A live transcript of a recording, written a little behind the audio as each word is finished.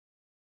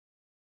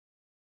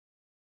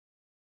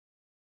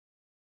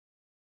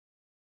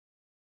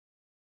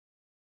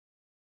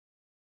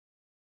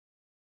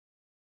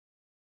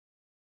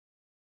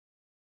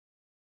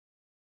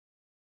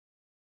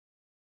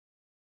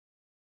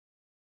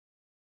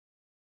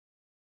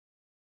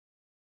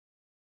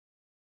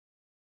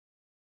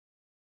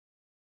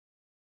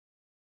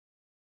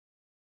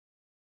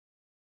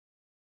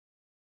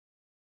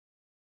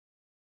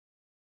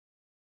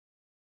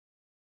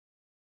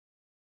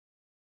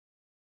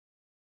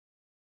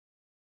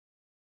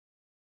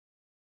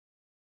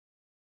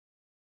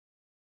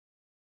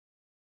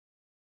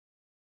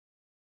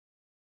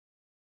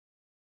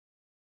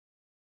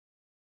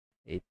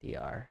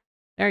ATR.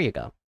 There you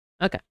go.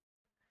 Okay.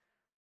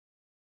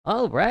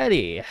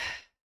 Alrighty.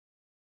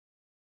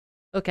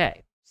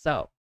 Okay,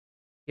 so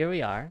here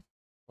we are.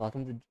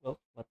 Welcome to. Oh,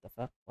 what the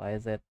fuck? Why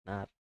is it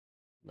not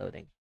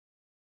loading?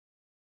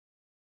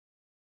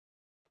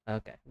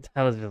 Okay,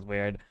 that was just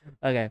weird.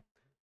 Okay.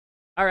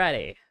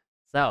 Alrighty.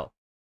 So,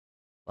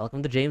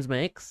 welcome to James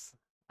Makes.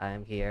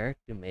 I'm here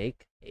to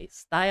make a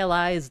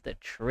stylized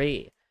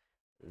tree.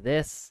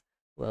 This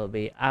will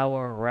be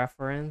our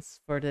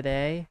reference for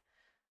today.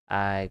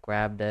 I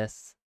grabbed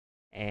this,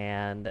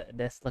 and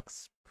this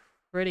looks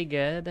pretty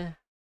good.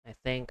 I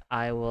think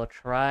I will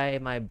try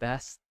my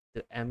best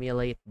to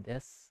emulate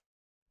this.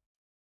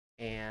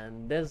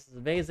 And this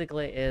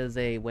basically is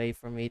a way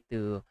for me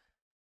to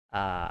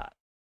uh,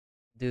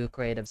 do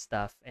creative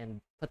stuff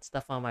and put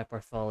stuff on my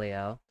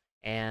portfolio.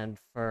 And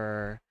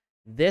for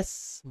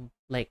this,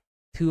 like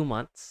 2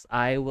 months,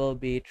 I will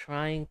be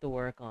trying to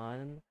work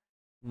on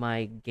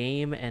my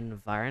game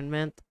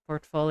environment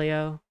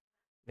portfolio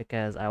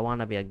because I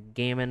want to be a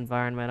game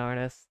environment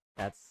artist.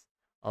 That's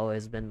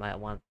always been my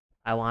want.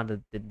 I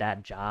wanted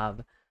that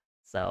job,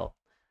 so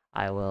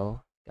I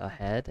will go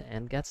ahead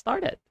and get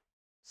started.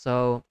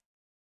 So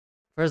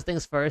first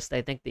things first,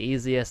 I think the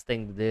easiest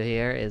thing to do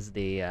here is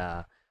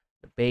the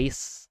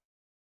base.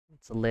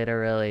 It's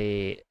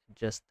literally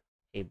just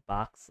a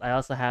box. I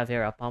also have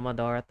here a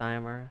Pomodoro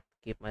timer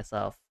to keep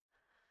myself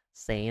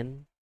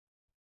sane.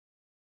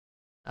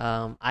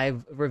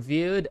 I've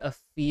reviewed a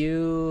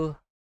few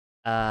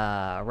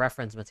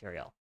reference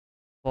material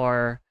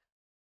for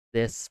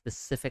this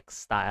specific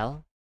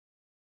style.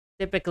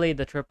 Typically,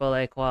 the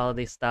AAA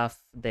quality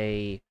stuff,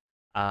 they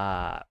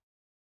uh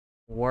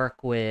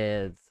work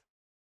with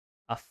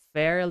a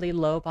fairly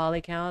low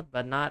poly count,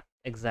 but not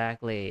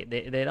exactly.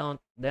 They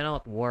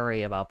don't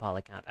worry about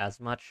poly count as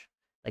much.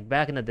 Like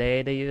back in the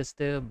day, they used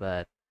to,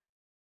 but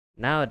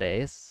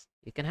nowadays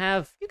you can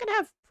have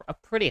a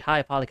pretty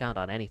high poly count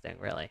on anything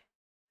really.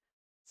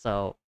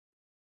 So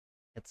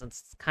it's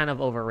kind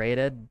of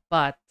overrated,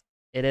 but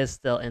it is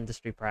still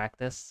industry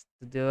practice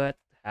to do it,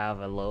 have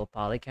a low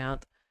poly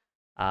count.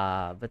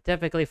 But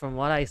typically, from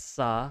what I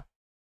saw,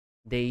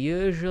 they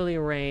usually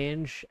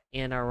range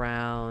in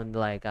around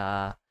like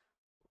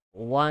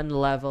one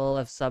level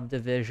of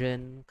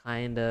subdivision,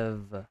 kind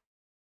of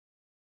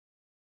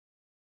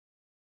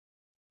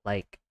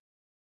like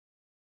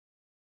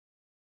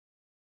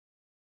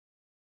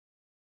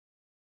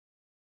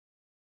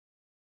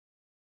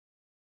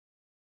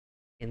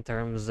in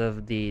terms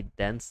of the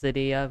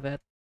density of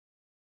it.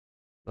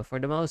 But for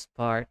the most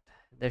part,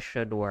 this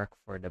should work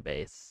for the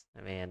base.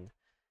 I mean,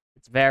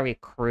 it's very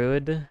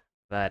crude,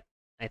 but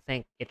I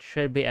think it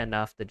should be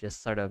enough to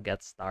just sort of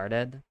get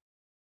started.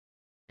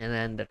 And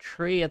then the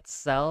tree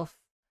itself,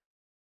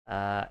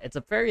 it's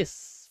a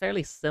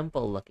fairly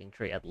simple looking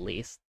tree at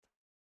least,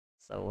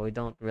 so we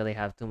don't really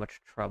have too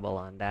much trouble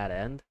on that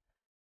end.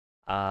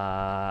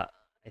 I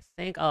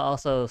think I'll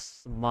also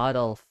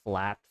model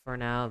flat for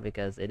now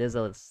because it is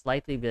a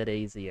slightly bit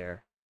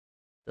easier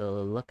to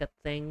look at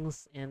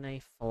things in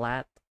a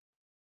flat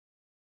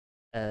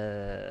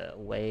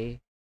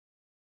way.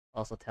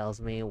 Also tells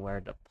me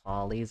where the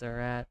polys are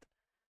at.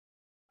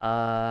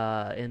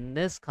 In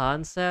this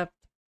concept,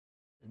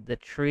 the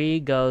tree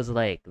goes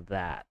like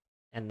that,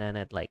 and then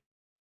it like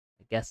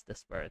I guess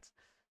disperses.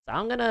 So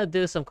I'm gonna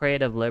do some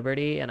creative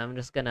liberty, and I'm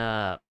just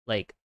gonna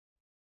like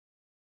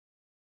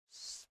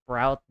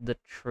sprout the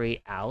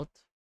tree out.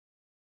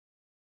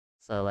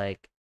 So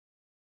like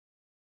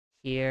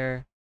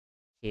here,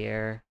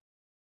 here,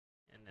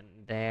 and then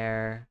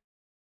there,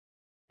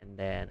 and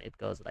then it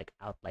goes like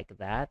out like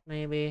that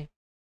maybe.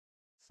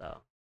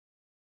 So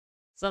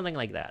something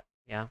like that,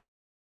 yeah.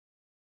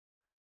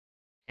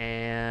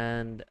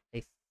 And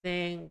I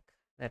think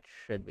that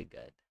should be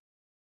good.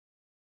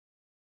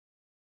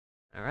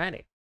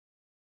 Alrighty.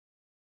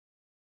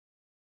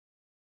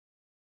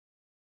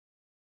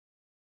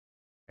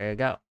 There you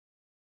go.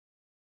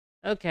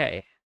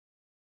 Okay.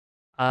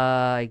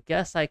 I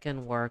guess I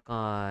can work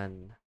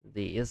on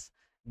these.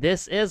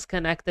 This is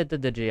connected to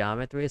the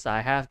geometry, so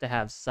I have to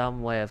have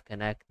some way of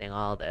connecting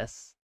all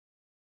this.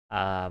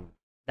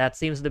 That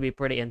seems to be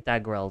pretty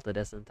integral to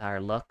this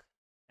entire look.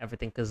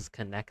 Everything is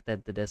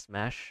connected to this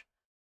mesh.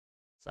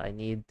 So I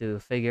need to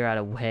figure out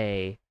a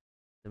way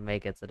to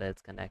make it so that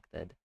it's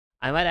connected.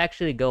 I might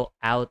actually go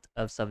out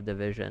of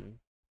subdivision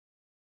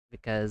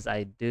because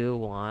I do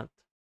want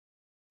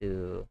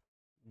to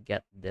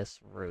get this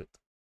route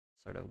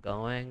sort of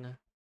going.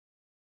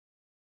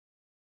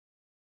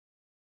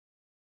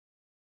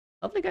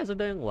 Hope you guys are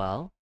doing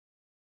well.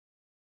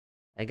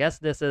 I guess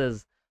this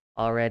is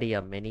already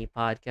a mini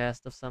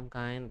podcast of some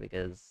kind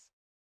because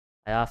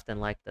I often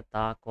like to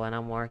talk when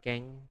I'm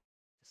working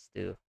just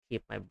to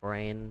keep my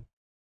brain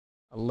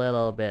a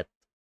little bit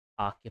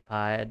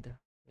occupied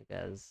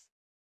because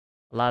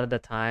a lot of the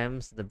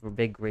times the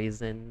big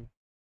reason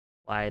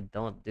why I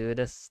don't do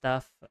this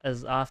stuff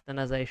as often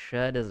as I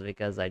should is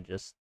because I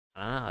don't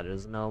know,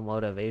 there's no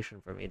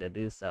motivation for me to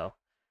do so.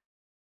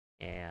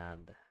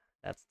 And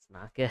that's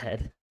not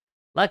good.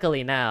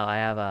 Luckily now I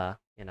have a,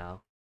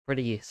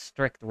 pretty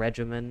strict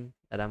regimen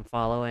that I'm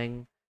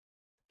following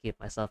to keep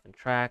myself in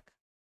track.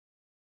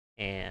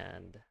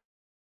 And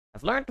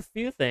I've learned a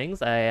few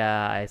things.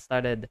 I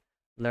started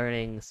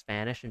learning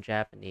Spanish and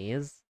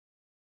Japanese,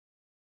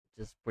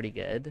 which is pretty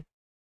good.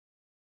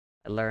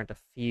 I learned a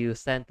few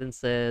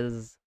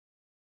sentences,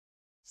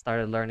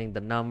 started learning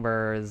the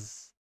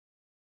numbers,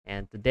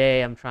 and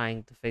today I'm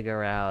trying to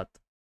figure out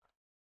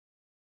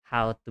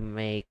how to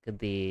make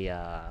the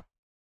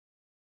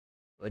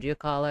what do you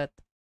call it?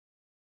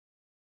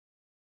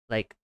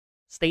 Like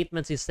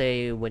statements you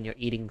say when you're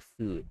eating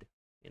food,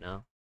 you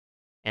know,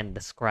 and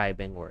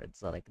describing words.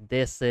 So like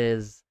this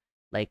is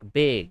like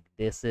big,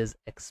 this is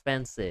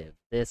expensive,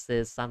 this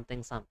is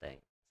something something.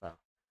 So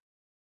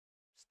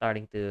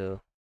starting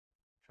to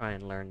try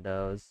and learn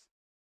those.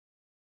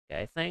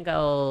 Okay, I think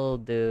I'll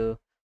do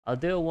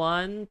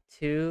one,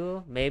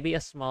 two, maybe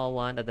a small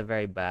one at the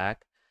very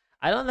back.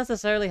 I don't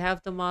necessarily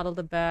have to model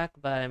the back,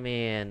 but I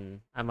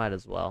mean, I might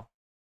as well.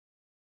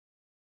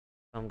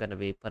 If I'm gonna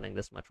be putting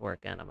this much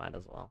work in, I might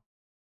as well.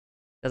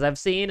 Because I've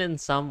seen in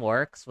some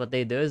works, what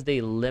they do is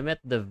they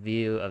limit the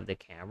view of the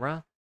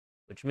camera,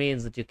 which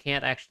means that you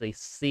can't actually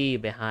see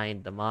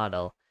behind the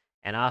model,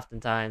 and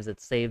oftentimes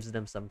it saves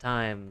them some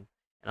time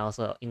and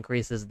also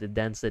increases the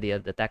density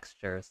of the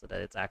texture so that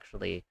it's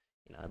actually,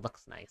 it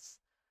looks nice.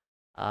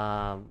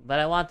 But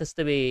I want this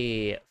to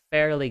be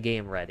fairly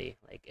game ready.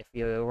 Like if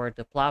you were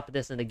to plop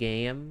this in the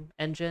game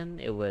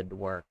engine, it would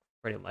work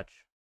pretty much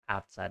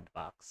outside the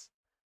box.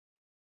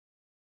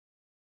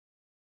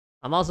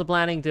 I'm also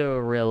planning to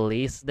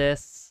release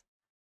this.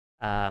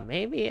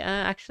 Maybe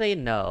actually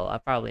no, I'm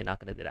probably not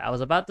gonna do that. I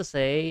was about to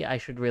say I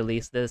should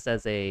release this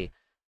as a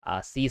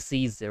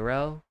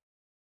CC0.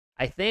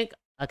 I think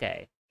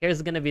okay.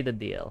 Here's gonna be the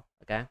deal.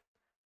 Okay,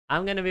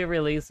 I'm gonna be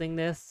releasing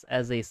this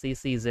as a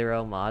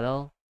CC0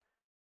 model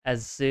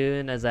as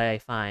soon as I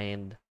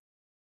find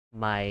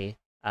my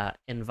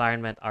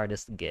environment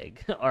artist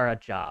gig or a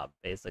job,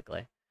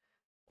 basically.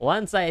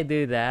 Once I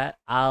do that,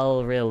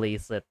 I'll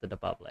release it to the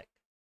public.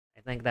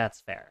 I think that's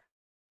fair.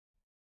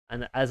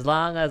 And as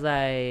long as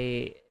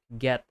I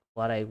get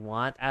what I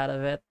want out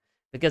of it,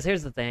 because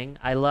here's the thing,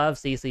 I love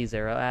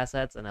CC0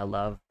 assets and I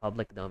love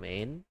public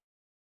domain.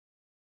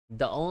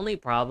 The only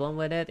problem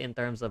with it in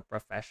terms of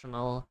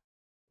professional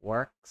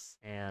works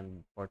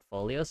and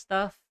portfolio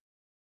stuff,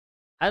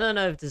 I don't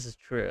know if this is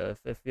true.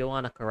 If you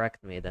want to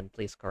correct me, then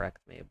please correct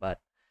me. But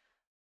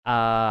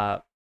uh,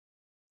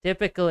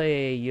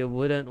 typically you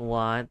wouldn't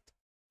want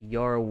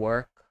your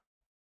work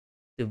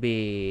to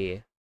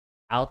be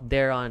out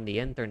there on the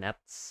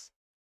internets,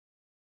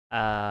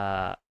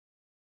 uh,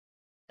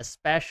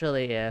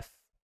 especially if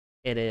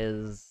it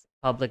is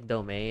public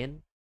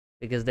domain,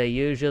 because that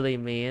usually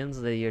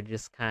means that you're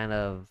just kind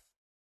of,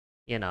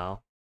 you know,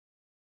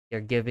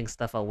 you're giving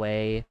stuff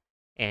away,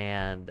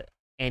 and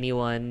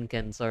anyone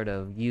can sort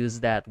of use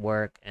that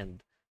work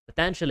and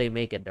potentially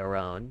make it their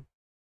own,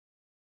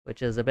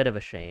 which is a bit of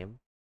a shame.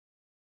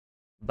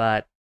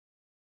 But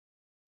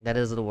that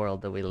is the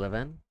world that we live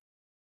in.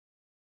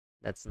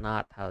 That's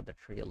not how the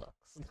tree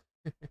looks.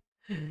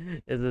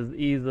 This is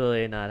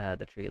easily not how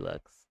the tree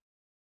looks.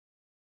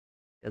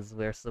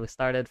 Because we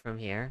started from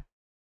here.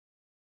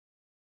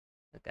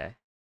 Okay.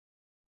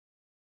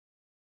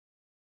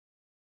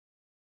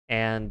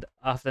 And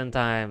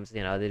oftentimes,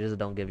 they just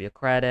don't give you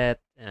credit,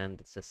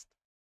 and it's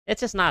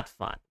just not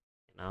fun,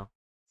 you know?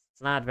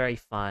 It's not very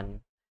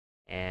fun,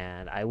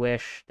 and I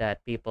wish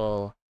that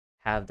people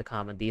have the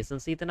common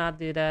decency to not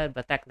do that,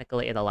 but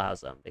technically it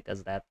allows them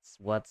because that's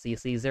what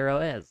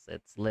CC0 is.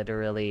 It's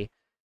literally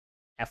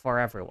for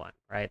everyone,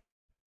 right?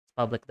 It's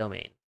public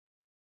domain.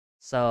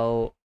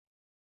 So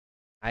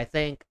I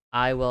think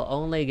I will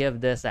only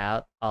give this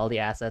out, all the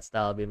assets that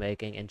I'll be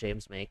making in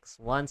James Makes,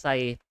 once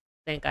I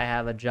think I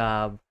have a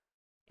job,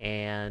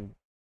 and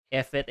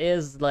if it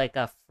is like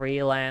a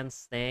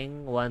freelance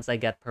thing, once I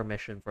get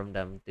permission from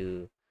them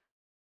to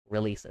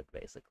release it,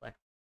 basically.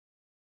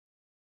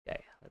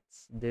 Okay,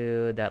 let's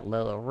do that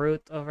little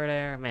root over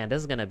there. Man,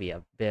 this is gonna be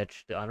a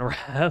bitch to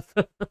unwrap.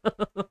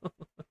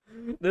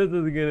 This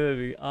is gonna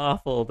be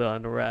awful to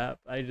unwrap.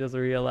 I just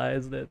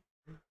realized it.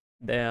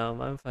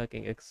 Damn, I'm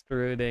fucking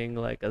extruding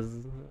like a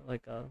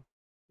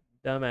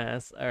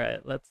dumbass. All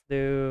right, let's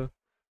do.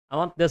 I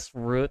want this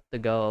root to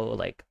go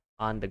like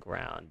on the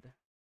ground.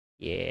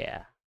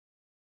 Yeah,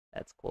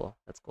 that's cool.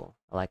 That's cool.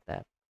 I like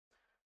that.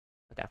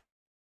 Okay.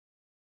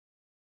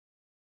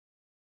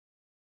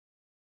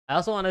 I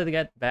also wanted to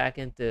get back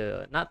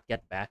into, not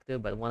get back to,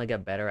 but want to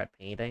get better at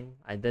painting.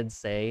 I did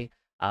say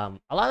a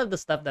lot of the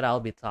stuff that I'll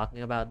be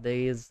talking about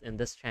these in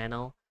this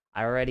channel,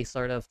 I already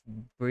sort of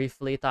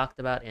briefly talked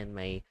about in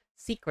my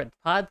secret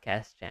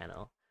podcast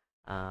channel.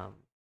 Um,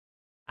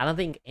 I don't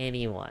think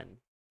anyone,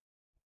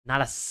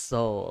 not a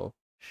soul,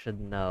 should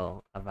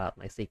know about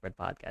my secret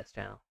podcast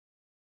channel.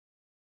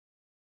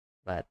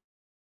 But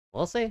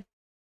we'll see.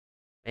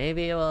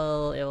 Maybe it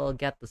will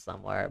get to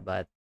somewhere,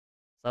 but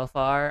so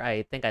far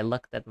I think I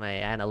looked at my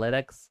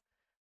analytics.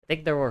 I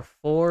think there were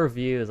 4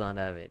 views on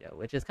that video,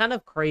 which is kind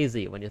of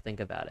crazy when you think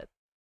about it.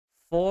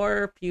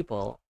 4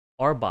 people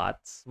or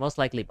bots, most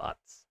likely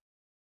bots,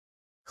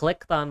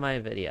 clicked on my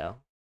video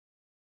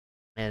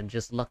and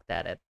just looked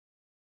at it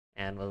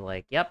and was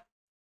like, yep,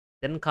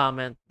 didn't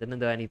comment, didn't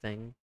do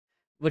anything.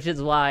 Which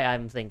is why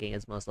I'm thinking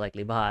it's most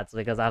likely bots,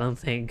 because I don't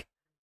think,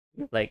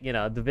 like,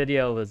 the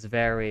video was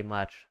very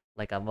much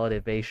like a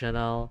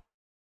motivational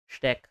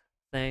shtick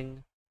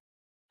thing.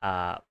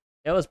 Uh,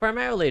 it was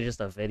primarily just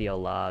a video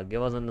log. It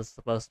wasn't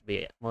supposed to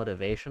be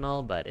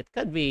motivational, but it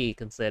could be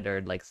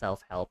considered like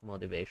self-help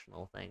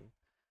motivational thing.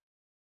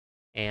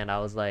 And I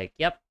was like,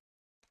 yep,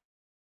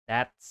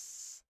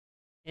 that's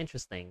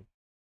interesting.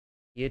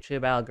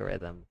 YouTube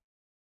algorithm.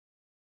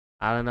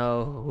 I don't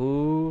know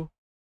who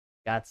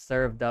got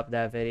served up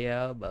that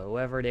video, but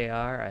whoever they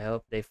are, I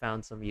hope they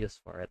found some use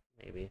for it,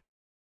 maybe.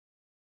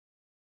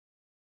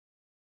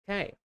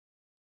 Okay.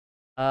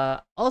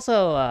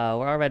 Also,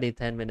 we're already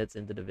 10 minutes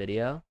into the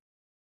video,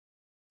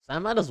 so I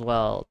might as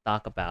well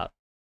talk about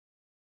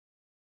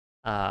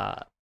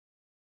uh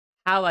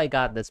how I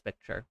got this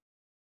picture,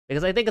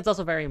 because I think it's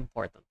also very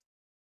important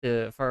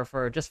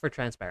for just for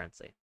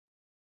transparency.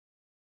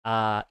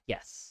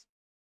 Yes.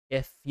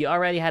 If you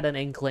already had an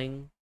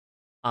inkling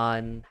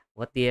on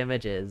what the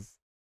image is,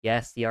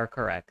 yes, you are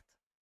correct.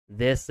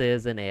 This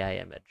is an AI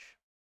image.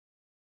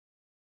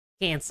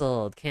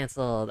 Cancelled,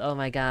 cancelled. Oh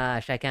my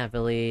gosh, I can't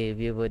believe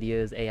you would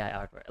use AI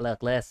artwork.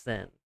 Look,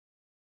 listen.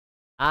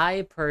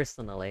 I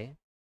personally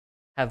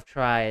have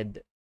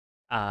tried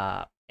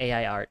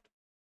AI art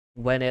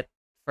when it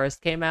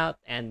first came out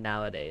and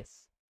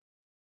nowadays.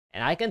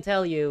 And I can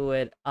tell you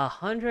with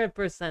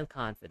 100%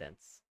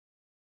 confidence,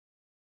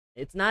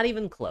 it's not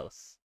even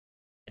close.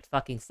 It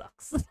fucking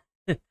sucks.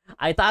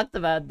 I talked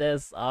about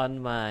this on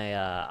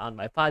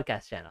my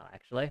podcast channel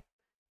actually.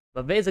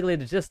 But basically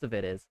the gist of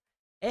it is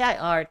AI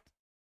art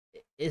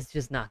is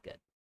just not good.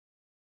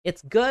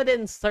 It's good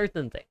in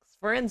certain things.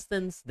 For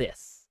instance,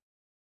 this.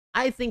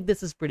 I think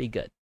this is pretty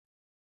good.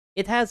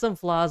 It has some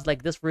flaws,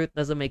 like this route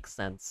doesn't make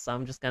sense, so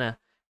I'm just gonna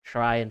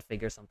try and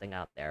figure something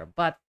out there.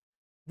 But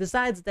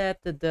besides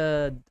that,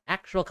 the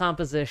actual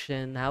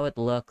composition, how it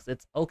looks,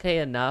 it's okay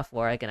enough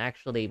where I can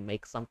actually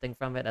make something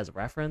from it as a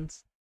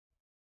reference.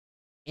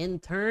 In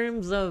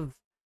terms of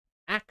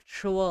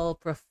actual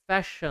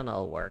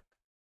professional work,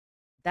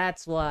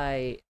 that's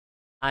why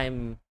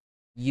I'm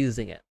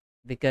using it,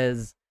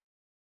 because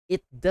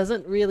it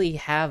doesn't really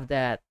have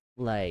that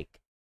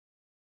like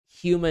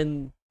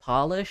human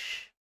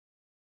polish,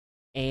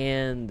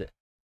 and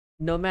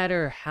no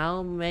matter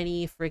how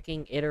many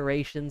freaking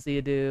iterations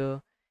you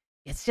do,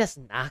 it's just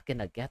not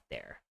gonna get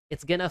there.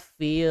 It's gonna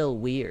feel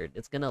weird.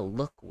 It's gonna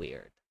look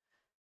weird.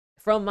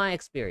 From my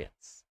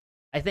experience,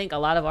 I think a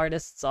lot of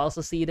artists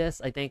also see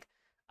this. I think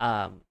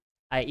um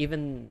I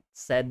even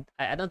said,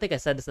 I don't think I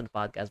said this in the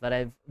podcast, but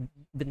I've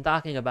been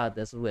talking about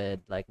this with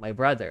like my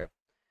brother,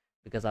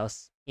 because I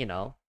was,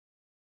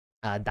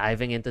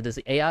 diving into this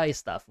AI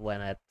stuff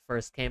when it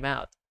first came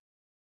out.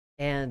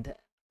 And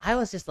I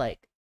was just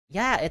like,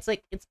 yeah, it's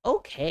like it's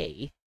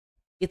okay.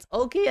 It's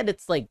okay at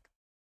its like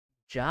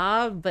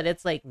job, but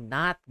it's like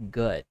not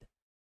good.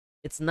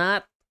 It's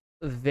not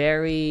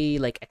very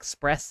like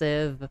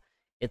expressive.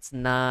 It's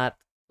not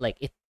like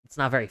it's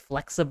not very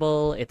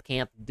flexible. It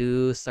can't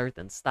do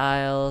certain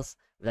styles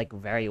like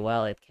very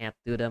well. It can't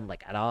do them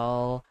like at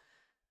all.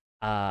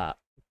 Uh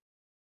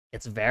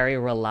it's very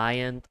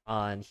reliant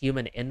on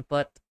human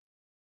input,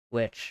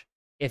 which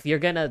if you're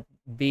gonna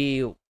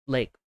be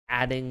like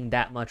adding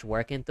that much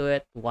work into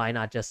it, why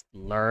not just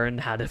learn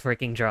how to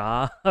freaking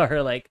draw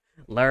or like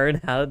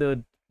learn how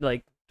to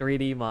like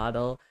 3D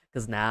model?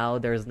 Because now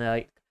there's no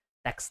like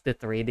text to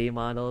 3D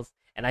models,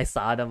 and I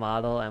saw the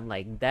model. I'm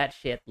like, that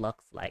shit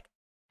looks like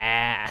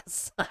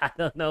ass. I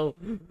don't know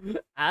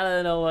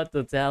what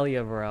to tell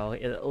you, bro.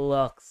 It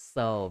looks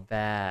so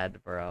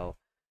bad, bro.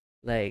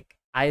 Like,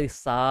 I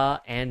saw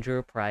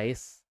Andrew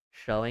Price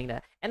showing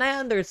that, and I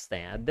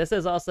understand. This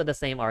is also the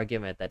same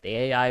argument that the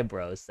AI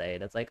bros say.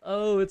 That's like,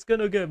 oh, it's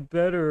gonna get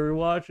better.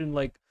 Watch in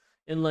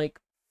like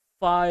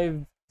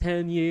 5,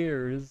 10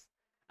 years.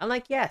 I'm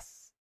like,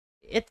 yes,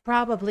 it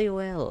probably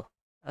will.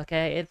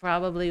 Okay, it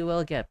probably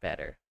will get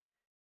better.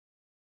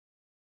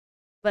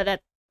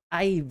 But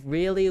I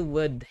really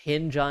would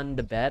hinge on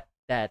the bet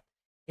that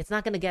it's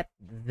not gonna get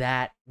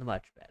that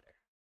much better.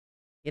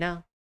 You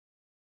know,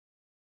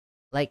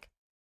 like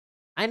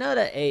I know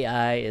that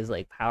AI is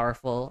like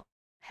powerful.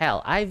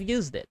 Hell, I've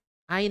used it.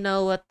 I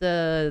know what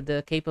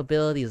the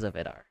capabilities of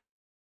it are.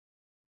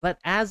 But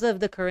as of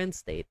the current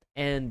state,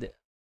 and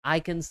I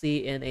can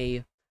see in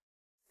a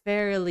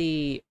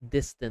fairly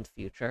distant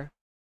future,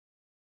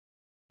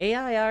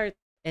 AI art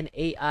and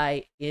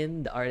AI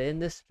in the art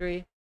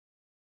industry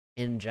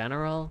in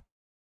general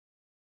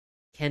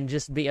can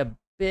just be a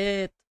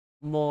bit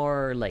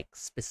more like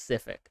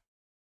specific.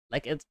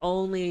 Like it's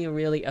only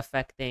really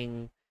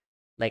affecting,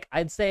 like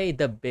I'd say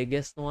the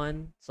biggest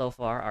one so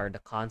far are the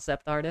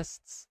concept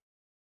artists.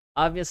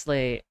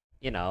 Obviously,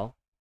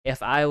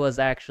 if I was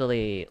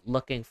actually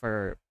looking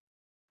for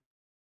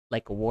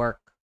like work,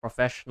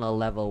 professional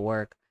level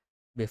work,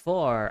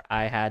 before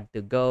I had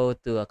to go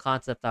to a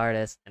concept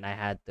artist and I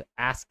had to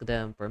ask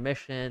them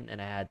permission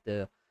and I had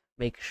to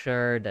make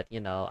sure that,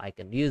 I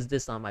can use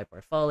this on my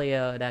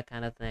portfolio, that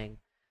kind of thing.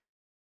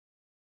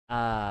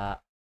 Uh,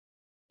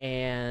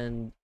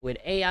 and with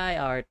AI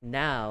art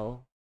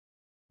now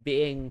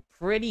being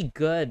pretty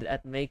good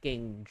at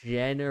making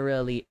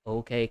generally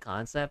okay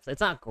concepts,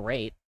 it's not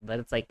great, but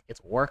it's like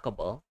it's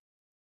workable.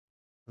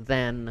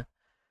 Then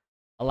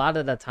a lot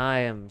of the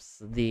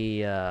times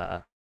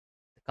the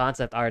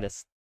concept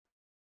artists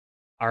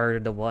are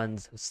the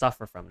ones who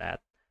suffer from that.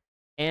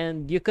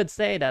 And you could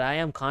say that I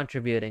am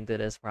contributing to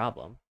this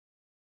problem.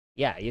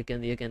 Yeah, you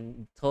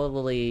can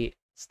totally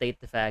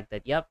state the fact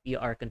that yep, you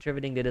are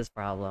contributing to this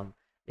problem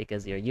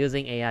because you're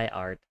using AI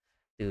art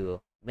to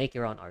make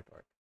your own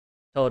artwork.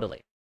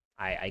 Totally.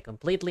 I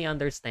completely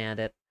understand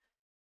it.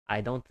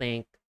 I don't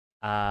think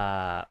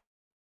uh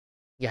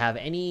you have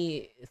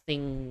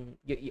anything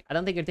I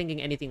don't think you're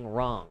thinking anything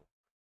wrong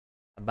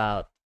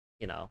about,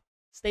 you know,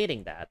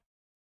 stating that.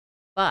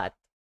 But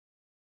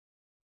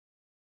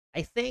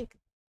I think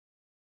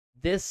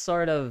this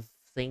sort of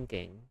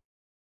thinking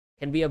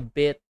can be a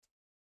bit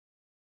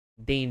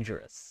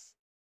dangerous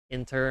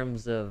in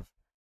terms of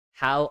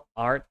how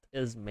art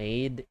is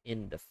made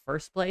in the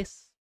first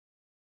place.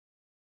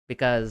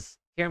 Because,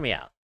 hear me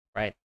out,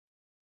 right?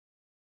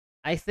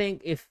 I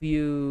think if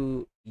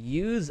you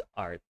use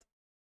art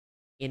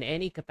in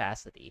any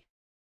capacity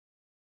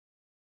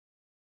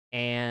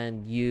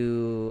and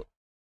you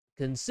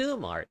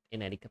consume art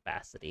in any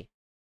capacity,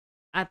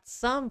 at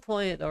some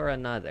point or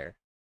another,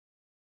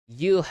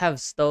 you have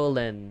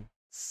stolen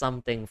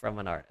something from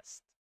an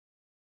artist.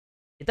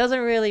 It doesn't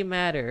really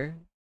matter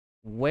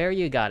where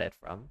you got it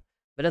from,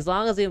 but as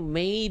long as you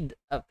made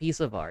a piece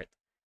of art,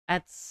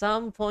 at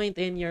some point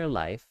in your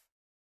life,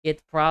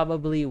 it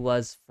probably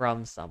was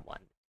from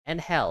someone.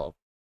 And hell,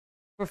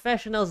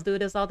 professionals do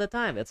this all the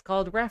time. It's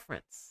called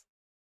reference.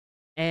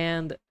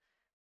 And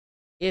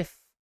if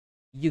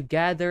you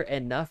gather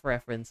enough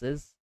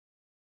references,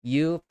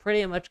 you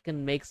pretty much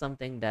can make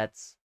something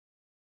that's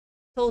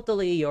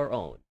totally your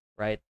own,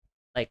 right?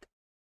 Like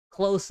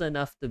close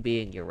enough to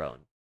being your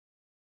own.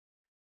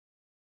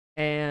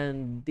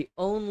 And the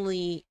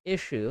only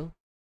issue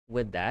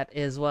with that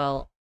is,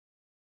 well,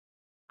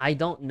 I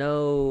don't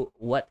know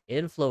what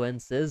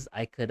influences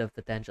I could have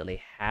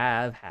potentially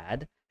have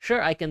had.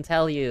 Sure, I can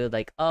tell you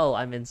like, oh,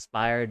 I'm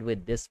inspired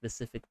with this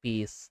specific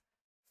piece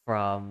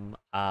from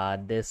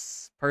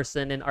this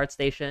person in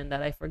ArtStation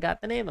that I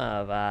forgot the name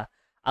of.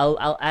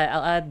 I'll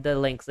add the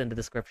links in the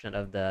description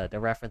of the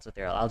reference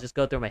material. I'll just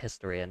go through my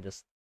history and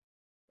just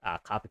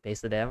copy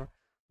paste it there.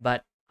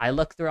 But I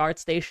looked through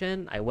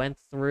ArtStation. I went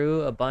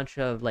through a bunch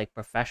of like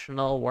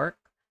professional work,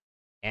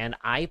 and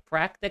I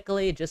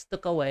practically just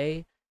took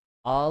away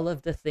all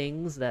of the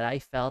things that I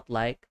felt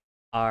like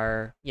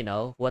are,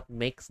 what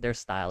makes their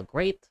style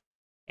great,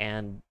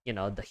 and,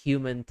 the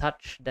human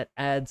touch that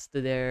adds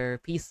to their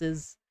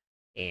pieces.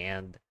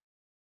 And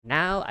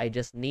now I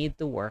just need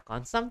to work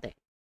on something.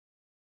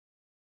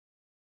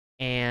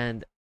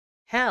 And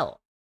hell,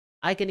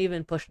 I can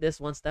even push this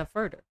one step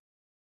further.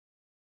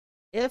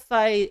 If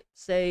I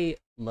say,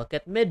 look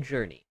at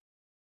Midjourney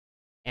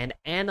and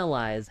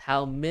analyze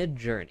how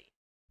Midjourney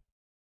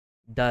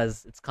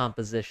does its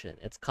composition,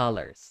 its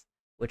colors,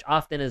 which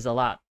often is a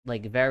lot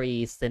like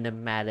very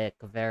cinematic,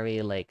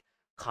 very like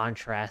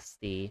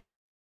contrasty.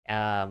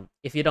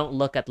 If you don't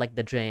look at like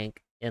the jank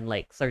in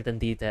like certain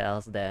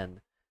details, then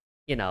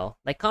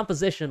like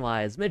composition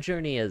wise,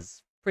 Midjourney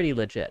is pretty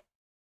legit.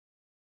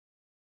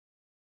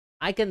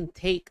 I can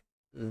take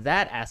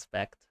that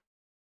aspect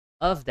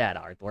of that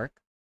artwork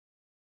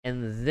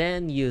and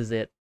then use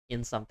it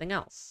in something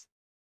else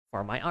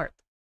for my art.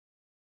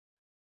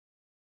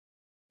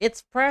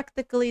 It's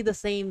practically the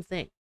same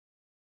thing.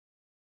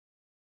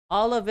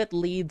 All of it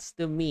leads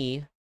to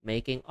me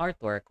making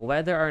artwork,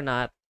 whether or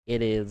not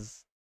it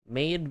is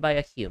made by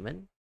a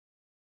human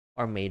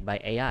or made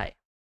by AI.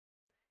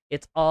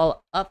 It's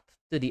all up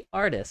to the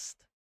artist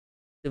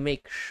to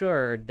make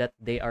sure that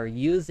they are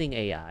using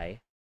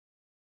AI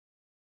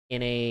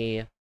in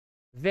a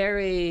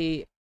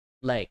very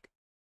like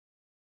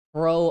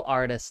pro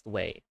artist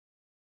way.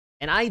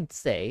 And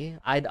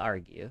I'd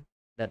argue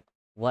that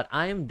what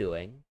I'm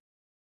doing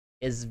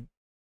is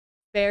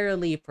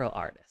fairly pro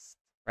artist,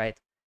 right?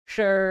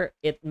 Sure,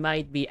 it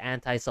might be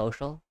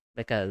antisocial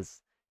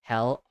because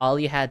hell, all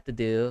you had to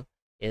do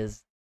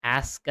is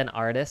ask an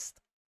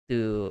artist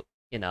to,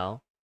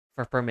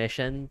 for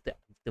permission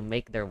to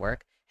make their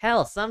work.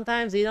 Hell,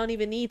 sometimes you don't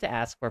even need to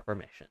ask for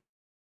permission.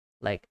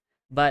 Like,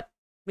 but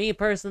me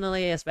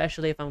personally,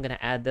 especially if I'm gonna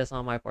add this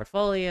on my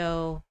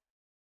portfolio,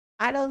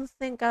 I don't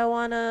think I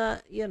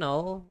wanna,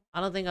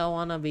 I don't think I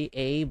wanna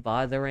be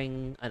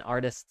bothering an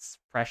artist's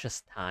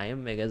precious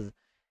time because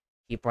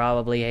he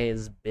probably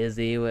is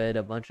busy with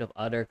a bunch of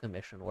other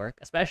commission work,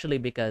 especially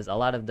because a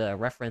lot of the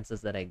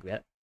references that I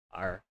get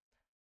are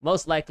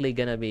most likely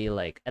gonna be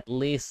like at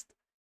least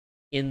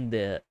in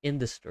the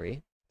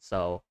industry.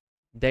 So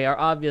they are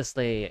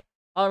obviously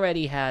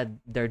already had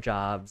their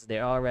jobs.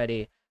 They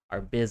already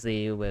are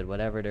busy with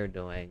whatever they're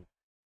doing.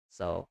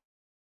 So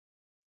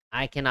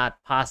I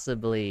cannot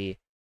possibly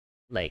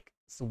like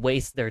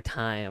waste their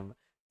time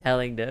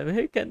telling them,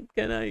 "Hey, can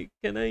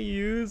I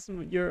use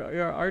your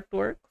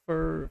artwork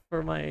for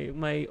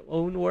my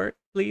own work,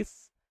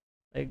 please?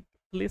 Like,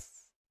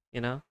 please,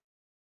 you know?"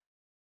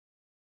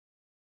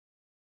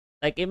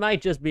 Like it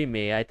might just be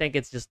me. I think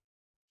it's just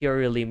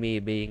purely me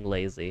being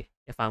lazy,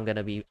 if I'm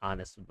gonna be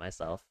honest with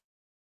myself.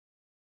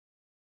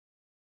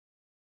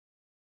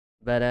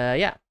 But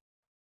yeah.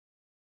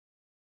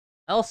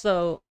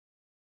 Also,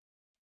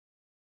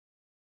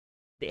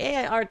 the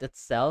AI art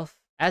itself,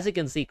 as you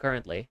can see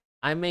currently,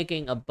 I'm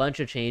making a bunch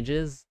of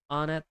changes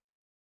on it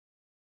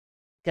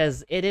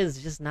because it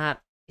is just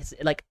not. It's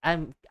like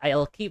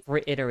I'll keep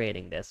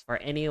reiterating this for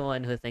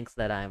anyone who thinks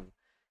that I'm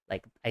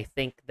like I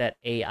think that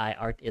AI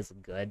art is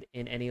good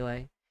in any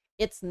way.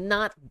 It's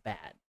not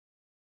bad.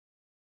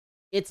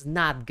 It's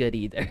not good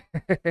either.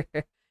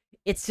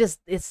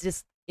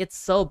 It's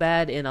so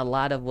bad in a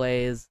lot of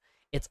ways.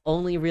 It's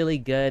only really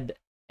good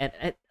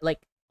and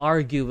like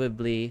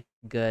arguably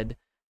good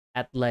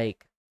at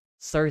like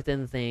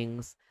certain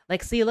things.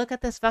 Like, see, look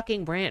at this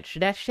fucking branch.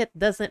 That shit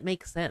doesn't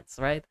make sense,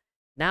 right?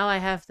 Now I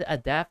have to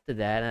adapt to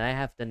that, and I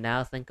have to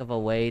now think of a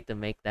way to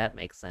make that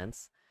make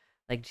sense.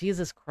 Like,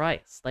 Jesus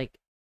Christ. Like,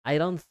 I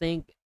don't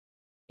think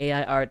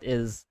AI art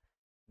is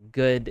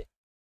good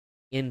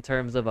in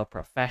terms of a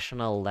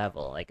professional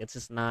level. Like, it's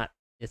just not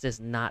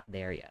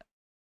there yet.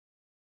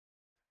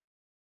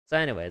 So,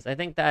 anyways, I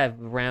think that I've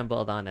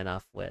rambled on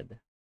enough with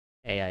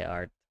AI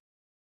art,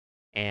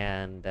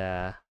 and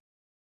I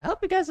hope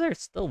you guys are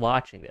still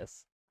watching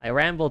this. I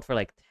rambled for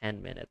like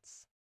 10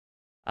 minutes.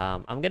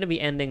 I'm gonna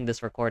be ending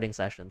this recording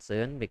session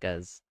soon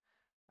because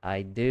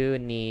I do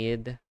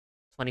need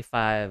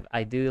 25.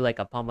 I do like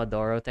a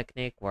Pomodoro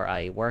technique where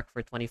I work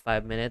for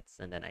 25 minutes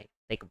and then I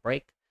take a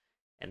break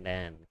and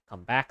then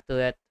come back to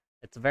it.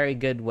 It's a very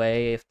good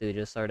way if to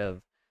just sort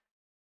of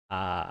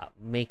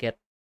make it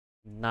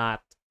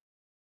not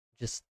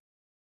just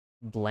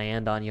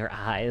bland on your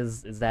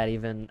eyes. Is that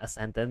even a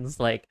sentence?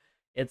 Like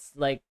it's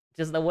like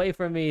just a way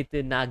for me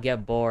to not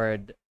get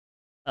bored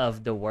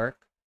of the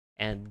work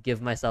and give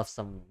myself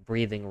some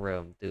breathing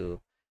room to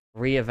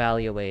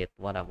reevaluate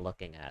what I'm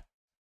looking at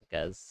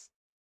because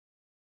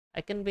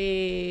I can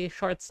be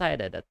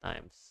short-sighted at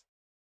times.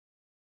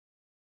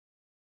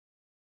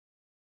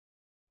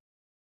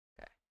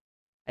 Okay.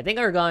 I think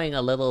we're going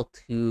a little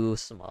too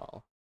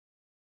small.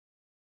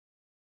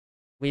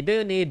 We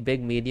do need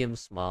big, medium,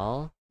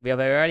 small. We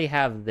already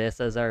have this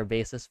as our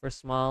basis for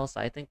small,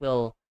 so I think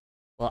we'll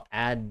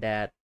add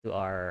that to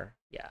our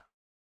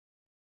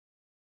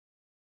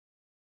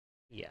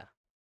yeah.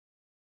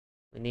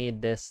 We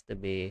need this to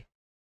be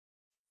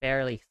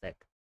fairly thick.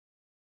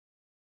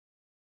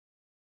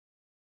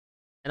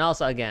 And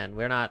also again,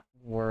 we're not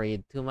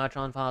worried too much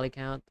on poly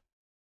count,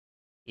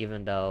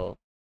 even though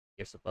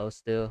you're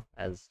supposed to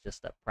as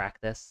just a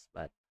practice,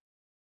 but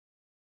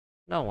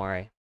don't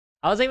worry.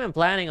 I was even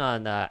planning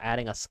on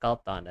adding a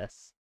sculpt on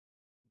this,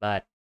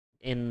 but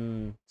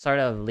in sort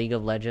of League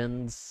of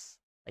Legends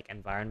like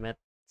environment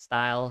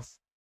styles,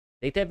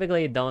 they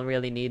typically don't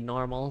really need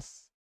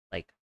normals.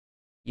 Like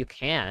you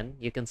can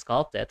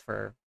sculpt it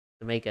for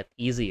to make it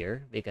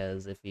easier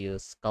because if you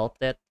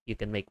sculpt it, you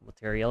can make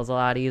materials a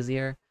lot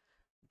easier.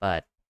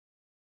 But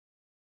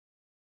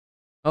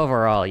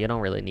overall, you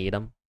don't really need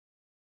them.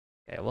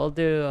 Okay, we'll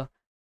do.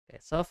 Okay,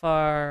 so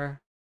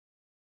far,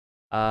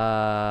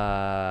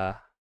 uh,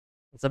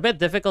 it's a bit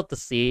difficult to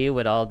see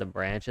with all the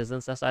branches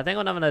and stuff. So I think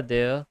what I'm gonna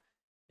do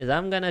is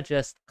I'm gonna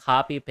just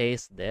copy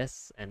paste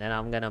this, and then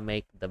I'm gonna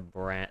make the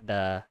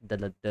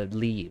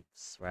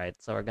leaves, right?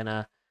 So we're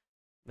gonna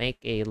make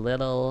a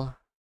little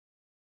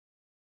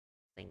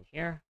thing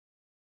here.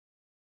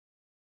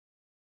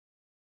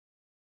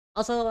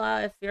 Also,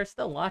 if you're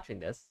still watching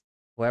this,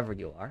 whoever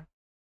you are,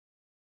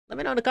 let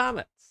me know in the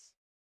comments.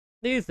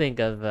 What do you think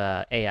of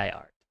AI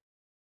art?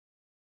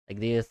 Like,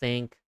 do you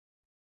think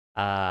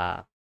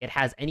it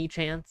has any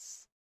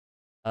chance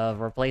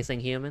of replacing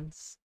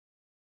humans?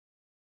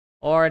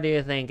 Or do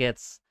you think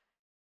it's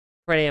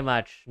pretty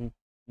much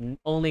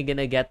only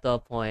gonna get to a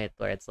point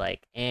where it's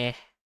like,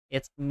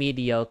 it's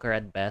mediocre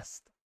at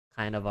best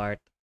kind of art?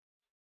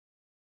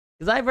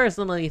 Because I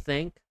personally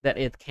think that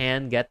it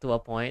can get to a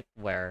point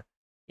where,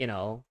 you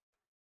know,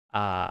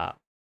 uh,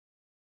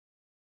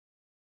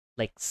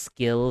 like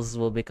skills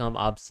will become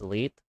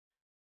obsolete.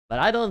 But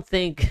I don't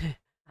think,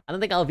 I don't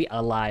think I'll be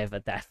alive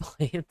at that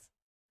point.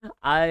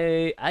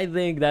 I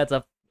think that's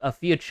a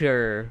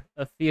future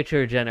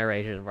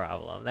generation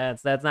problem.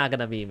 That's not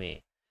gonna be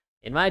me.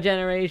 In my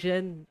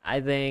generation, I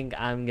think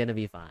I'm gonna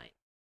be fine,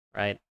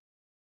 right?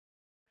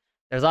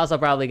 There's also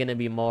probably gonna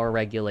be more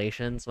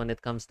regulations when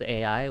it comes to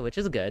AI, which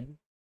is good.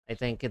 I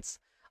think it's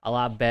a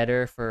lot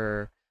better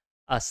for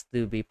us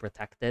to be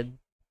protected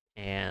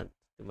and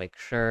to make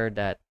sure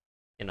that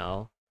you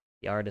know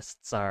the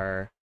artists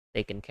are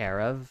taken care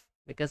of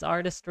because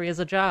artistry is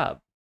a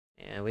job,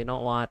 and we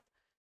don't want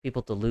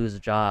people to lose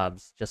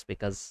jobs just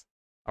because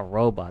a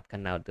robot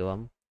can now do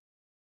them.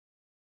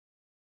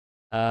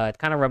 It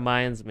kind of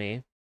reminds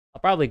me.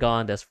 I'll probably go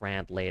on this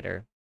rant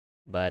later,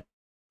 but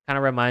kind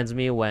of reminds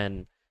me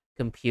when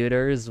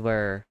computers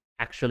were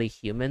actually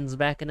humans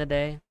back in the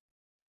day,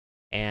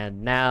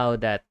 and now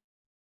that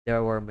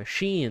there were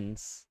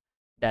machines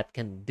that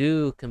can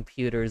do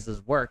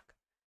computers' work,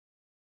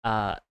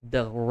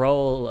 the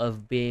role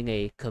of being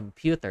a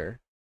computer,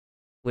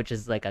 which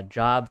is like a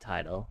job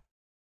title,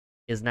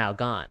 is now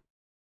gone.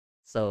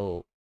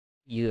 So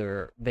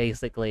you're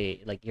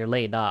basically like you're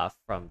laid off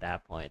from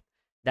that point.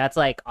 That's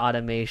like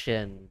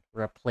automation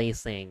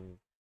replacing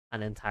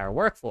an entire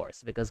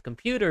workforce because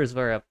computers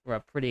were a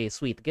pretty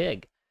sweet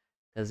gig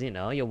because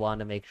you want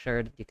to make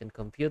sure that you can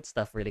compute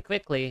stuff really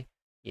quickly.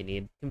 You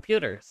need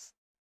computers.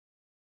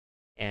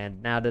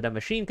 And now that a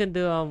machine can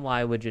do them,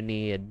 why would you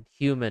need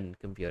human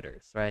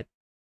computers, right?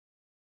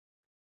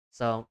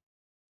 So,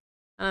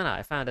 I don't know,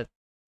 I found it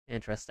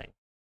interesting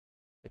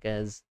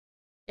because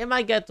it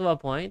might get to a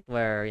point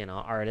where,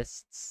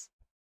 artists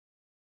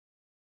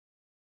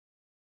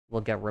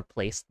will get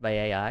replaced by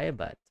AI,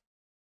 but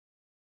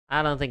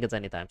I don't think it's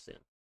anytime soon.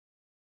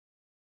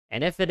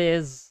 And if it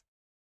is,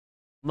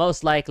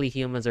 most likely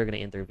humans are going to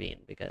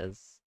intervene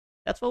because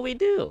that's what we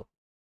do.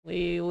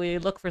 We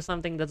look for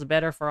something that's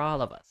better for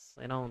all of us.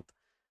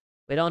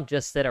 We don't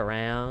just sit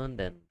around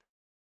and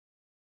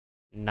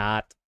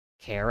not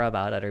care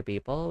about other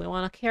people. We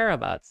want to care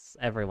about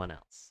everyone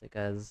else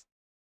because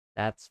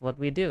that's what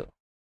we do.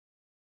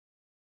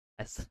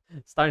 It's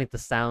starting to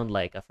sound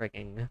like a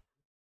freaking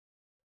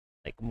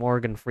like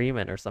Morgan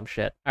Freeman or some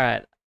shit. All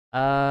right.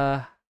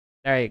 Uh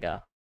there you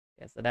go.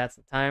 Okay, so that's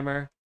the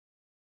timer.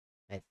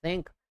 I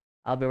think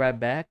I'll be right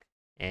back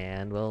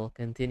and we'll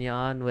continue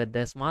on with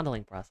this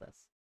modeling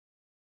process.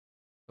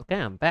 Okay,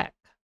 I'm back.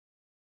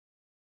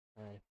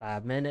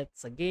 5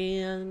 minutes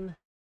again.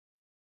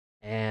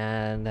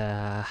 And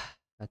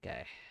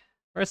okay.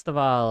 First of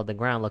all, the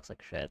ground looks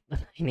like shit. I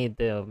need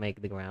to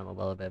make the ground a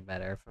little bit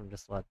better from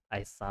just what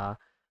I saw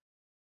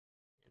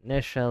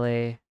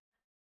initially.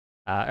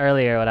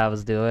 Earlier, what I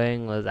was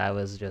doing was I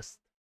was just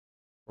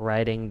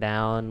writing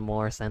down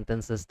more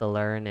sentences to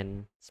learn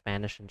in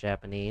Spanish and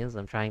Japanese.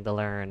 I'm trying to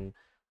learn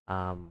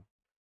um,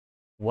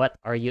 what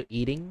are you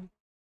eating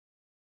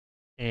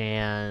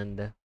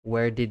and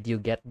where did you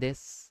get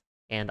this?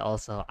 And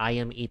also, I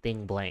am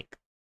eating blank.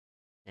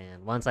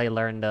 And once I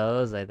learn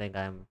those, I think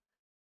I'm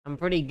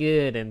pretty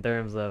good in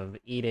terms of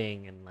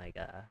eating and like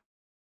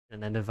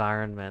in an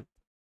environment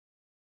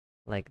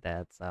like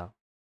that. So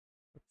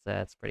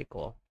that's pretty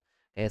cool.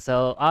 Okay,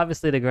 so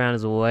obviously the ground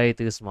is way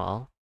too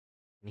small.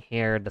 And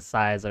here the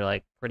sides are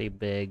like pretty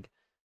big.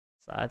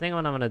 So I think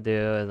what I'm gonna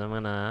do is I'm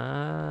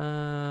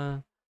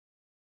gonna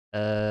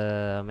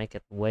make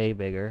it way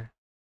bigger.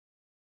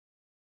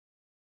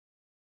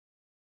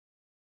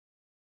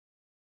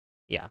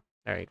 Yeah,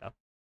 there you go.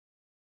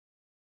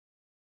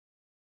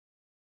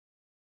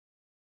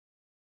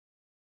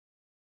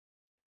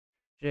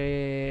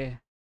 J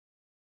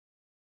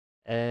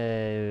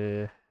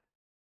there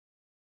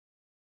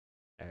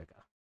we go.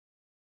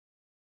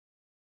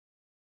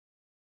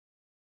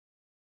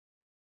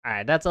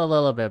 Alright, that's a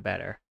little bit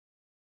better.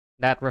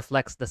 That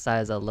reflects the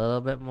size a little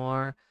bit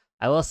more.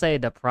 I will say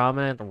the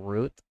prominent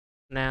root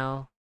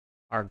now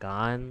are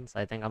gone, so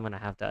I think I'm gonna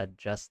have to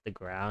adjust the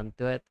ground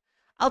to it.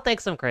 I'll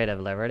take some creative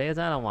liberties.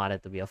 I don't want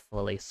it to be a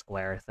fully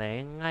square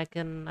thing. I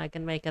can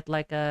make it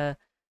like a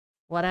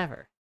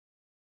whatever.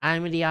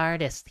 I'm the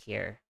artist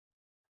here,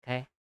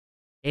 okay?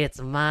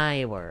 It's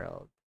my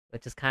world,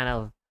 which is kind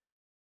of,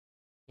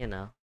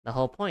 the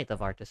whole point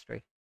of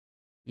artistry.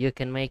 You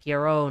can make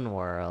your own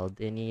world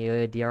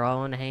with your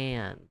own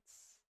hands.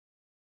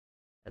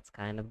 That's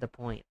kind of the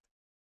point.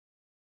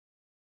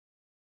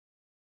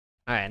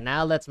 Alright,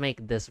 now let's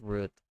make this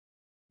root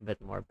a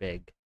bit more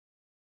big.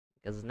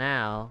 Because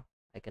now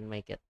I can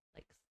make it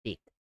like thick.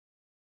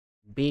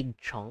 Big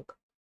chunk,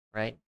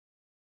 right?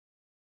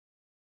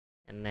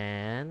 And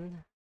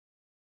then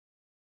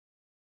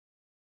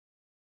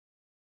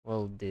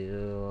we'll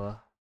do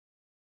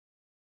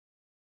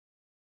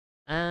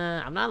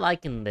I'm not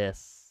liking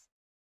this.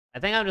 I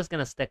think I'm just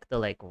gonna stick to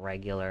like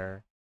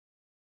regular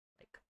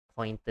like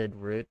pointed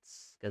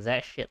roots because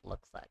that shit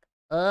looks like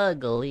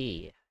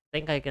ugly. I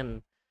think I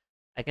can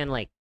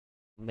like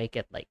make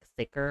it like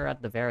thicker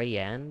at the very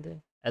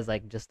end as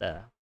like just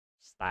a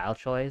style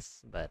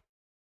choice, but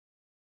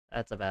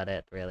that's about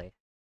it really.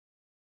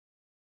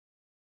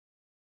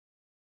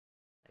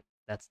 Like,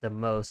 that's the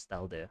most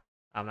I'll do.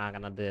 I'm not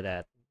gonna do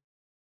that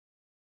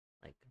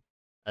like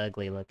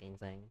ugly looking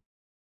thing.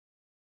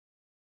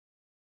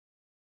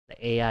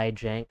 The AI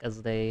jank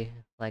as they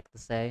like to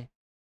say.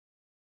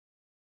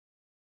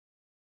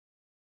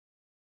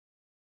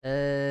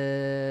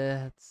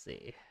 Let's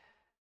see.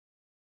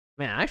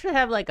 Man, I should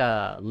have like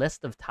a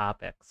list of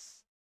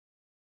topics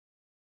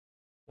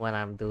when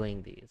I'm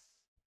doing these.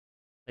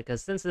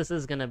 Because since this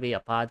is gonna be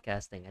a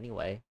podcasting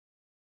anyway,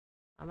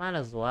 I might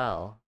as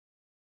well.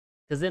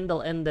 Because in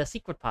the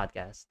secret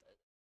podcast,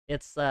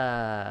 it's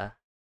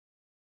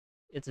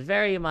it's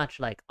very much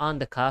like on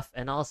the cuff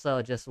and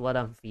also just what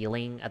I'm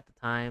feeling at the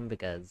time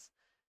because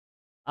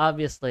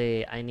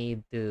obviously I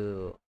need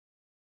to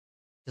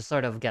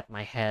sort of get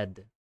my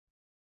head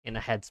in a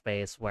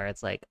headspace where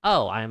it's like,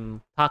 oh,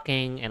 I'm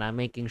talking and I'm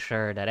making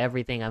sure that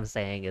everything I'm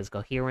saying is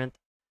coherent.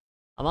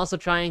 I'm also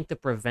trying to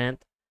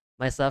prevent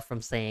myself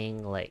from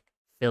saying like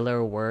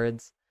filler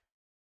words,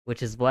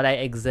 which is what I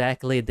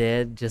exactly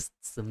did just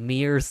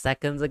mere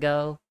seconds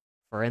ago.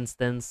 For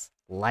instance,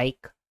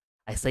 like.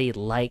 I say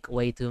like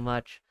way too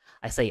much.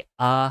 I say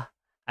I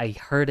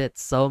heard it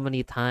so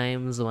many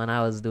times when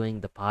I was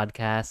doing the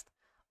podcast.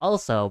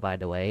 Also, by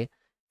the way,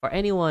 for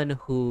anyone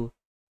who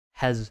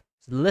has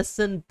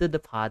listened to the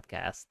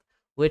podcast,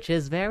 which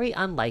is very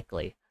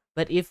unlikely,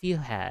 but if you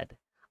had,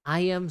 I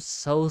am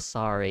so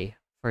sorry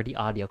for the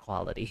audio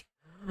quality.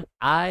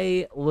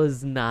 I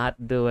was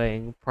not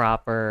doing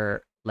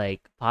proper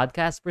like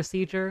podcast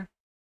procedure,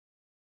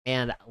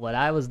 and what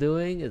I was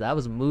doing is I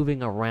was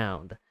moving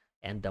around,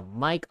 and the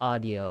mic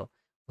audio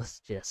was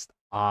just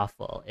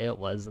awful. It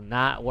was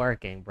not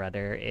working,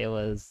 brother. It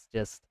was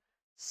just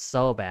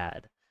so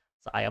bad.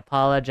 So I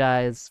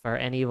apologize for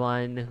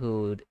anyone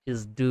who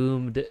is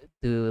doomed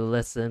to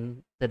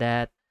listen to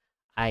that.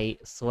 I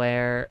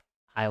swear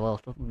I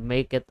will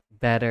make it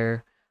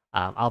better.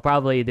 I'll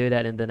probably do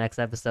that in the next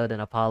episode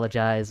and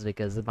apologize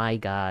because my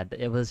God,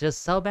 it was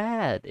just so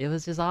bad. It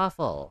was just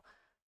awful.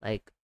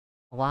 Like,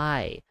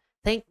 why?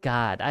 Thank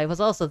God. I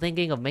was also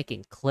thinking of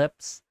making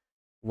clips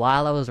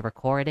while I was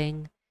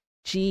recording.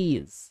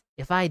 Jeez.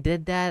 If I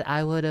did that,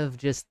 I would have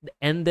just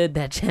ended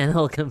that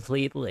channel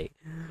completely.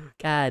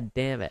 God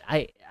damn it.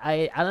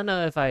 I don't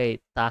know if I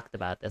talked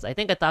about this. I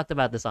think I talked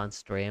about this on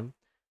stream,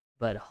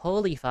 but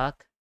holy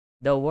fuck.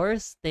 The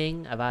worst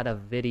thing about a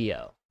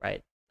video,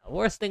 right? The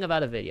worst thing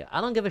about a video.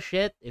 I don't give a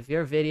shit if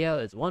your video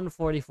is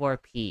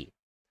 144p.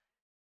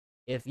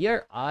 If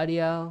your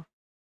audio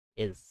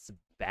is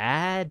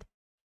bad,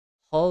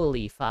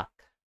 holy fuck.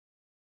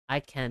 I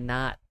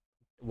cannot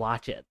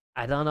watch it.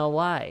 I don't know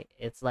why.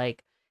 It's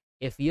like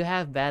if you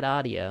have bad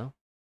audio,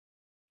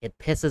 it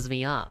pisses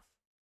me off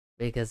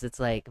because it's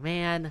like,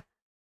 man,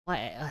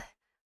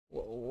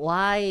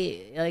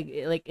 why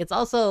like it's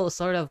also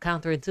sort of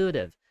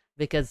counterintuitive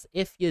because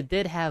if you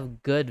did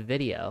have good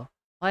video,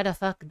 why the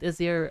fuck is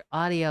your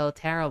audio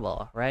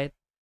terrible, right?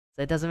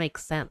 So it doesn't make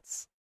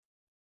sense.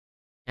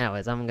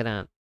 Anyways, I'm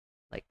gonna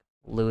like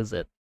lose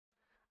it.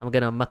 I'm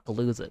gonna muck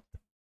lose it.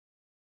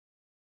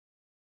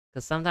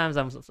 Because sometimes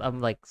I'm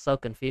like so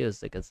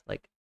confused because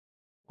like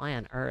why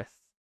on earth?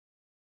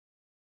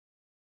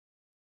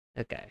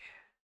 Okay.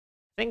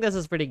 I think this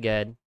is pretty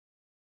good.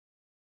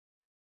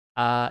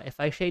 If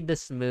I shade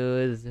this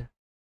smooth,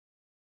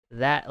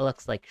 that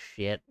looks like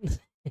shit.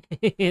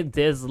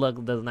 This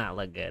look does not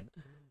look good.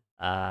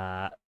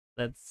 Uh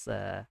let's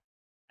I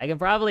can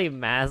probably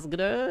mask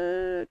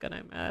it. Can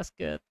I mask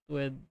it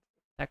with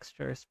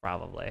textures?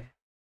 Probably.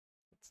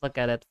 Let's look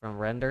at it from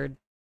rendered.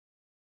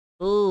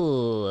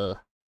 Ooh.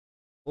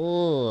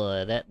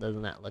 Ooh, that does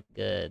not look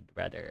good,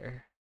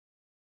 brother.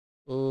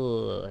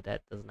 Ooh,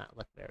 that does not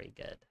look very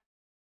good.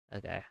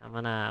 Okay, I'm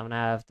gonna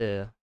have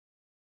to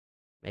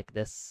make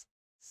this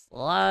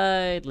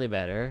slightly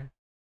better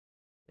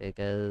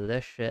because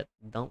this shit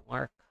don't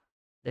work.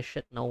 This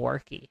shit no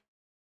worky.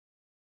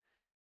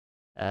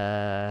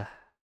 Uh,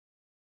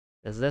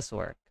 does this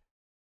work?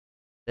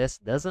 This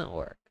doesn't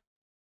work.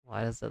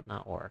 Why does it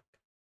not work?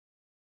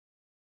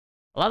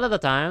 A lot of the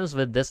times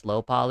with this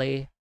low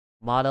poly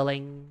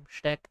modeling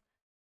shtick,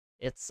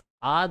 it's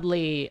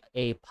oddly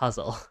a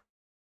puzzle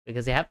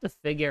because you have to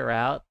figure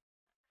out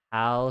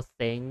how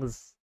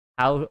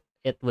how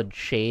it would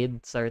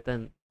shade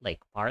certain like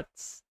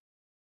parts,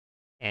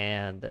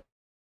 and you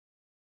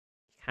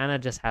kind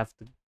of just have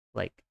to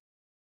like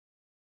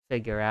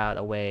figure out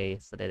a way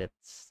so that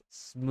it's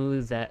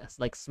smooth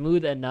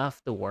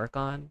enough to work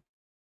on.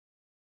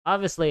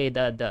 Obviously,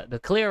 the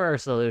clearer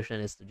solution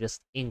is to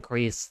just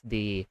increase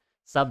the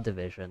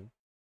subdivision,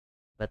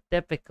 but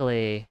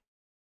typically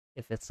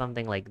if it's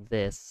something like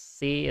this,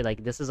 see,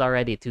 like this is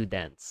already too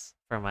dense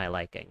for my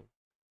liking.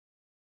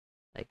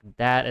 Like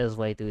that is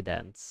way too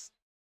dense.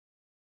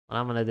 What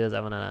I'm gonna do is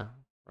I'm gonna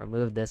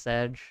remove this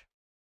edge.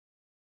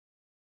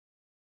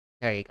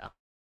 There you go.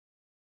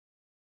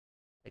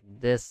 Like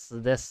this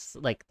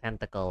like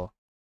tentacle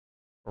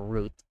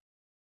root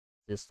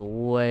is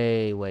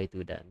way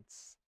too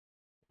dense.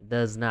 It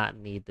does not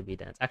need to be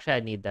dense. Actually, I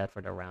need that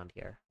for the round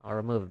here. I'll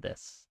remove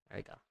this. There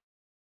you go.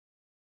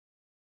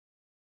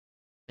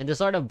 And just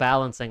sort of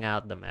balancing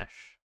out the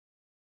mesh.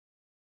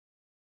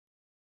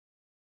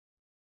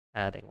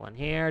 Adding one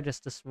here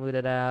just to smooth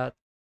it out.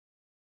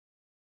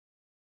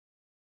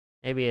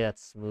 Maybe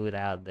let's smooth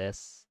out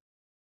this.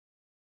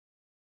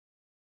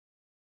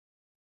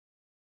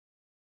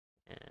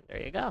 And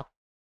there you go.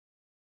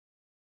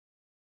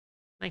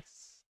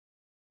 Nice.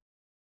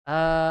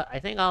 I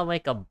think I'll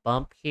make a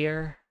bump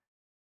here.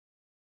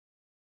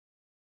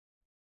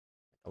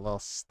 A little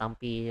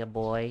stumpy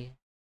boy.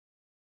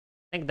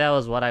 I think that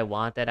was what I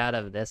wanted out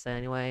of this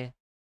anyway.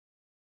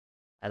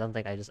 I don't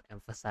think I just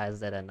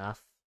emphasized it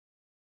enough.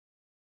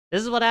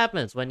 This is what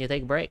happens when you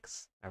take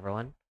breaks,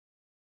 everyone.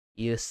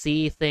 You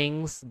see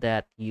things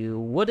that you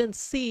wouldn't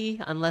see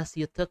unless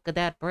you took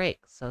that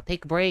break. So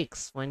take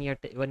breaks when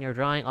you're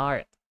drawing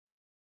art,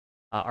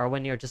 or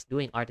when you're just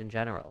doing art in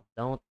general.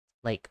 Don't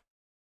like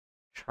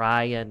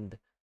try and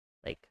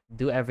like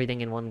do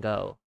everything in one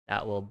go.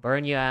 That will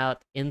burn you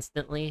out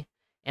instantly,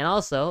 and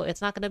also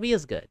it's not gonna be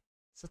as good.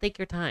 So take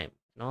your time,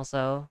 and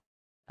also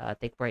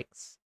take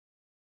breaks.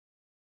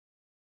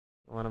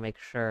 You want to make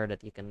sure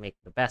that you can make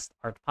the best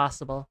art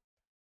possible.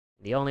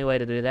 The only way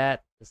to do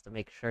that is to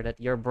make sure that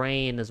your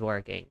brain is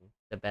working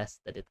the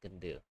best that it can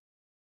do.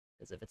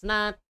 Because if it's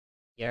not,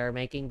 you're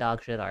making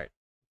dog shit art.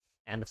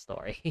 End of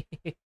story.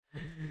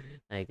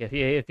 Like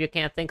if you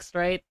can't think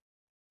straight,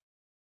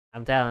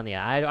 I'm telling you,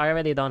 I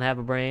already don't have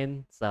a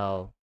brain.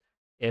 So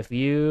if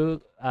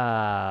you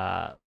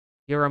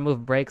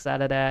remove breaks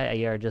out of that,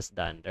 you're just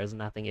done. There's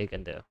nothing you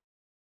can do.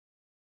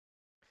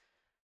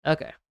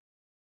 Okay.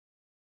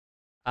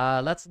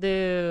 Let's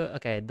do.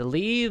 Okay, the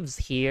leaves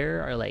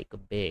here are like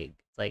big.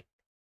 It's like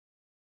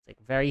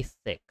very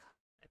thick.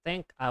 I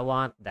think I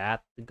want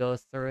that to go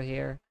through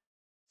here.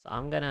 So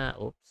I'm gonna.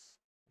 Oops,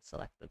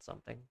 selected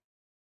something.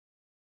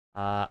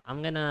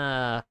 I'm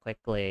gonna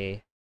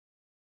quickly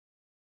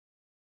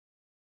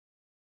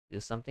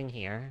do something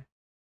here.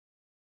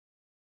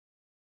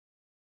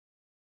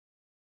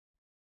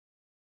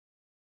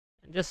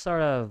 And just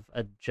sort of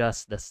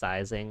adjust the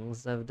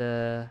sizings of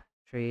the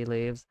tree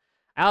leaves.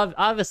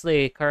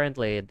 Obviously,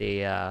 currently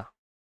the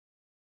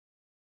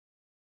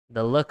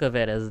look of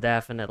it is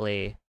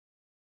definitely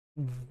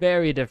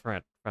very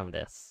different from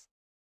this,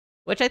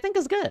 which I think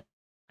is good.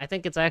 I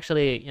think it's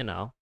actually,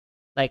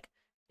 like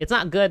it's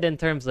not good in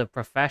terms of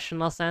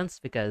professional sense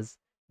because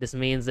this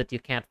means that you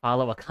can't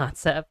follow a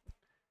concept.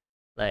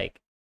 Like,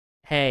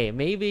 hey,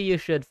 maybe you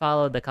should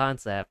follow the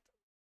concept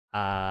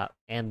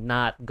and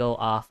not go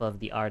off of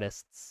the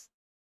artist's,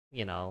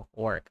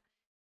 work.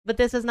 But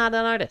this is not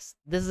an artist.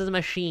 This is a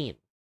machine.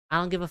 I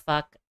don't give a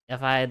fuck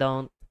if I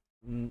don't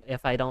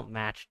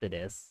match to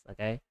this,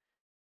 okay?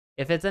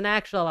 If it's an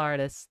actual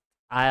artist,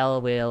 I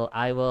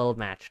will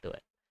match to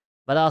it.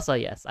 But also,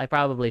 yes, I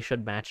probably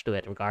should match to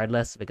it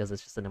regardless because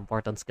it's just an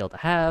important skill to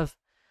have.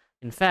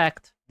 In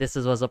fact,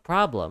 was a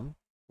problem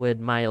with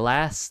my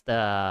last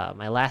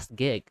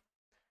gig.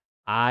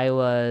 I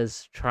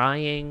was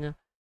trying.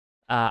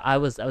 I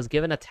was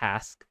given a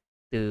task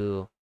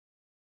to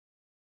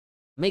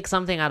make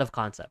something out of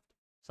concept.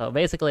 So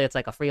basically, it's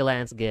like a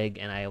freelance gig,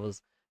 and I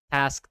was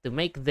tasked to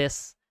make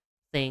this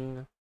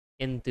thing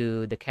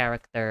into the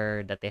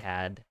character that they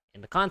had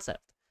in the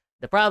concept.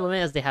 The problem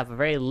is they have a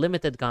very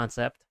limited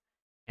concept,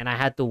 and I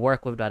had to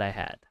work with what I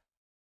had.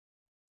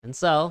 And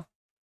so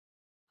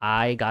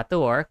I got to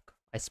work.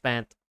 I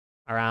spent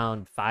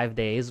around 5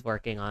 days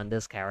working on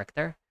this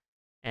character.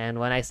 And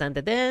when I sent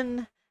it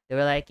in, they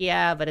were like,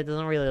 yeah, but it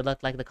doesn't really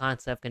look like the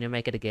concept. Can you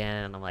make it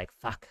again? And I'm like,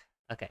 fuck.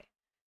 Okay.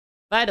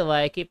 By the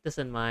way, keep this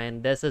in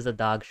mind. This is a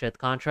dog shit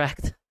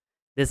contract.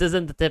 This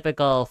isn't the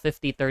typical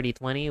 50, 30,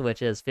 20,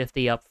 which is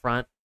 50 up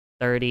front,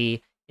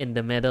 30 in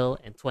the middle,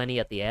 and 20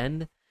 at the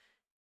end.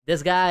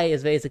 This guy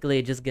is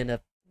basically just gonna,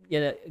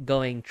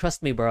 going,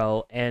 trust me,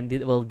 bro, and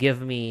it will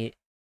give me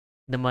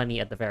the money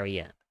at the very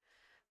end.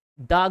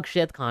 Dog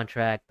shit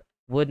contract,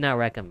 would not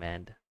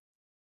recommend.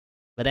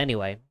 But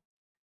anyway,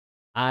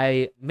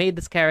 I made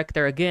this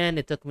character again.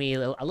 It took me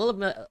a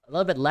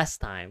little bit less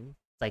time.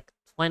 It's like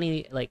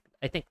 20, like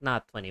I think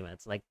not 20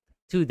 minutes, like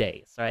 2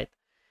 days, right?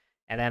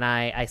 And then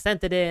I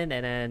sent it in,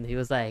 and then he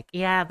was like,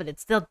 "Yeah, but it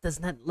still does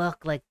not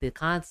look like the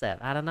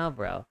concept. I don't know,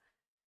 bro."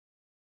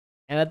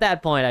 And at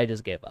that point, I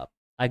just gave up.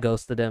 I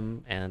ghosted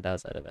him, and that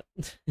was out of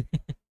it.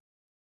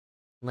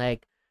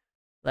 like,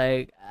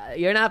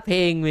 you're not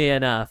paying me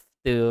enough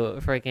to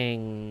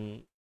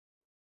freaking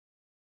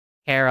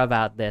care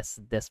about this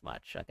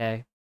much,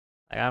 okay?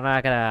 Like, I'm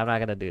not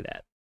gonna do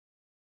that.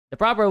 The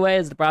proper way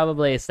is to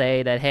probably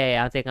say that, hey,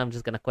 I think I'm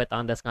just gonna quit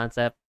on this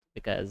concept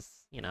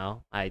because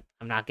I'm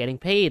not getting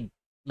paid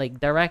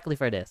like directly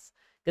for this.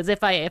 Because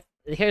if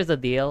here's the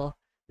deal,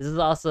 this is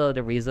also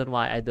the reason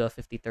why I do a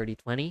 50, 30,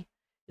 20,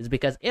 is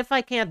because if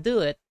I can't do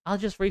it, I'll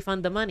just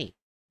refund the money.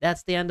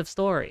 That's the end of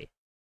story.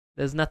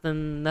 There's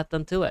nothing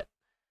to it.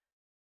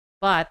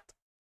 But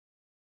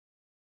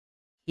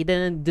he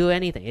didn't do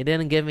anything. He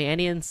didn't give me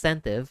any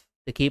incentive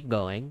to keep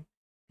going.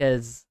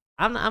 Because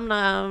I'm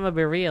gonna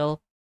be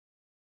real.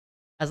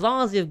 As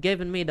long as you've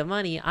given me the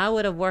money, I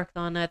would have worked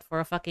on it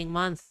for a fucking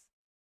month.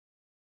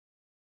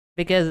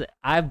 Because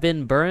I've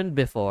been burned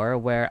before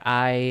where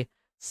I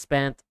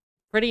spent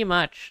pretty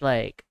much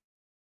like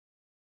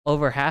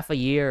over half a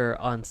year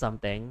on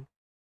something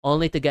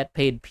only to get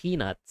paid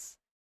peanuts.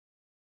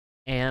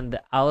 And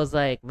I was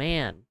like,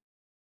 man,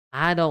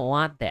 I don't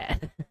want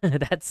that.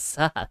 That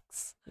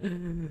sucks.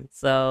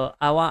 So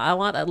I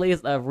want at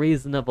least a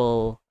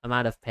reasonable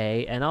amount of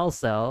pay, and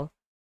also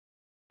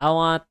I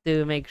want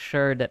to make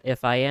sure that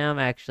if I am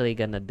actually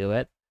gonna do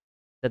it,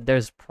 that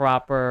there's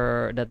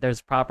proper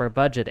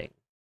budgeting.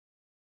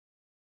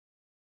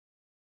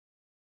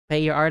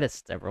 Pay your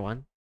artists,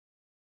 everyone.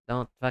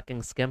 Don't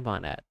fucking skimp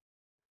on that.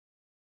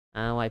 I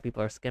don't know why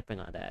people are skipping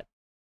on that.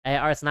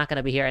 Art's not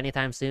gonna be here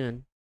anytime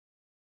soon.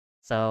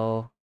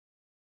 So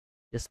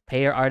just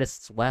pay your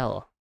artists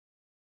well.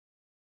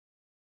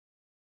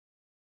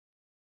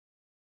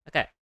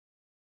 Okay.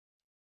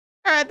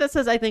 Alright, this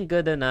is I think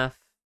good enough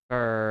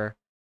for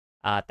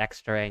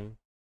texturing.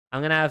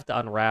 I'm gonna have to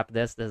unwrap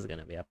this. This is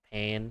gonna be a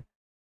pain.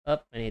 Oh,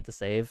 I need to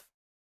save.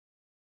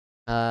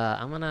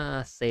 I'm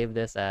gonna save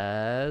this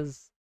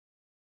as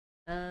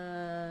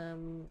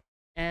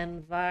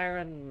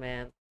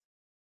environment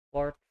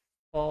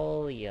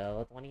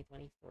portfolio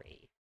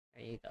 2023.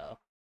 There you go.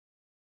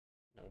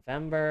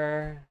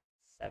 November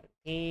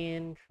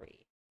 17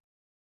 tree.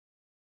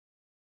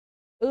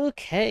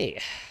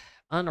 Okay.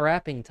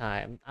 Unwrapping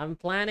time. I'm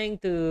planning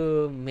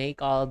to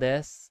make all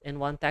this in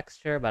one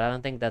texture, but I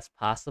don't think that's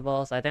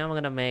possible. So I think I'm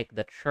gonna make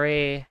the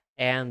tree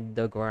and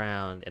the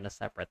ground in a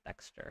separate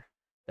texture.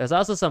 There's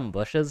also some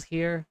bushes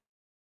here,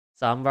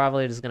 so I'm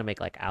probably just gonna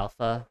make like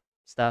alpha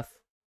stuff.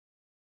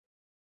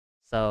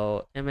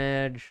 So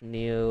image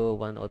new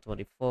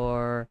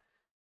 1024.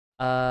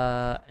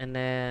 And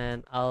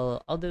then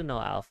I'll do no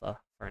alpha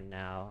for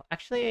now.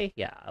 Actually,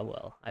 yeah, I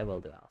will. I will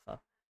do alpha.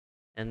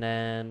 And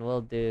then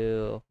we'll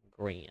do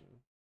green.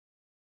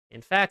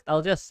 In fact,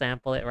 I'll just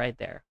sample it right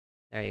there.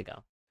 There you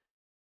go.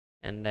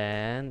 And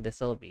then this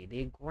will be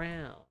the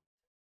ground.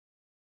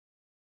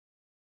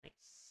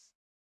 Nice.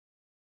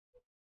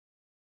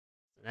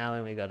 So now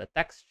when we go to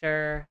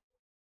texture.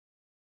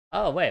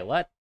 Oh, wait,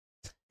 what?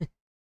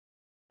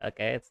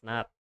 Okay, it's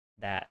not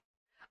that.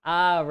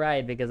 Ah,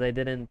 right, because I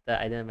didn't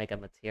make a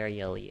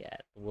material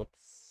yet. Whoops.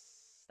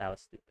 That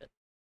was stupid.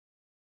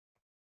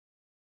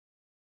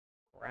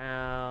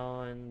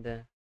 Ground.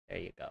 There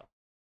you go.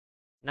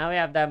 Now we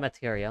have that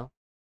material.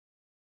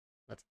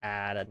 Let's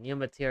add a new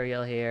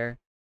material here.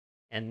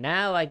 And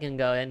now I can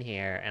go in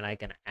here and I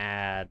can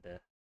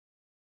add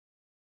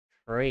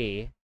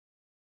tree.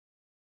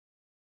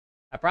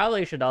 I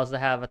probably should also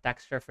have a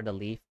texture for the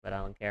leaf, but I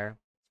don't care.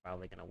 It's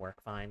probably gonna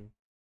work fine.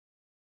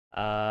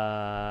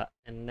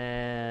 And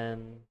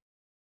then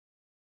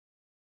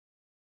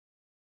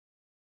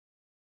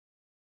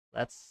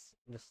let's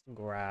just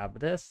grab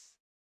this.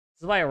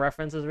 This is why a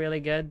reference is really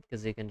good,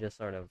 because you can just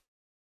sort of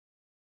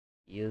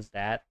use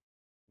that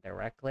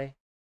directly.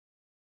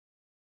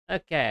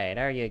 Okay,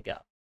 there you go.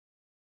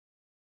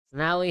 So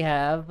now we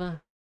have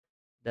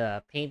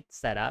the paint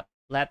setup.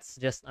 Let's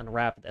just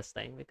unwrap this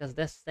thing, because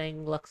this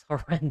thing looks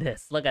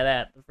horrendous. Look at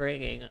that,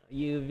 freaking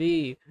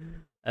UV.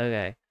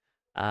 Okay.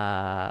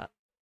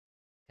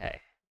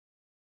 Okay.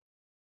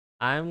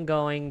 I'm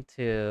going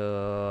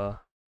to...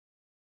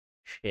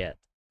 Shit.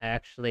 I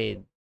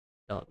actually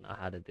don't know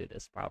how to do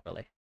this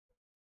properly.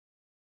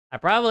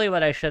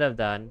 What I should have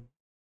done,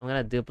 I'm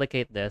gonna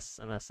duplicate this,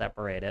 I'm gonna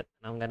separate it,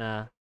 and I'm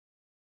gonna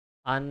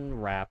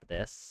unwrap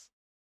this.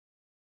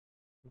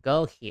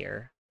 Go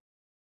here.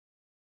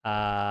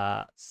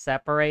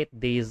 Separate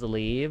these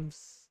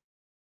leaves.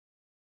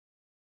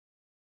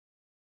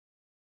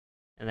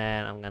 And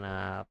then I'm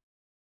gonna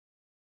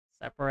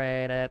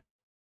separate it.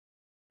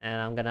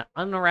 And I'm gonna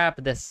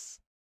unwrap this,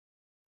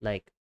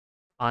 like,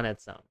 on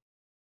its own.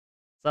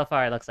 So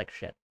far, it looks like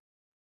shit.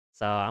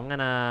 So I'm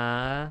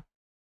gonna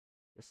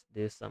just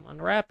do some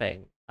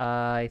unwrapping.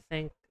 I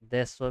think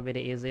this will be the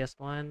easiest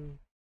one.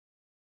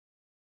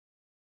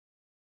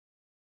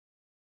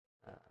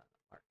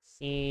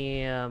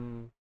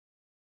 Marxium.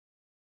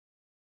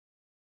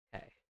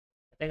 Okay.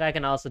 I think I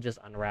can also just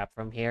unwrap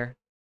from here.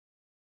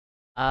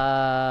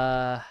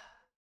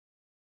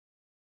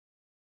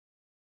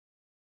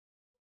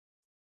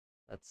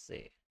 Let's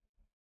see.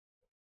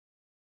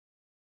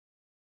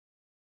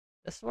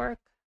 This work?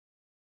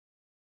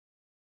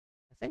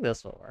 I think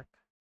this will work.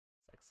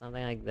 It's like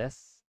something like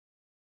this.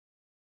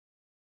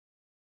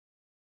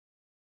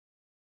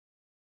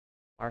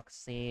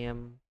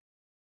 Marxium.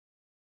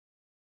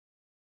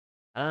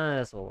 I don't know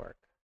if this will work.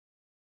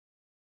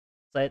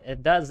 So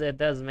it does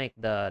make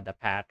the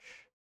patch.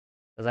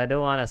 Because I do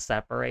want to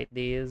separate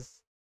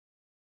these.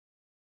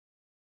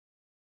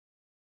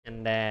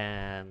 And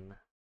then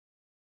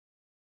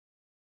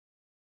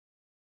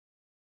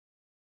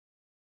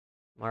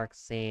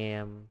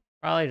Marxium.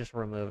 Probably just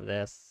remove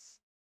this.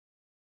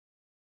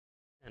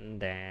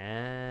 And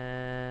then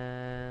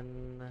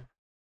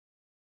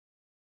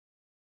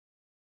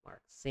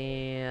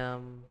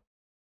Marxium.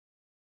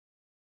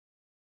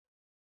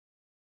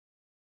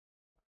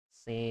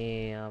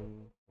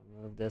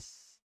 Remove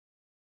this.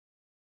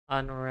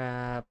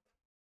 Unwrap.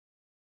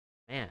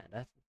 Man,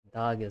 that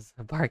dog is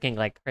barking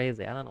like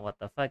crazy. I don't know what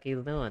the fuck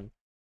he's doing.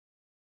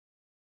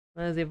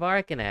 What is he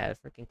barking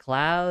at? Freaking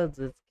clouds?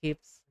 It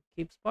keeps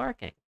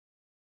barking.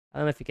 I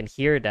don't know if you can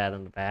hear that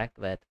in the back,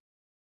 but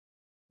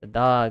the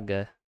dog,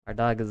 our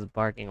dog is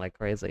barking like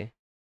crazy.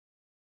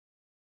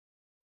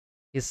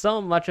 He's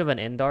so much of an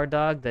indoor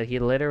dog that he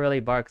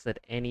literally barks at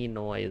any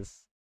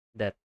noise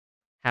that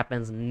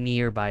happens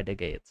nearby the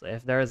gate. So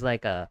if there's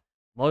like a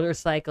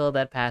motorcycle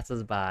that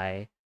passes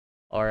by,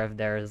 or if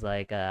there's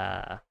like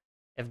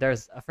if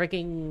there's a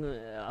freaking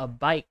a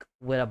bike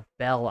with a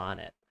bell on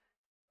it,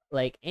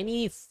 like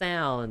any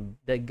sound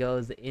that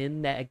goes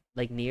in that,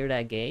 like near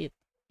that gate,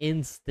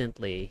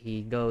 instantly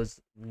he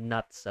goes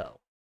nuts. So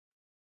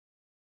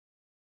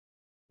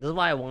this is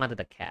why I wanted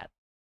a cat.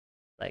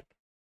 Like,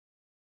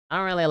 I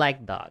don't really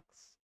like dogs.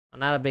 I'm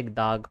not a big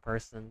dog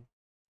person.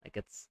 Like,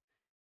 it's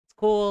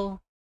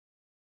cool.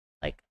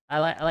 Like,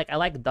 I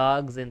like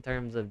dogs in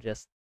terms of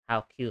just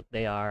how cute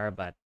they are,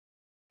 but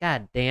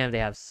god damn, they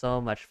have so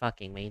much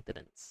fucking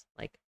maintenance.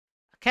 Like,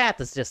 a cat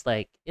is just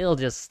like, it'll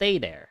just stay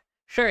there.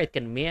 Sure, it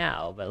can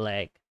meow, but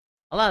like,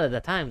 a lot of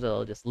the times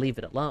it'll just leave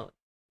it alone.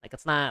 Like,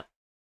 it's not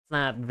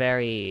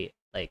very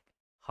like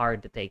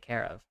hard to take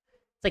care of.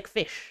 It's like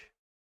fish.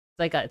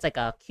 It's like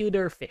a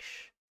cuter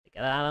fish.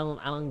 Like, I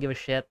don't give a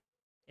shit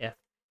if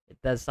it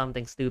does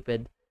something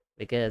stupid,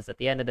 because at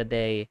the end of the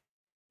day,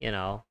 you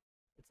know,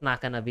 it's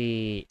not gonna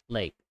be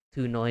like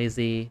too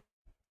noisy.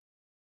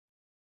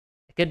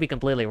 It could be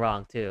completely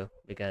wrong too,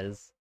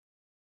 because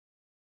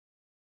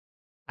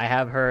I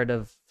have heard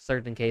of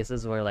certain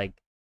cases where like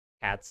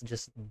cats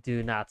just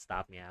do not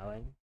stop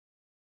meowing.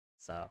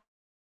 So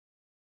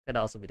could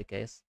also be the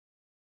case.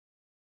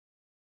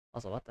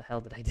 Also, what the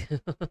hell did I do?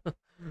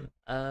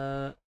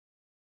 uh,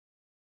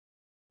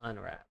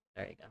 unwrap.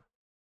 There you go.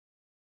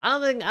 I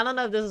don't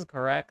know if this is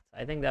correct.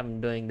 I think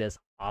I'm doing this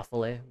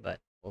awfully, but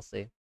we'll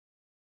see.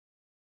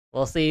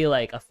 We'll see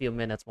like a few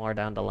minutes more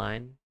down the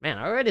line. Man,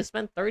 I already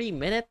spent 30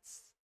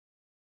 minutes.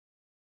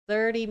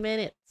 30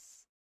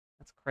 minutes.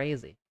 That's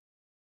crazy.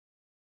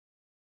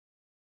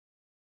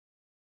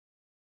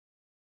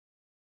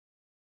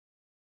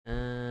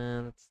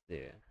 Let's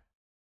do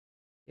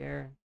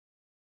here.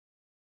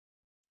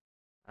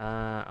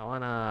 I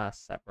wanna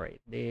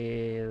separate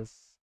these.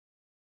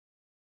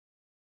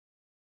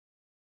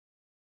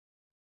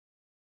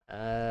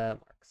 Mark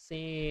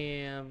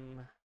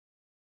Sam,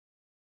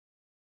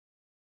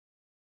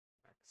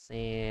 Mark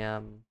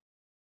Sam.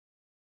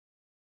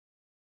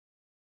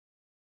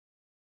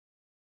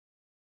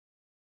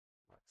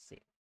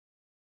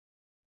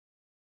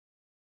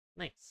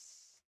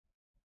 Nice.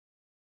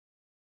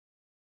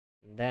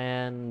 And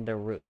then the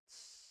roots.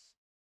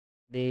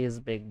 These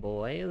big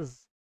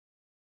boys.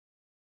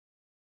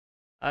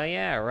 Oh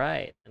yeah,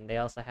 right. And they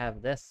also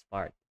have this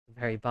part, at the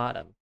very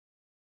bottom,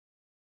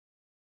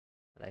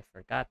 that I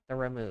forgot to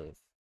remove.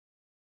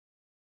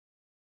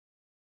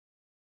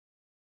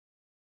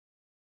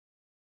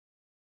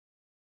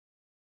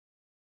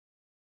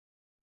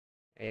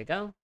 There you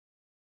go.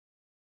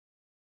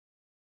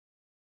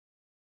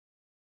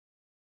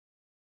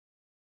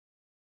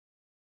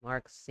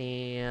 Mark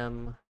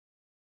Sam.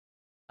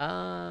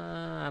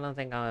 I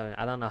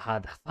don't know how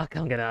the fuck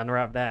I'm gonna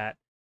unwrap that.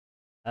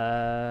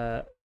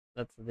 Uh,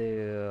 let's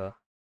do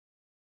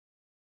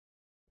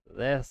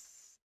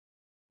this.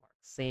 Mark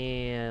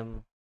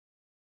Sam.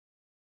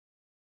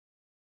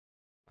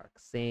 Mark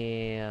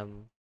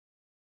Sam.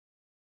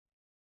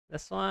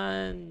 This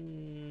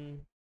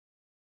one,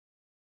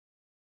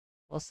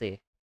 we'll see.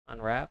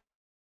 Unwrap.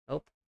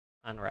 Nope.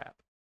 Unwrap.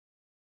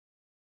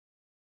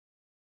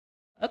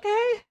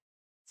 Okay.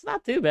 It's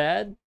not too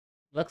bad.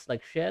 Looks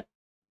like shit.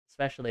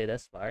 Especially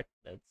this part.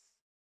 That's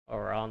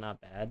overall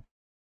not bad.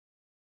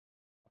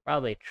 I'll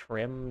probably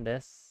trim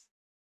this.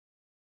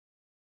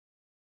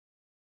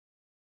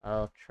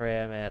 I'll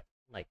trim it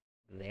like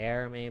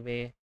there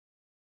maybe.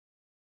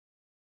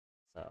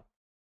 So,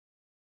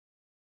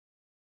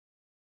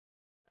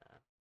 uh,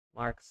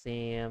 Mark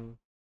Seam.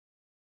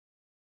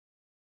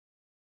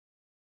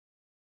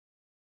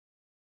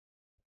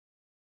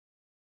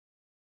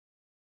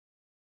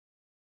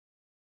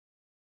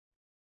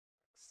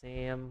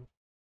 Seam.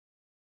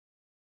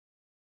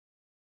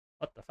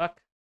 What the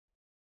fuck?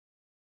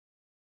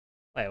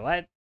 Wait,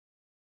 what?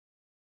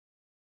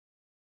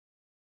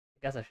 I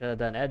guess I should have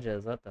done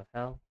edges. What the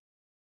hell?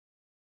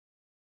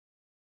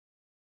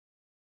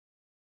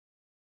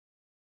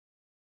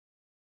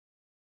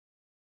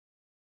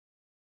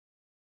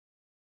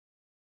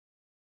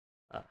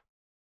 Uh,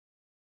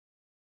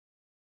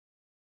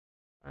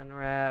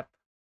 Unwrap.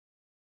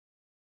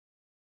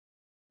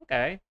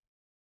 Okay.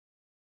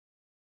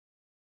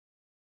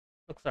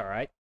 Looks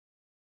alright.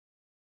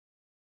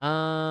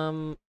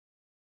 Um,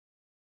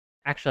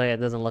 Actually, it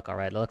doesn't look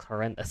alright. It looks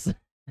horrendous.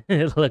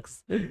 It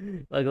looks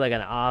like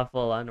an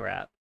awful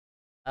unwrap.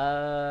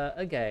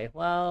 Okay.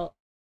 Well,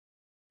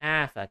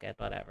 fuck it.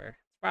 Whatever.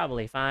 It's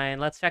probably fine.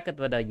 Let's check it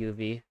with a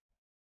UV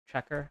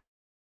checker.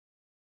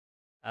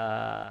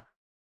 Let's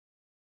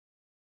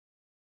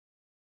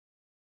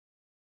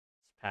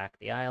pack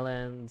the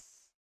islands.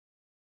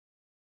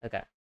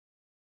 Okay.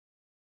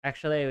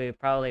 Actually, we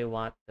probably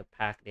want to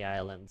pack the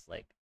islands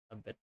like a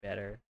bit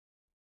better.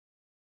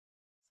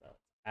 So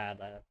let's add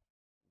a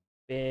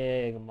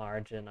big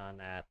margin on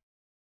that.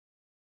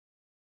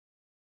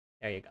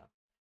 There you go.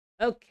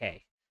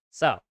 Okay.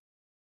 So,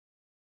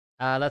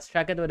 let's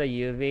check it with a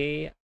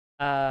UV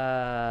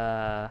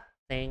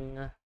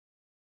thing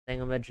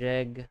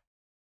thingamajig.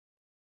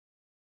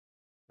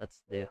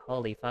 Let's do.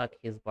 Holy fuck,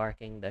 he's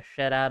barking the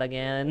shit out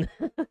again.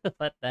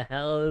 What the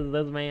hell is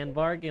this man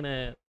barking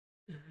at?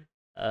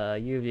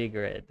 UV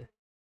grid.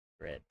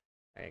 Grid.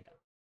 There you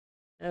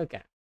go.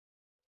 Okay.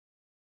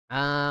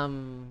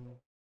 Um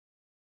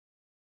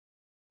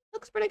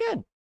looks pretty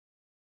good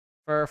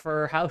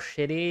for how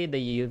shitty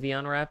the UV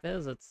unwrap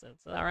is. It's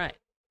all right.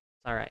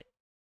 It's all right.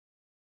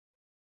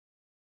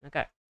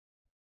 Okay.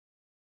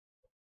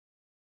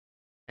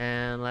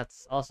 And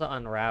let's also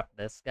unwrap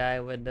this guy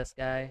with this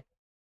guy,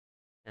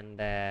 and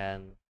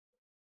then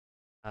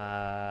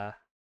uh,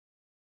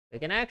 we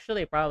can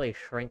actually probably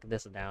shrink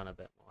this down a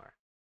bit more.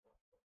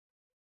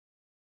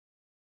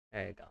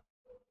 There you go.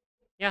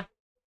 Yeah,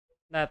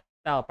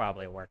 that'll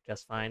probably work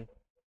just fine.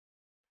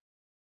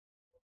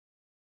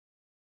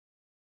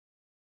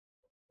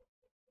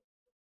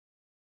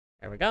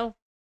 There we go.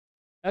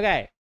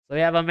 Okay, so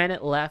we have a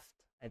minute left.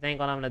 I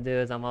think what I'm gonna do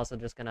is I'm also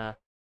just gonna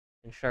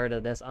ensure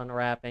that this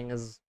unwrapping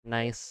is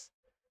nice.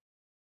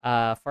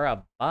 For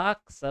a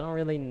box, I don't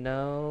really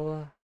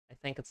know. I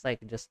think it's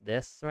like just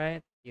this,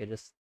 right? You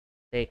just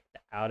take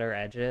the outer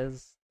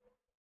edges,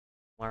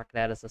 mark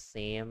that as a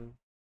seam.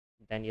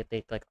 Then you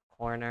take like a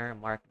corner,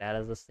 mark that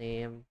as a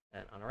seam,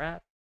 and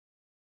unwrap.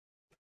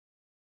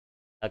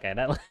 Okay,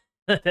 that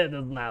that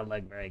does not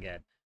look very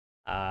good.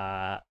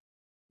 Uh,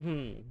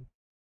 hmm,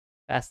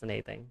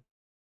 fascinating.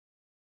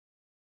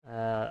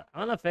 I'm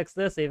gonna fix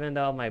this even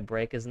though my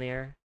break is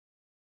near.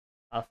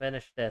 I'll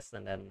finish this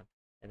and then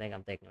I think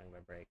I'm taking my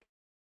break.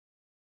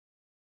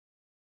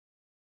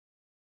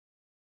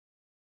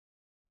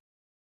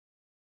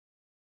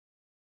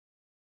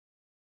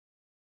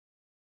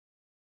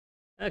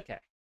 Okay.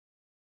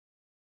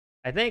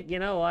 I think you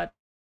know what?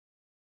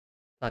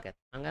 Fuck it.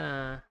 I'm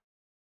gonna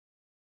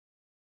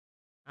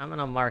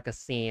mark a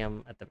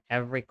seam at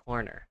every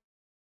corner.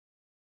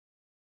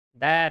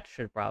 That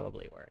should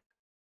probably work.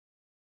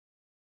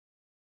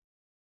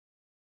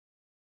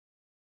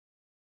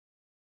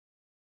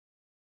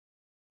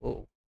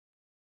 Ooh.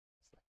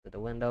 Selected the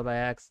window by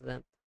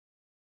accident.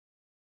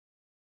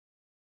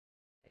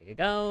 There you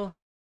go.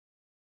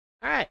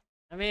 Alright.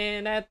 I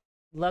mean that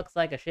looks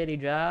like a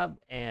shitty job,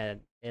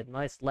 and it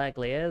most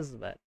likely is,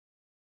 but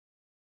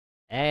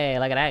hey,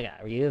 look at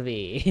that guy.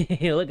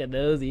 UV. Look at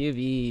those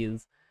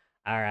UVs.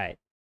 Alright.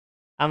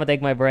 I'm gonna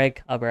take my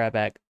break. I'll be right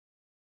back.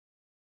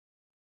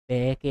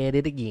 Back at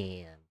it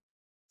again.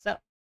 So,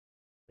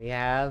 we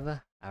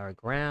have our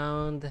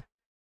ground,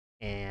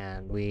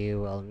 and we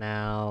will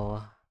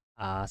now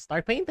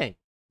start painting.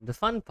 The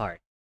fun part,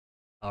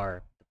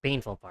 or the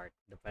painful part,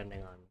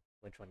 depending on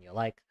which one you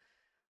like.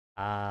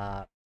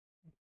 Uh,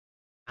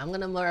 I'm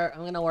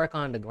gonna work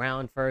on the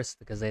ground first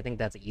because I think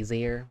that's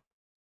easier.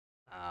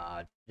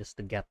 Just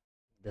to get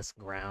this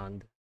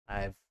ground.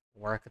 I've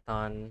worked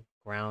on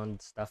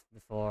ground stuff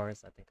before,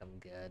 so I think I'm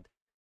good.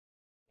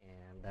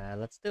 And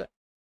let's do it.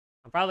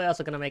 I'm probably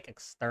also gonna make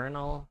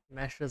external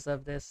meshes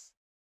of this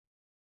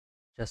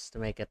just to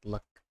make it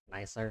look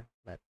nicer,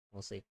 but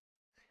we'll see.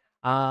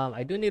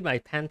 I do need my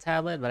pen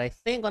tablet, but I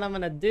think what I'm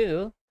gonna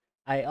do,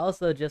 I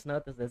also just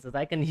noticed this, is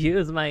I can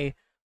use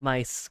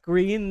my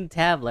screen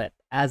tablet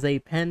as a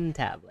pen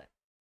tablet,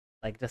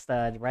 like just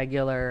a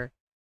regular,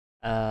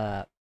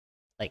 uh,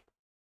 like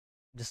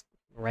just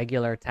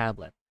regular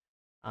tablet.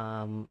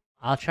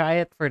 I'll try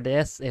it for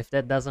this. If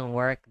that doesn't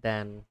work,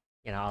 then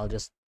I'll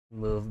just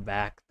move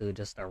back to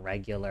just a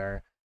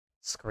regular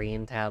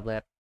screen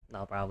tablet.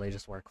 That'll probably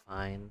just work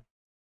fine.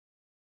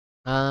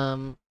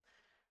 Um,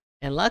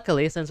 and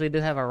luckily, since we do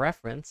have a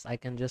reference, I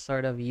can just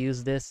sort of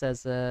use this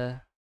as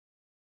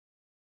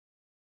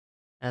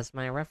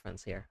my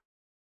reference here.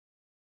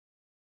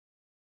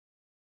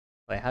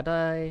 Wait, how do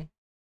I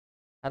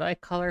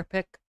color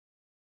pick?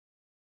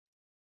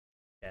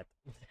 Shit.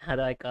 How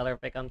do I color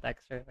pick on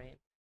texture paint?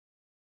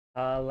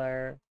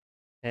 Color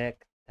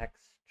pick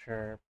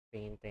texture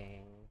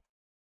painting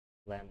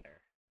blender.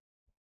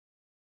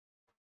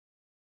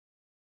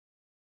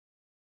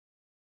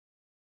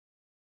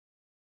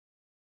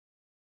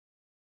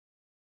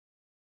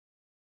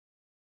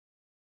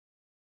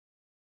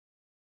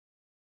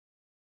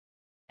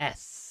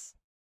 S.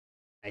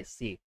 I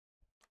see.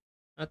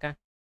 Okay.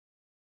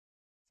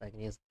 So I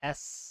can use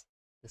S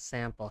to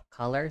sample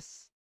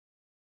colors.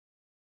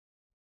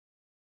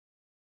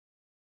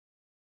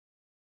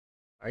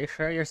 Are you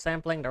sure you're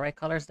sampling the right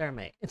colors there,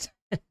 mate?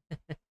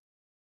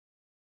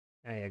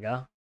 There you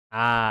go.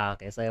 Ah,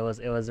 okay. So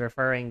it was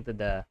referring to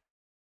the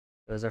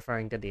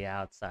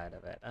outside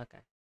of it.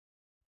 Okay.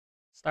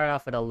 Start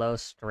off with a low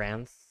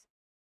strength,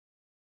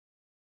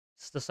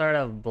 just to sort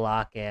of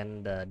block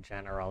in the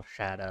general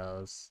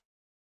shadows.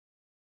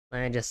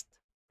 Let me just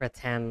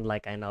pretend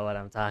like I know what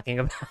I'm talking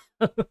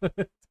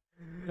about.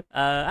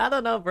 I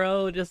don't know,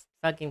 bro. Just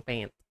fucking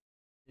paint.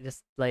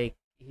 Just like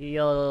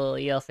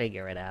you'll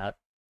figure it out.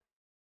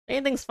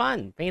 Painting's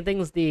fun.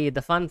 Painting's the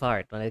fun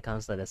part when it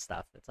comes to this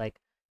stuff. It's like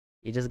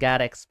you just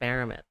gotta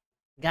experiment.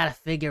 You gotta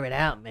figure it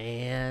out,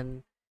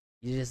 man.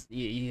 You just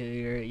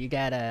you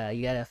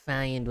gotta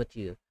find what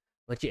you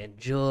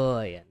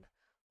enjoy and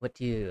what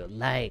you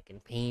like in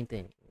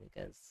painting,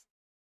 because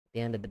at the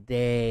end of the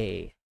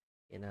day,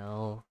 you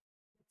know,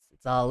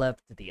 it's all up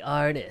to the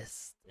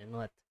artist and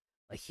what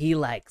he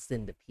likes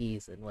in the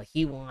piece and what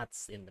he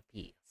wants in the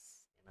piece.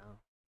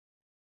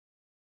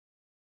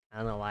 I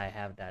don't know why I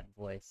have that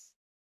voice.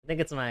 I think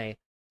it's my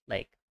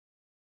like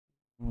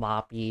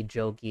moppy,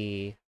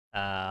 jokey,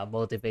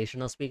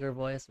 motivational speaker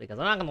voice, because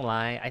I'm not gonna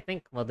lie, I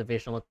think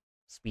motivational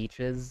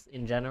speeches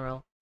in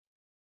general,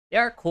 they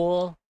are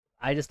cool.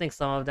 I just think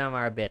some of them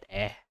are a bit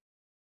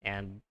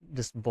and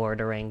just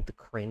bordering to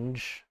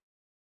cringe.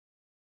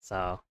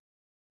 So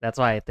that's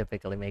why I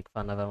typically make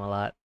fun of them a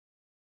lot.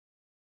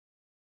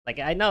 Like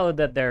I know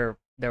that their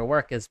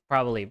work is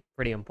probably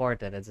pretty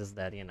important. It's just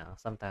that,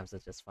 sometimes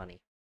it's just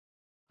funny.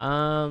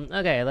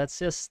 Okay, let's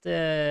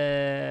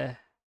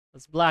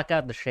block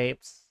out the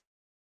shapes.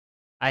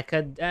 I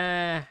could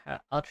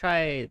I'll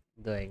try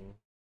doing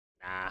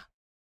nah.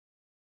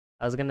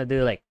 I was gonna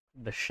do like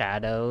the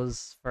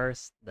shadows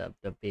first, the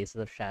bases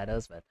of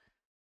shadows, but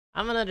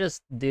I'm gonna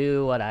just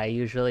do what I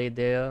usually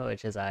do,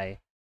 which is I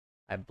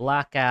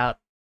block out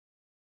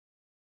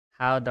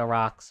how the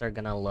rocks are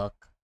gonna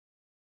look,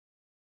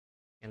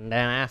 and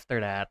then after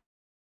that,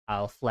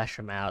 I'll flesh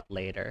them out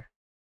later.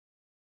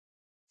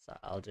 So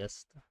I'll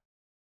just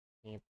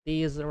paint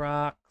these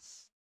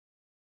rocks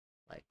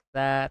like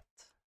that.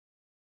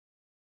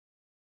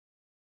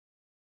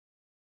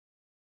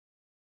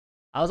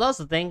 I was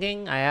also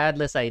thinking, I had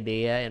this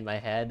idea in my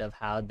head of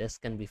how this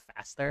can be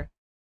faster,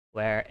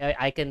 where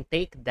I can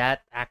take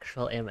that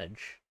actual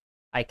image,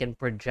 I can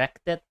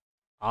project it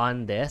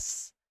on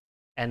this,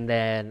 and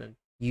then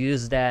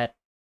use that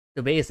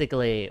to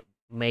basically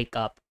make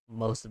up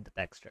most of the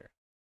texture.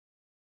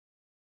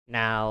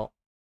 Now,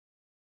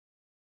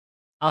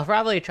 I'll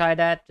probably try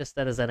that just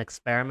as an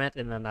experiment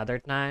in another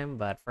time,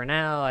 but for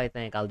now, I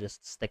think I'll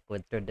just stick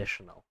with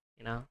traditional,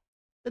 you know?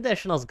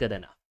 Traditional's good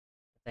enough.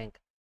 I think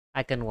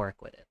I can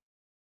work with it.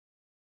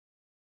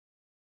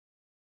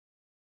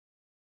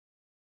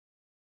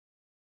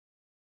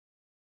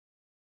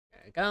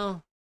 There we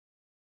go.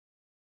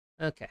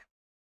 Okay.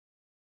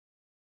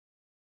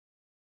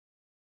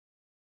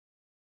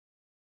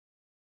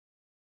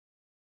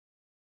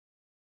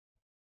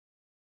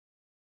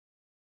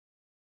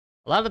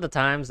 A lot of the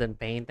times in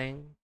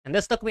painting, and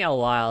this took me a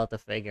while to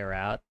figure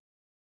out,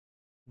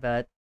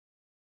 but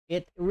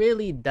it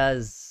really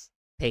does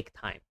take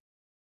time.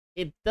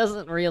 It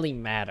doesn't really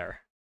matter,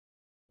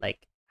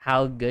 like,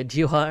 how good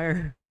you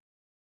are.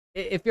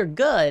 If you're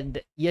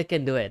good, you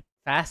can do it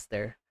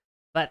faster.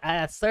 But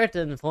at a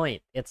certain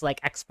point, it's like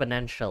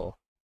exponential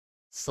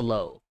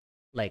slow.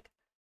 Like,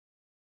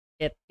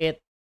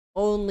 it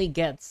only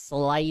gets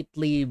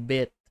slightly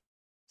bit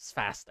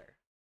faster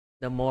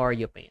the more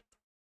you paint.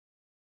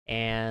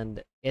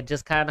 And it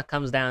just kind of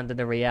comes down to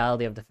the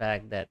reality of the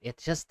fact that it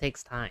just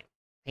takes time.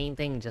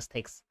 Painting just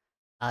takes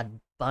a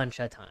bunch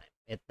of time.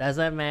 It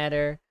doesn't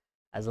matter.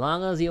 As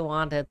long as you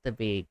want it to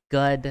be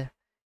good,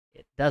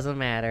 it doesn't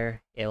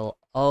matter. It will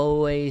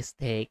always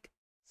take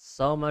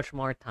so much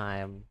more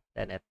time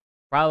than it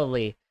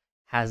probably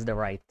has the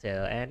right to.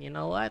 And you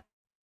know what?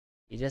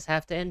 You just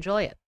have to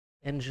enjoy it.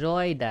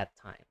 Enjoy that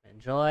time.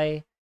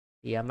 Enjoy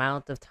the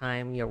amount of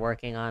time you're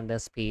working on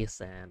this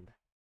piece, and,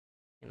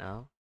 you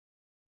know,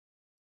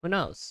 who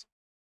knows?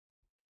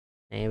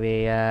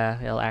 Maybe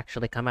it'll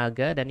actually come out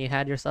good and you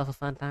had yourself a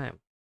fun time.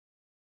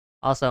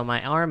 Also,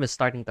 my arm is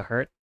starting to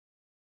hurt.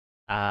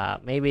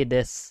 Maybe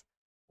this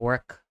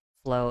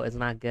workflow is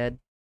not good,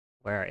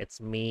 where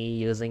it's me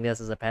using this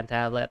as a pen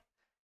tablet,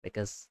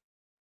 because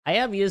I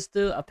am used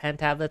to a pen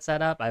tablet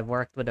setup. I've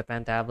worked with a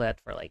pen tablet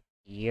for like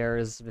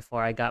years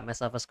before I got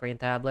myself a screen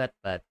tablet,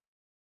 but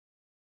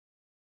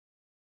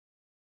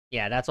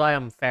yeah, that's why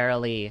I'm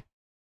fairly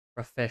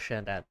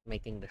proficient at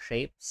making the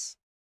shapes.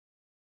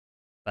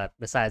 But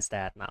besides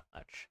that, not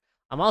much.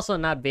 I'm also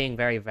not being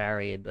very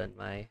varied in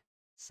my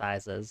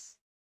sizes.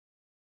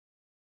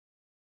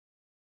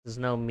 There's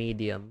no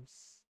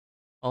mediums,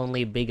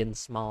 only big and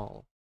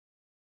small,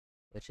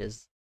 which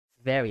is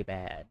very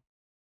bad.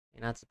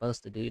 You're not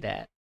supposed to do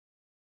that.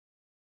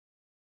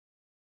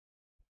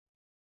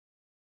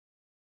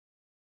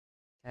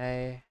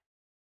 Okay.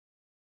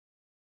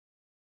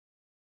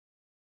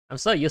 I'm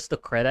so used to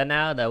Krita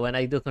now that when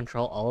I do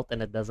Control Alt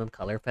and it doesn't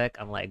color pick,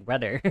 I'm like,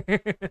 brother,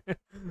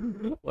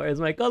 where's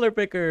my color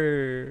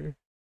picker?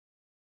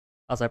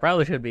 Also, I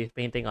probably should be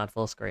painting on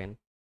full screen.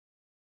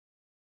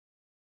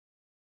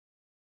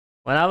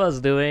 When I was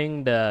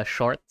doing the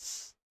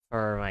shorts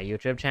for my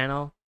YouTube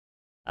channel,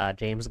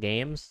 James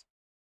Games,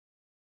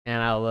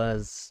 and I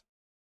was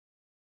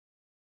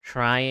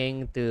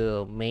trying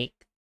to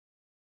make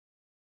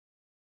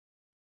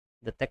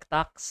the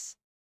TikToks,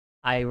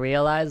 I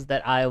realized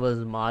that I was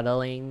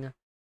modeling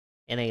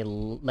in a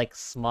like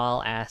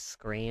small ass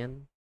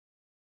screen,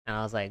 and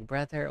I was like,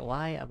 brother,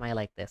 why am I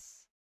like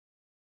this?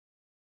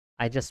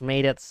 I just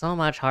made it so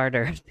much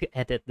harder to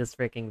edit this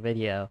freaking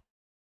video,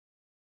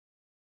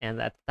 and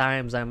at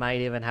times I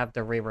might even have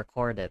to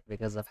re-record it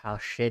because of how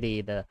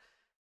shitty the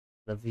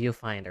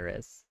viewfinder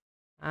is.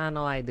 I don't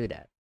know why I do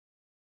that.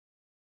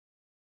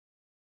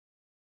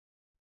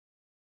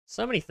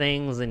 So many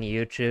things in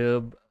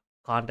YouTube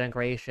content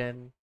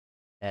creation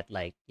that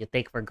like you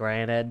take for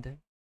granted.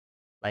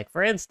 Like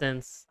for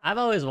instance, I've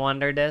always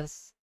wondered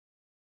this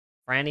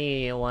for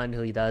anyone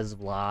who does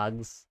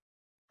vlogs.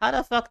 How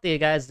the fuck do you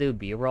guys do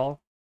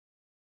B-roll?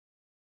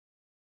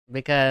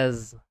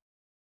 Because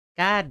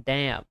God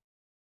damn.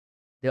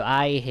 Do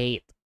I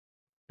hate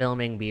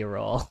filming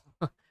B-roll.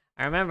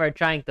 I remember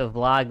trying to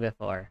vlog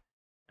before.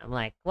 I'm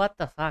like, what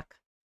the fuck?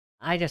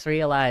 I just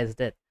realized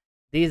that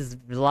these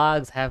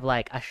vlogs have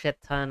like a shit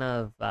ton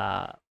of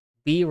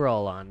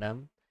B-roll on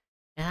them,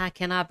 and I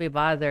cannot be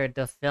bothered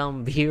to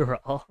film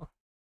B-roll.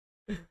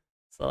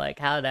 So like,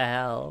 how the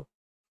hell?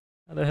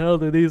 How the hell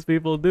do these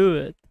people do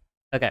it?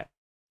 Okay.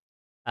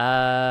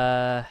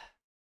 Uh,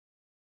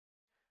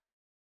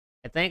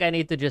 I think I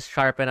need to just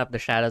sharpen up the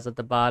shadows at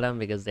the bottom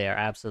because they are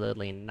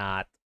absolutely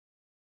not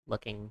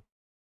looking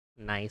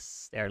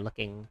nice. They're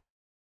looking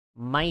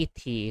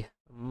mighty,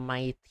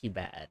 mighty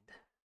bad.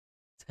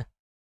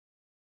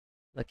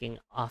 Looking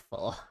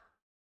awful.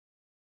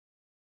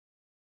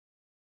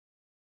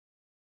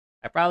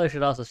 I probably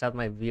should also set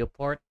my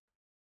viewport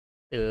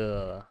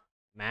to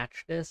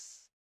match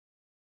this,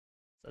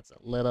 so it's a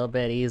little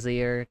bit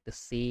easier to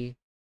see.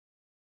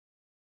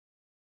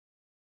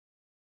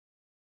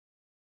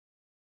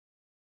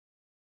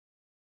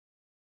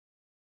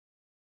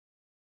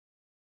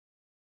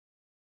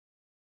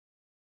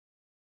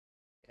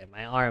 Okay,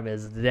 my arm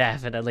is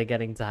definitely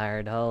getting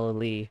tired.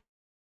 Holy.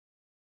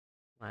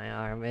 My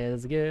arm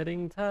is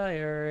getting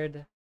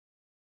tired.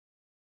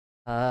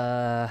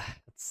 Let's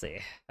see.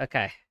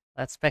 Okay,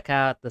 let's pick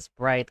out this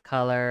bright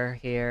color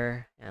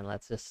here, and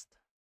let's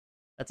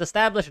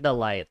establish the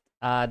light.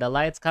 The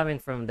light's coming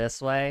from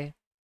this way.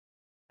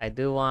 I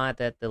do want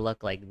it to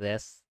look like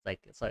this, like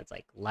so it's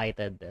like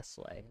lighted this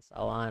way. So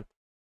I want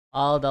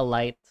all the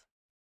light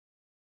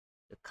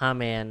to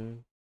come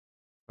in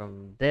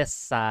from this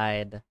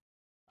side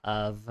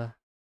of the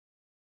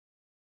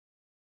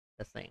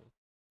thing.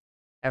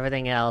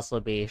 Everything else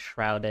will be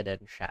shrouded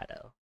in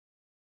shadow.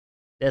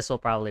 This will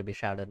probably be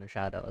shrouded in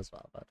shadow as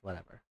well, but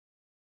whatever.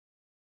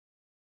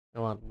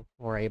 I won't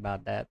worry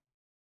about that.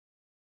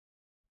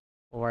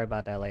 We'll worry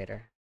about that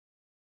later.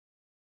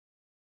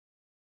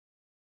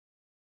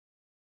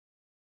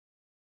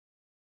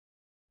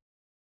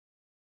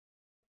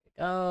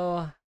 There we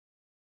go.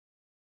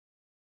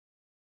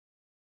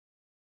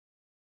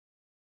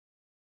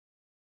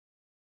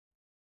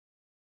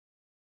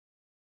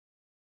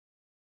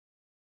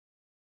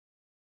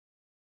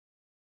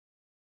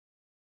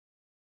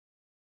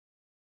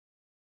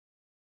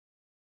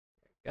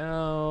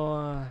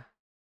 Go.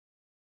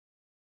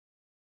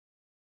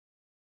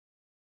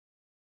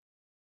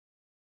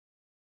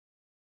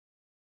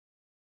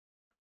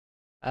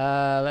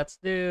 Let's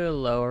do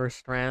lower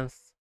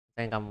strength.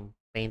 I think I'm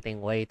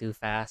painting way too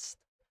fast.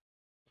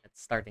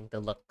 It's starting to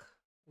look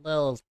a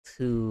little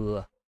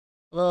too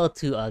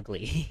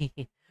ugly.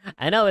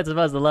 I know it's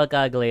supposed to look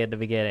ugly at the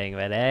beginning,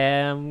 but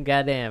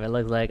goddamn, it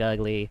looks like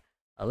ugly.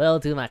 A little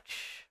too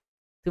much.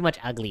 Too much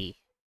ugly.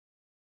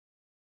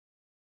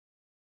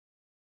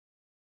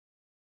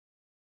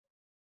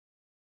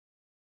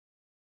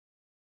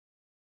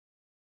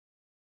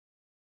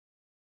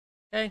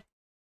 Okay.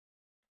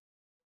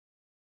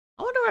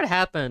 I wonder what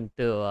happened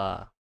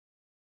to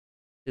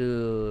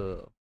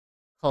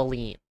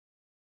Colleen.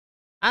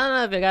 I don't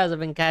know if you guys have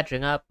been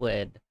catching up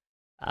with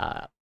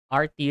uh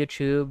art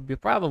YouTube. You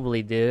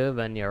probably do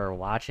when you're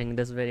watching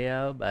this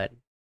video, but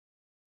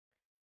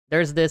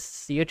there's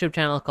this YouTube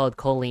channel called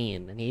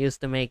Colleen, and he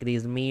used to make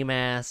these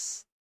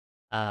meme-ass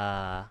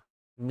uh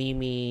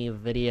meme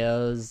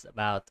videos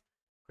about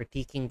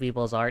critiquing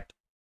people's art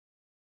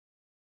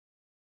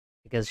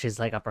because she's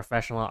like a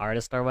professional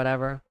artist or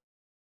whatever.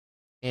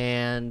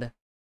 And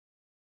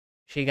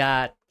she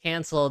got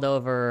canceled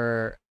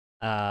over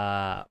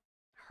uh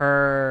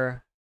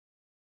her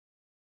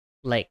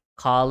like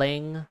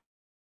calling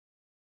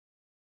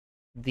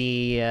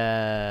the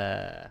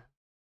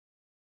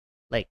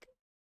like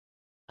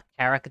a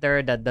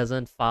character that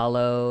doesn't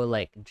follow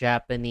like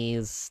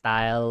Japanese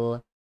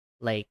style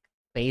like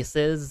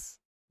faces,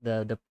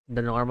 the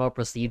normal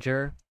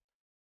procedure,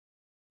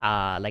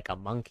 like a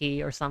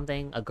monkey or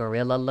something, a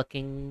gorilla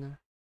looking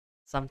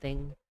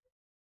something.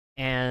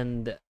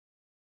 And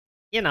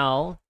you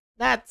know,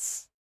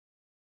 that's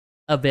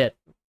a bit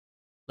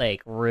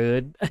like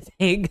rude. I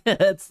think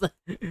that's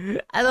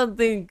I don't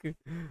think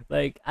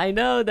like I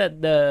know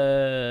that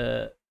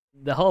the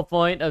whole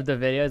point of the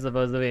video is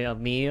supposed to be a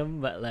meme,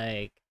 but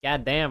like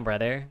goddamn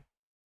brother.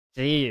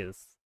 Jeez.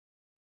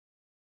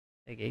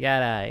 Like you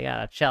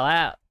gotta chill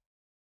out.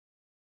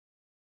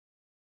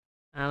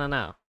 I don't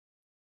know.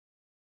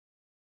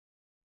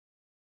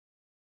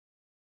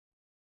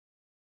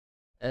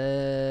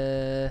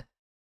 Uh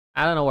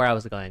I don't know where I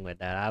was going with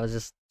that. I was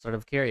just sort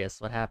of curious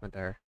what happened to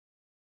her.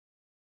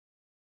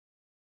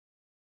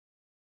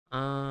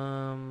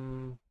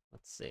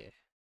 Let's see.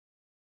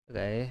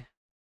 Okay.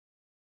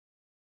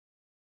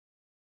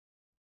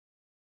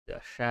 Do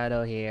a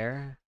shadow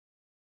here.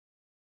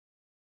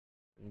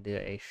 Do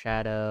a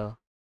shadow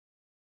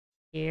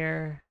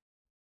here.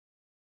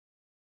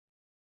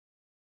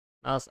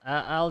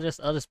 I'll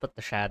just put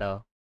the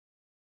shadow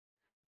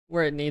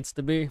where it needs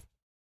to be.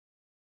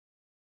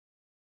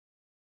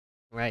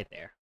 Right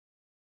there.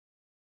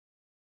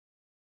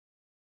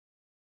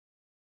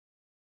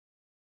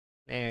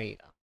 There you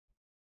go.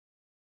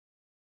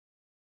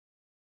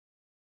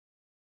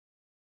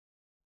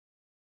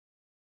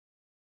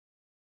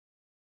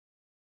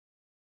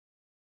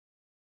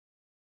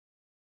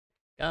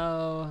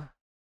 go.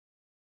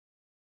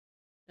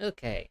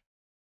 Okay.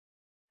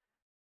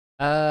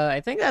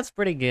 I think that's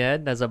pretty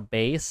good as a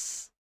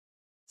base.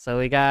 So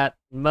we got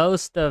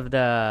most of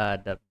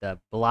the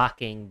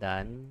blocking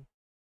done.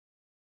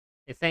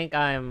 I think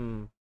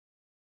I'm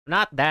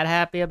not that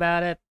happy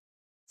about it.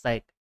 It's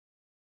like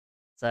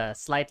it's a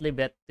slightly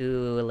bit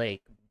too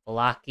like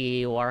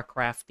blocky,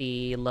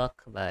 Warcrafty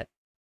look, but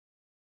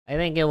I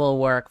think it will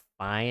work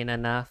fine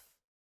enough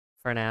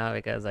for now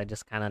because I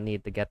just kind of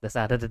need to get this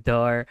out of the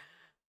door.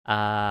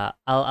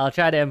 I'll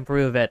try to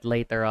improve it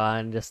later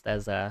on, just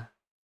as a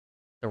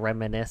to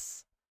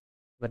reminisce.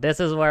 But this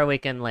is where we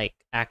can like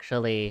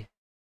actually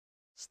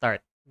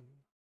start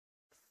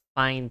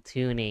fine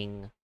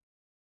tuning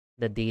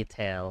the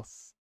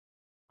details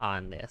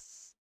on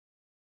this.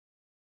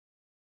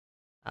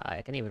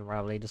 I can even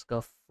probably just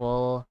go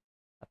full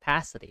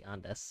opacity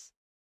on this.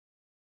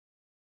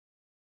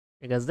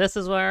 Because this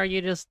is where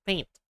you just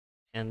paint.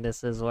 And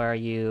this is where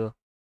you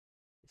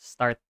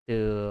start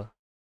to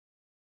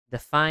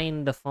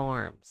define the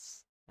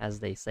forms, as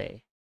they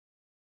say.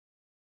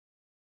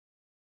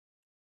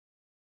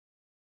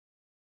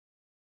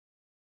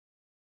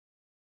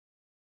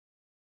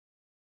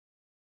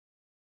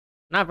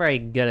 Not very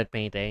good at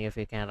painting, if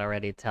you can't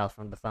already tell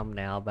from the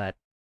thumbnail, but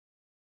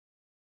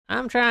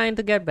I'm trying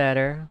to get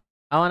better.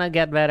 I want to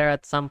get better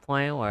at some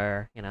point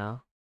where,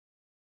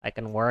 I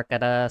can work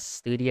at a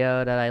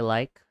studio that I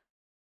like.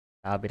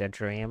 That'll be the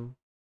dream.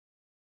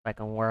 If I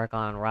can work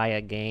on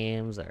Riot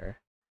Games or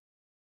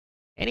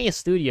any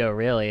studio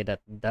really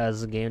that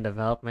does game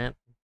development,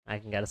 I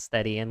can get a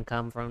steady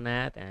income from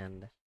that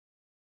and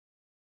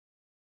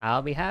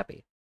I'll be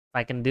happy. If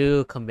I can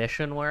do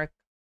commission work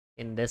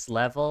in this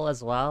level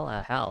as well,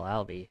 hell,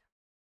 I'll be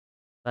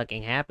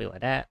fucking happy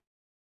with that.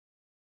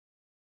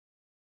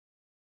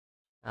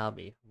 I'll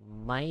be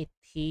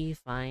mighty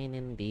fine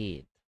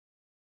indeed.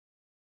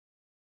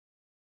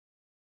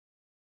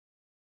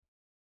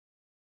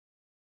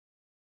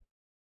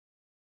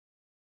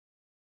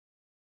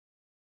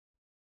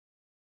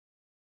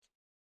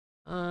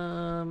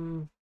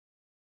 Um,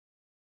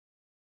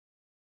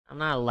 I'm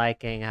not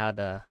liking how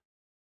the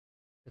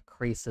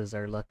creases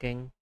are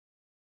looking.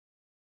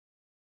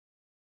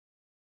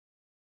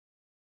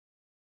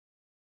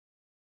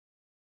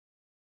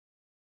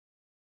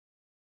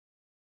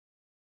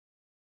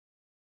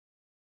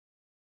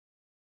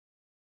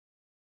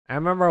 I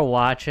remember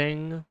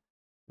watching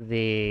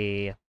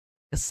the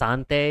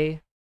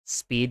Casante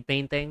speed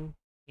painting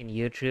in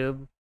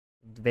YouTube,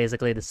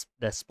 basically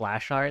the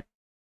splash art.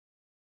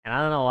 And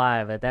I don't know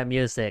why, but that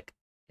music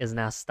is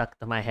now stuck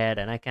to my head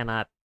and I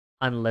cannot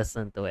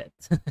unlisten to it.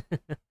 It's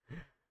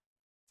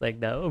like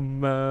the oh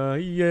my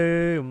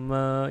yeah,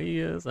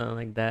 something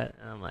like that.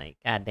 And I'm like,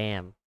 God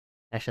damn,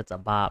 that shit's a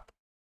bop.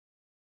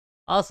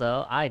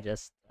 Also,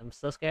 I'm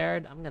so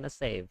scared. I'm gonna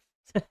save.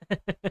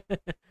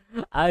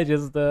 I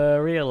just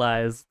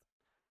realized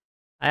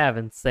I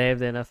haven't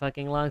saved in a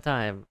fucking long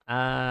time.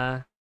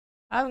 I'm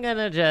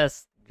gonna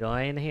just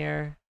join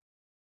here.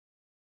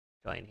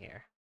 Join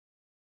here.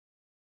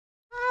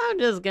 I'm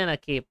just gonna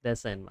keep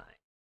this in mind.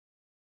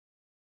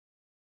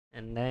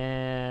 And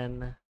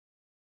then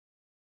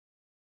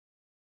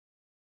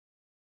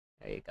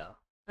there you go.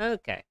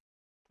 Okay.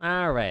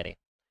 Alrighty.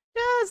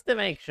 Just to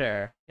make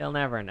sure. You'll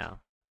never know.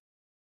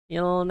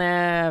 You'll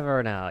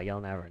never know.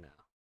 You'll never know.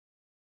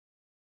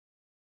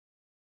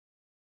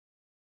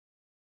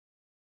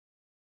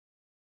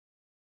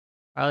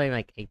 Probably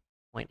like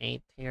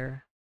 8.8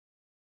 here.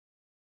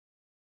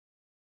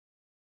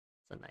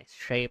 It's a nice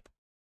shape.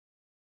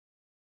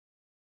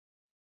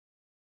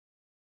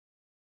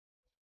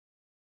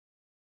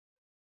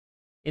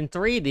 In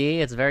 3D,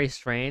 it's very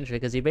strange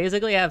because you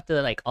basically have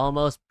to like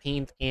almost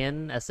paint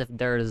in as if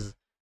there's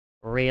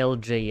real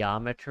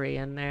geometry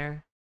in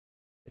there,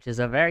 which is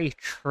a very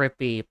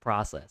trippy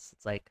process.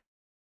 It's like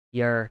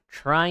you're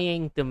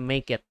trying to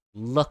make it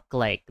look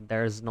like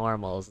there's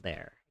normals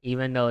there,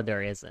 even though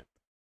there isn't.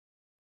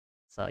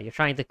 So you're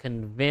trying to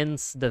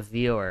convince the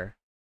viewer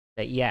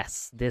that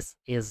yes, this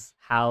is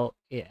how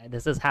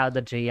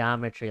the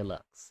geometry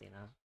looks.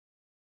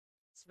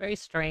 It's a very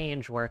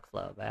strange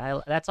workflow,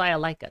 but that's why I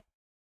like it.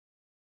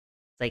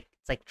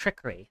 It's like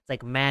trickery. It's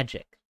like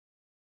magic.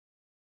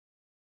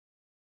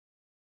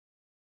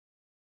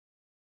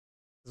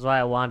 This is why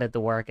I wanted to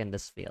work in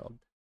this field.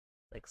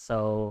 Like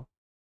so,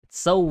 it's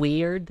so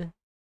weird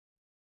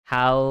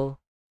how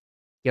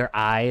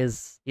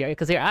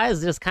because your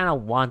eyes just kind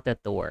of want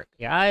it to work.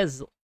 Your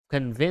eyes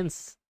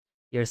convince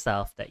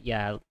yourself that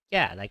yeah,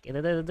 like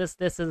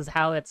this is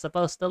how it's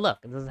supposed to look.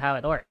 This is how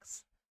it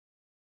works.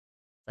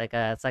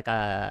 It's like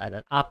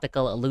an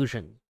optical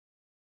illusion,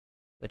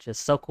 which is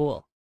so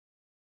cool.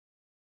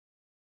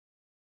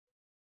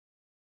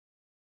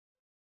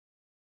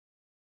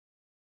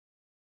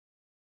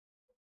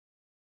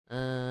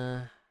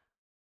 Let's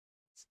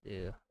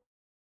do.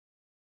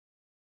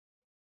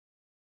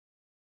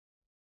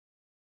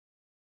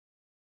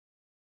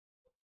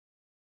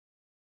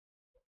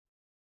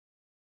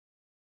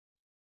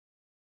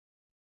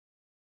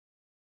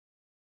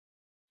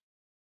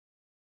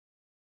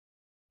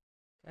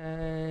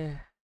 Okay.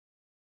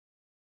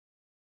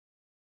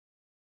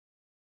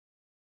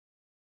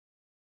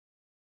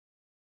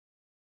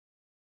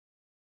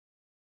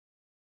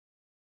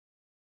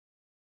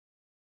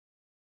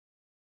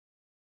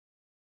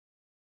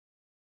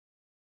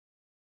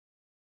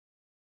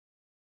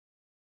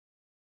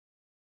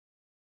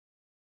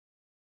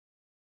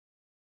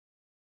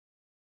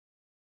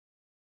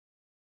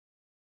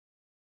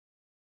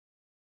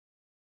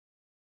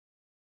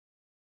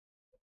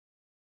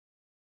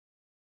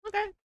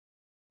 Okay.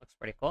 Looks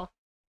pretty cool.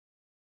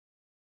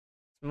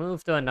 Let's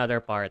move to another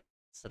part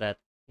so that,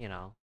 you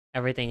know,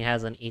 everything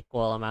has an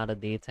equal amount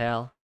of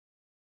detail.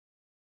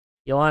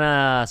 You want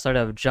to sort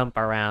of jump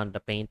around the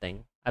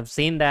painting. I've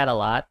seen that a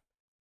lot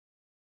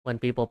when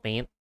people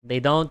paint. They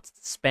don't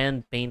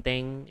spend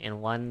painting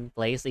in one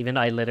place, even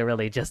though I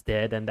literally just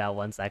did in that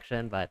one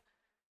section. But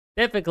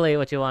typically,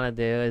 what you want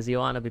to do is you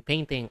want to be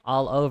painting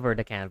all over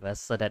the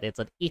canvas so that it's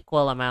an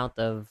equal amount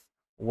of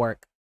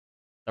work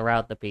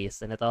throughout the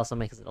piece. And it also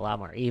makes it a lot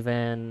more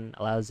even,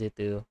 allows you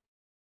to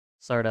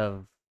sort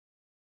of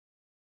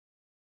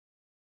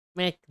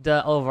make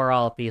the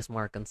overall piece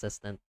more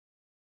consistent.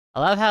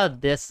 I love how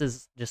this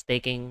is just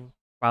taking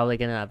probably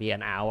gonna be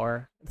an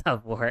hour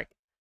of work.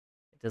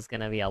 It's just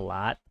gonna be a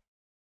lot.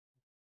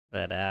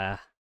 But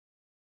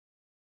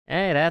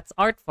hey, that's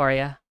art for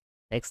you.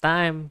 Takes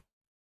time.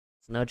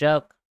 It's no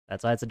joke.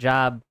 That's why it's a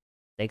job.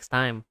 Takes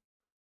time.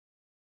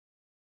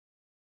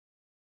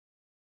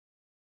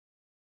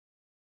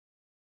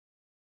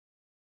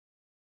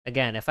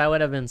 Again, if I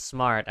would have been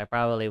smart, I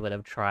probably would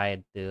have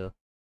tried to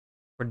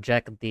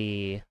project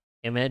the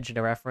image,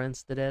 the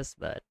reference to this,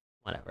 but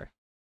whatever.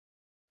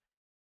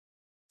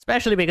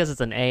 Especially because it's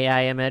an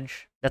AI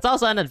image. That's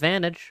also an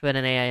advantage with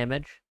an AI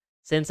image,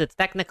 since it's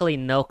technically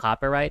no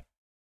copyright,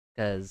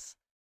 because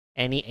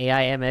any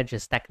AI image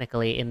is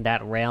technically in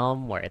that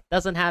realm where it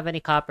doesn't have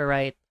any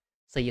copyright,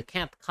 so you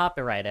can't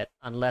copyright it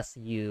unless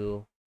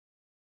you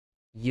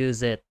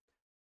use it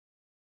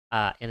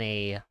in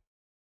a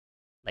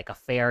like a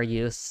fair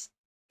use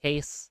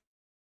case,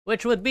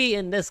 which would be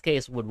in this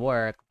case would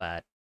work,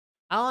 but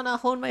I want to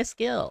hone my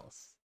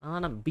skills. I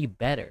want to be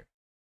better,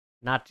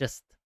 not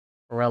just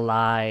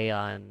rely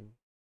on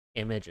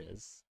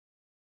images.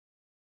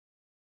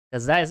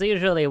 Because that's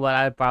usually what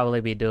I'd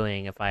probably be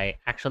doing if I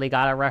actually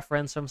got a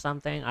reference from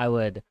something. I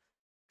would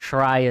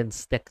try and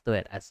stick to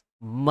it as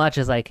much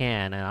as I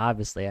can. And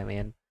obviously, I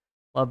mean,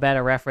 what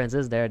better reference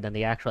is there than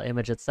the actual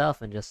image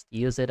itself and just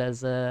use it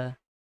as a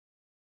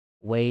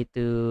way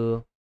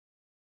to,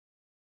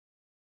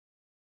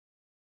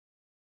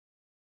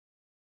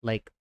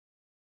 like,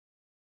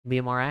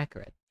 be more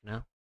accurate, you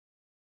know?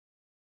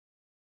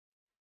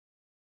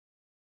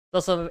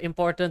 It's also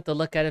important to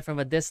look at it from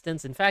a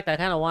distance. In fact, I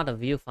kind of want a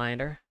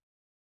viewfinder.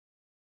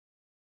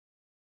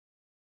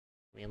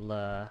 Let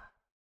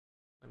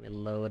me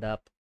load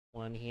up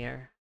one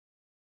here.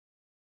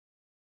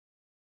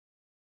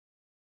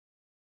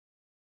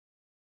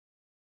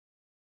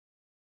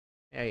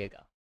 There you go.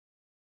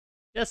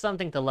 Just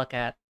something to look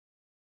at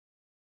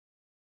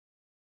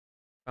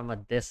from a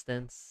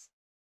distance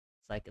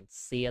so I can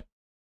see it.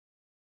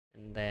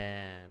 And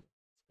then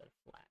let's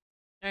go flat.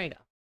 There you go.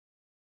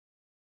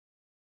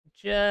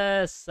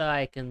 Just so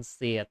I can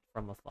see it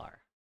from afar.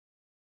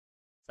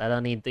 So I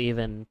don't need to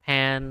even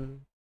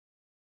pan.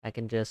 I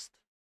can just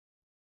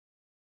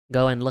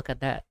go and look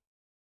at that.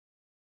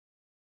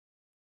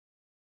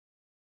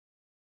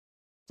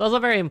 It's also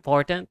very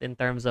important in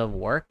terms of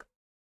work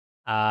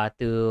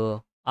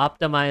to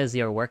optimize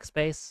your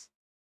workspace.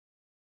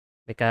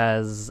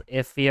 Because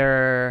if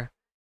you're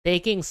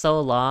taking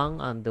so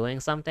long on doing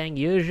something,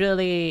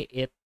 usually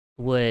it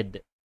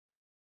would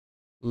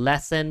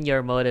lessen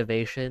your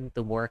motivation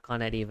to work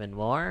on it even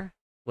more,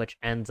 which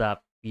ends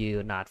up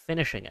you not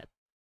finishing it.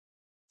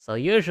 So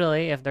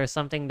usually if there's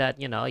something that,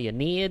 you know, you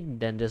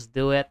need, then just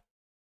do it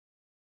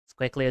as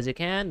quickly as you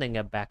can, then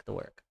get back to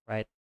work,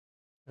 right?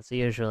 That's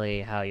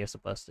usually how you're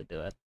supposed to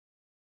do it.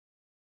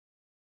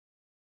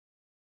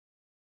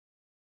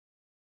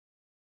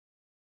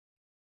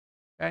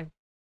 Okay.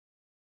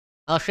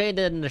 I'll shade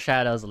it in the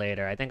shadows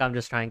later. I think I'm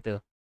just trying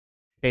to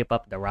shape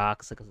up the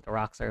rocks because the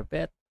rocks are a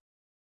bit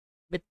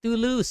too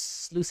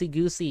loosey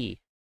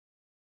goosey.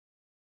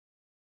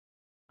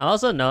 I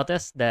also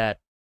noticed that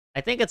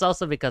I think it's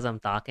also because I'm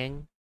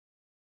talking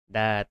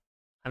that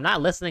I'm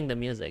not listening to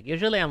music.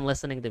 Usually I'm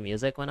listening to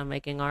music when I'm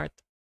making art.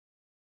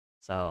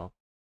 So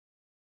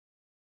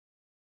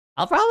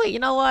I'll probably, you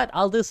know what?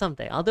 I'll do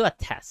something. I'll do a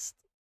test,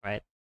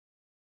 right?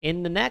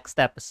 In the next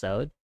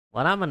episode,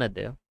 what I'm gonna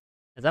do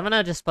is I'm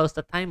gonna just post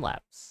a time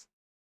lapse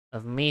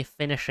of me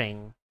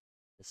finishing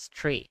this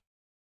tree.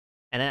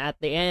 And then at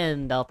the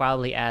end, I'll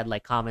probably add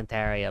like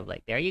commentary of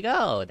like, there you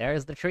go,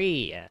 there's the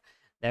tree,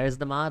 there's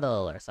the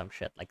model, or some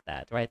shit like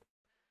that, right?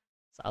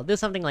 So I'll do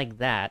something like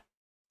that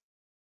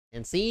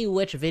and see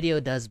which video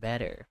does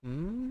better.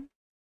 So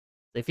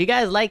if you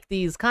guys like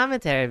these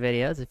commentary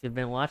videos, if you've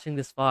been watching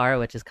this far,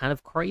 which is kind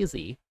of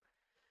crazy,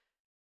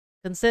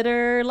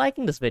 consider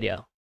liking this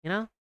video, you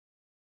know?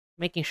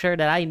 Making sure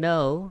that I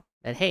know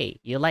that, hey,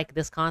 you like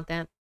this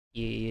content,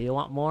 You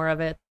want more of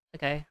it?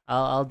 Okay,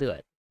 I'll do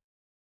it.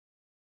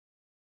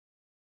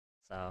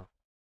 So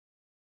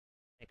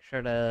make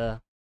sure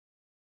to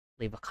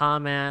leave a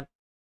comment,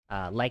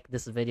 like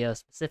this video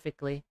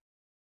specifically,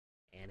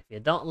 and if you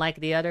don't like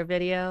the other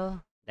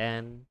video,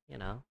 then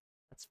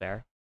that's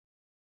fair.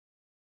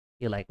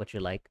 You like what you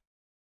like.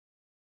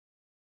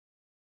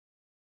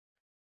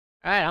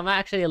 All right, I'm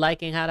actually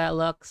liking how that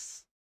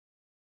looks.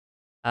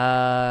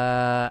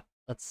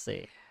 Let's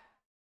see.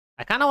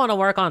 I kind of want to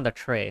work on the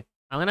tree.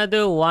 I'm gonna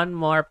do one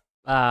more.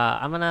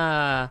 I'm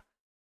gonna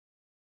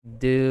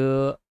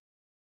do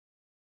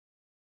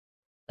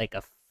like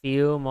a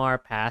few more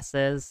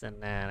passes,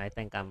 and then I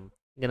think I'm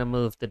gonna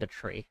move to the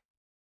tree.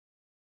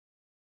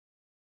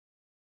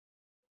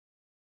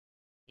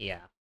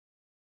 Yeah.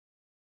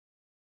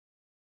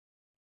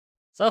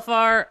 So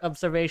far,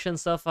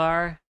 observations so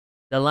far,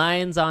 the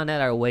lines on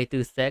it are way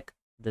too thick.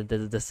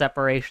 The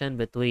separation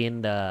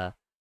between the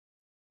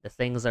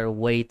things are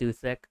way too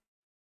thick.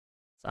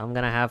 So I'm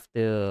gonna have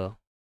to,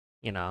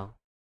 I'm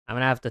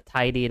gonna have to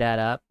tidy that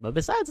up. But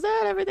besides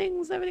that,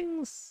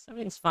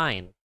 everything's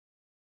fine.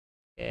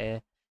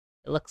 Okay,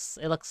 it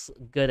looks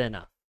good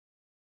enough,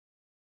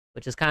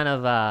 which is kind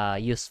of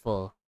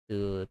useful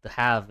to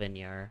have in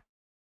your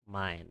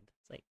mind.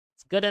 It's like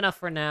it's good enough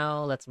for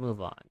now. Let's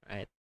move on,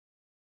 right?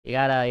 You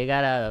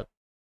gotta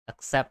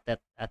accept it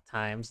at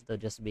times to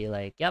just be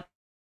like, yep,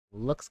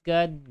 looks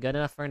good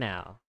enough for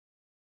now,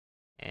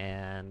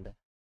 and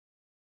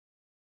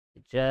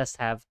you just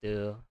have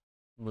to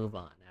move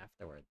on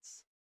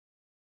afterwards.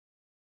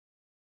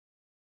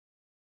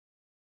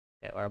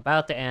 Okay, we're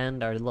about to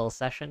end our little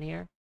session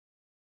here.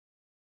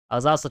 I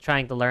was also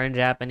trying to learn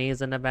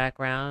Japanese in the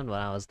background when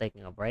I was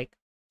taking a break,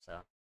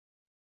 so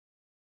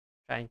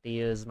trying to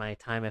use my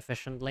time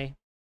efficiently.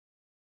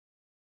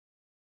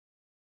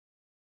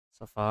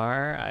 So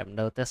far, I've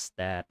noticed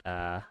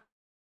that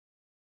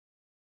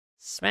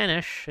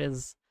Spanish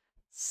is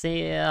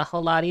a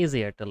whole lot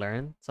easier to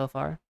learn so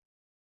far.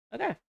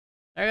 Okay,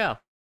 there you go.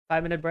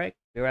 5-minute break.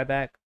 Be right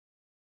back.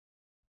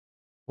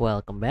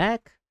 Welcome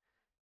back.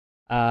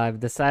 I've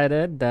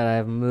decided that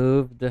I've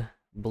moved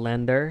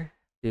Blender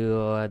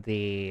to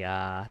the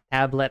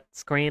tablet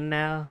screen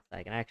now, so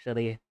I can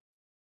actually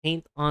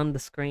paint on the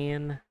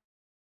screen.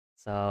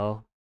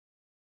 So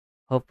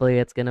hopefully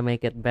it's gonna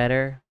make it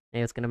better.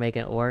 Maybe it's gonna make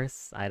it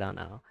worse. I don't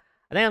know.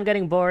 I think I'm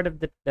getting bored of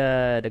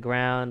the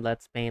ground.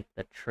 Let's paint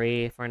the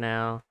tree for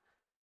now.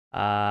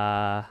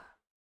 I'm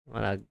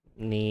gonna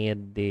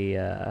need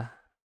the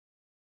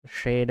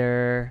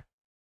shader.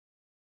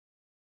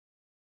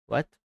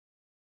 What?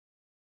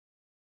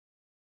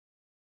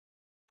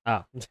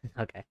 Oh,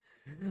 okay.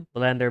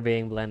 Blender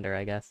being Blender,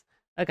 I guess.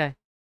 Okay.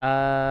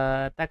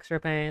 Texture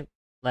paint.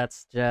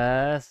 Let's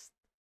just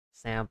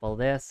sample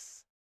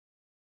this.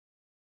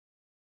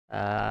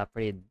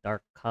 Pretty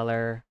dark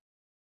color.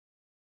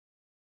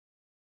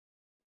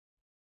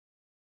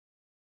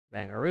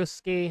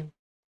 Bangarooski.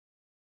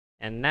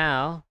 And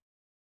now,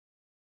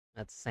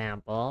 let's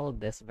sample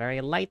this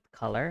very light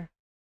color.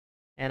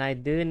 And I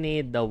do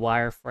need the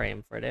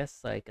wireframe for this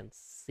so I can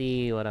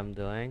see what I'm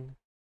doing.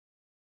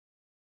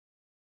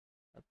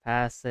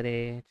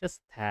 Opacity,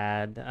 just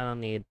tad. I don't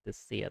need to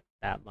see it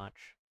that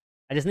much.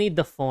 I just need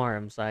the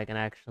form so I can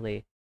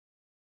actually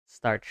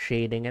start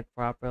shading it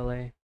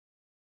properly.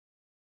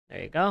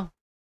 There you go.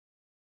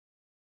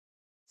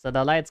 So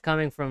the light's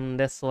coming from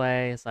this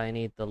way, so I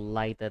need to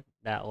light it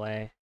that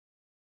way.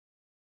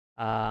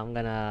 I'm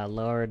gonna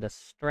lower the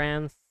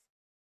strength.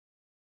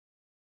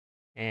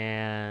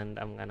 And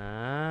I'm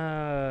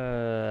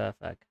gonna...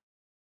 fuck.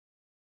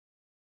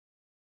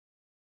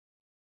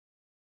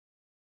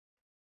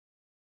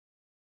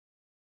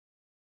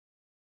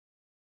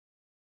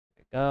 There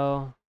we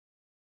go.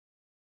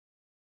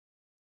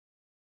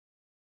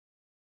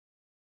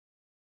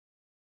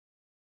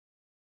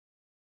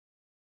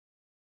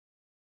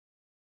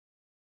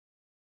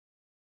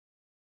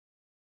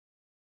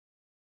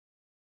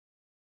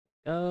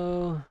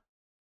 Go.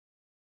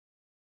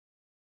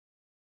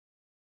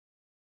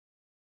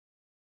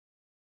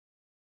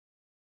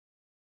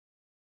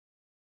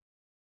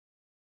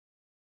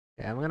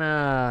 Okay, I'm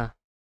gonna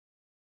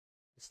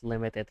just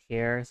limit it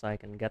here so I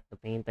can get the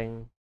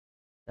painting,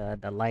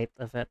 the light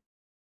of it.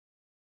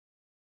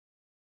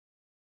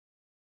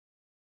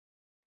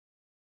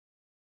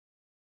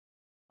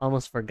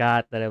 Almost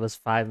forgot that it was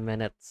 5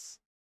 minutes.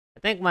 I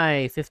think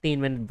my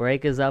 15-minute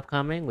break is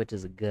upcoming, which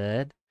is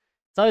good.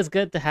 It's always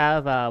good to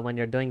have when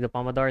you're doing the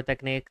Pomodoro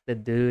technique to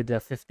do the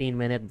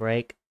 15-minute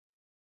break,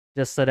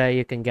 just so that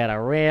you can get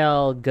a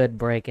real good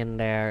break in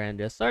there and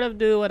just sort of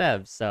do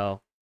whatever.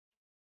 So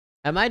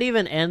I might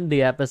even end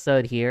the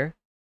episode here.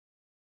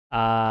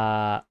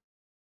 And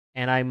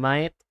I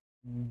might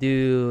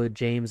do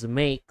James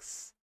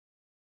Makes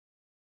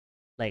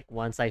like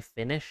once I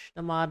finish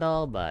the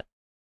model, but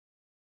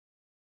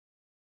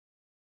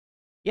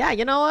yeah,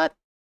 you know what?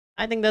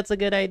 I think that's a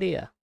good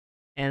idea.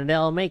 And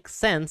they'll make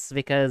sense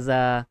because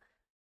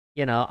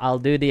I'll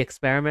do the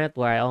experiment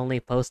where I only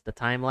post the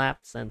time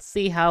lapse and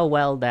see how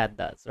well that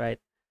does, right?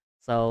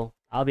 So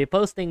I'll be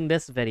posting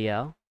this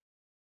video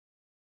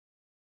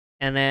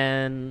and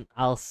then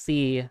I'll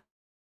see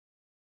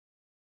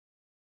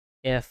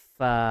if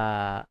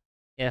that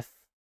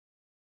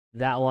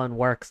one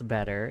works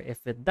better.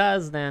 If it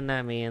does, then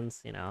that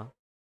means, I'll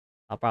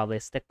probably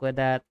stick with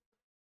that.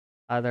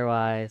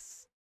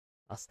 Otherwise,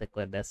 I'll stick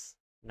with this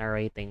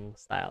narrating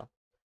style.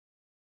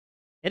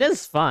 It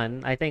is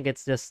fun. I think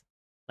it's just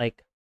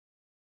like,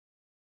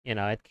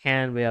 it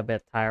can be a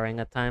bit tiring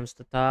at times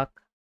to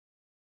talk.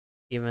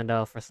 Even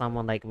though for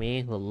someone like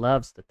me who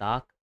loves to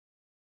talk,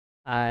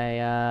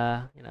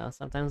 I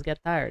sometimes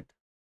get tired.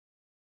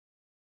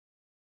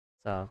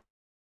 So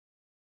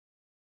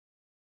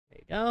there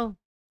you go.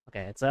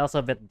 Okay, it's also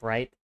a bit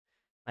bright.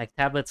 My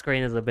tablet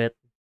screen is a bit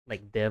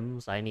like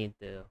dim, so I need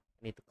to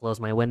close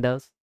my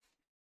windows.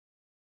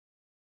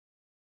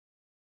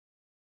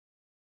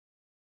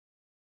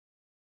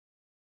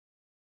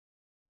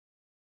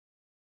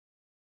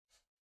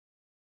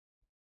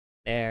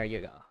 There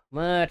you go.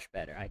 Much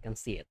better. I can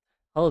see it.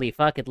 Holy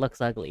fuck, it looks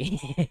ugly.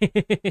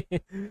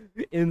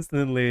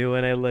 Instantly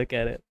when I look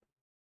at it.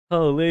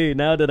 Holy,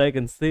 now that I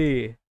can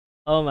see.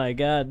 Oh my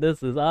god,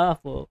 this is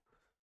awful.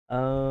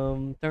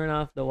 Turn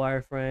off the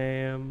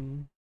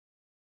wireframe.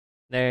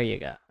 There you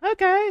go.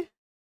 Okay.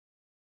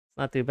 It's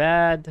not too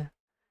bad.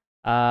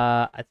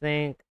 I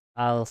think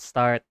I'll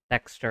start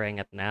texturing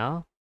it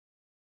now.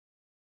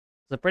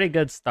 It's a pretty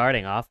good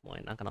starting off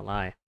point, not gonna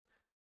lie.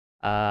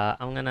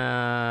 I'm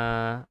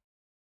gonna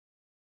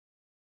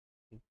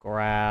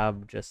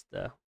grab just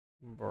the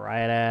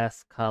bright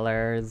ass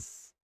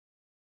colors.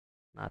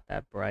 Not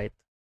that bright.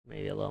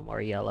 Maybe a little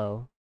more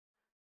yellow.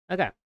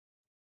 Okay.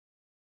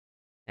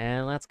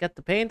 And let's get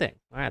to painting.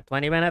 Alright,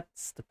 20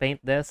 minutes to paint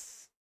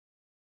this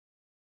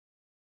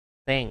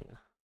thing.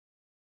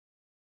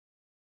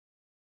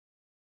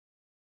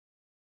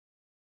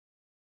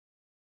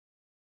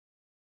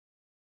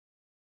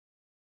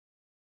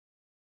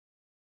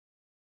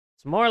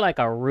 It's more like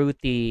a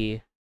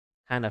rooty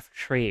kind of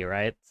tree,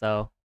 right?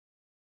 So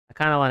I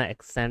kind of want to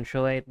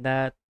accentuate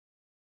that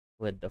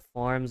with the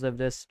forms of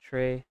this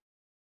tree.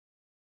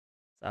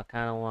 So I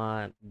kind of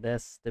want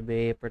this to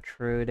be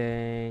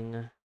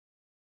protruding.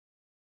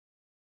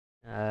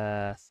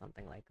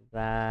 Something like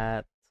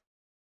that.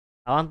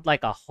 I want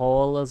like a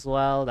hole as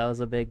well. That was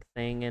a big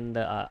thing in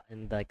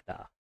like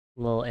the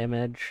little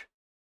image.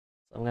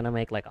 So I'm gonna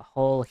make like a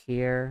hole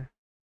here.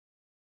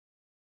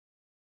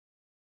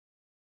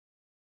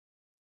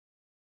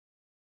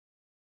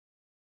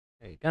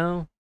 There you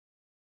go.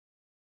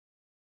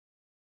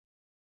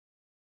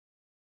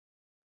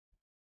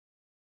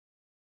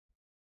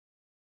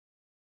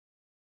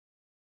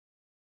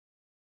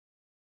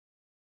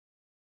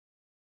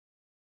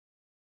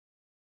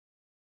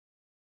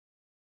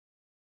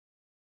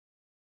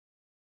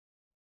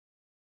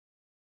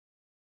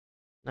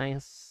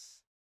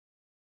 Nice.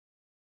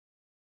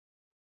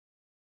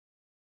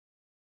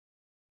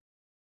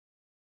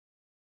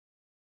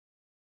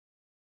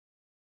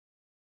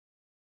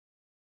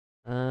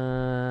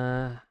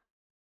 Uh,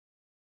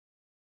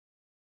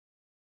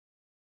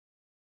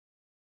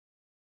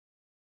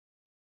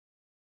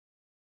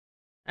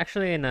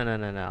 Actually, no, no,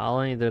 no, no. I'll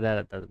only do that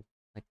at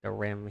the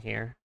rim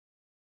here,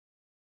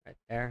 right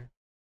there.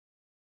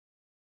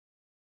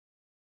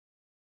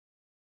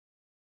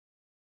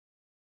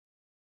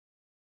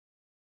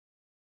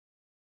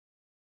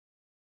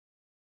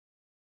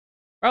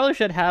 Probably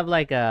should have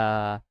like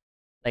I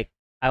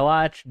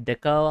watch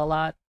Dicko a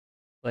lot,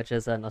 which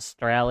is an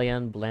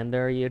Australian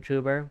Blender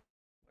YouTuber,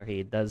 where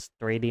he does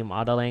 3D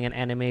modeling and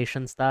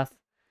animation stuff.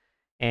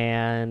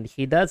 And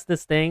he does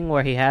this thing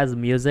where he has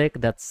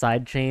music that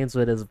sidechains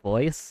with his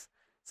voice.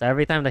 So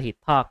every time that he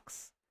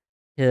talks,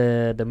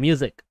 the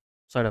music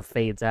sort of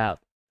fades out.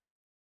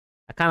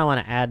 I kind of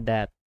want to add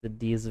that to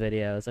these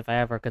videos if I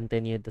ever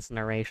continue this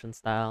narration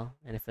style.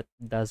 And if it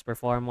does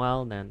perform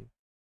well, then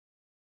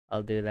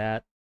I'll do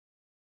that.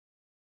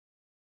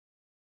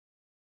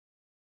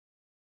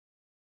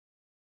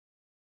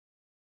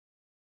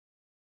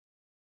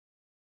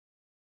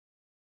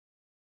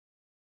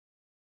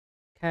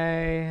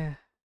 Okay.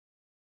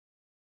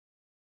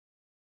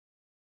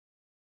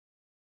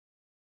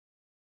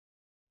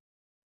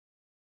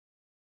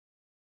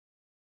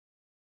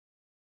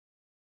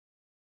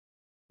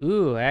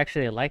 Ooh, I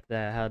actually like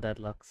that, how that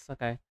looks.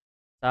 Okay.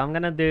 So I'm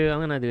gonna do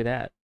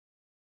that.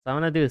 So I'm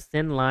gonna do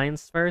thin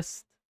lines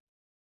first,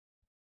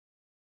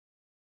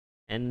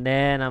 and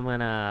then I'm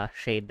gonna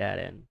shade that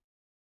in.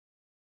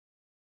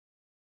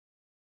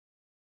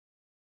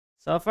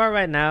 So far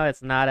right now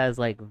it's not as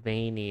like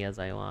veiny as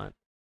I want.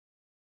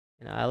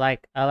 I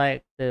like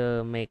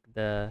to make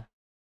the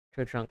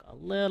tree trunk a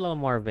little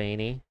more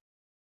veiny.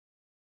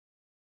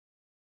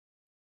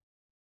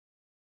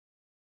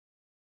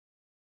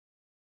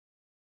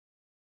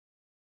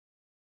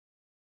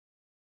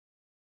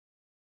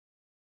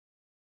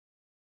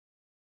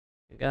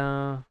 There you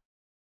go.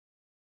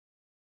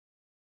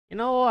 You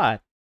know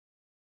what?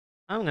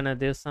 I'm gonna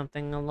do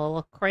something a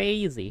little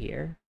crazy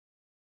here.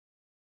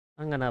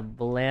 I'm gonna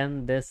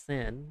blend this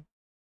in.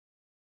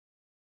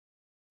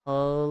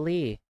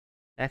 Holy.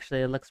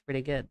 Actually, it looks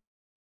pretty good.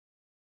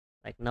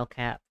 Like, no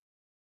cap.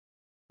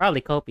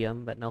 Probably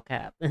copium, but no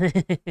cap.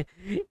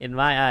 In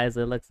my eyes,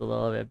 it looks a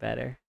little bit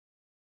better.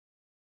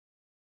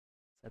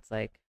 So it's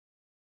like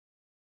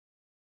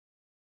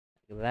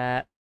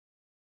that.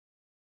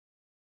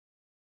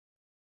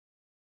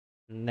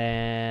 And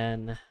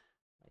then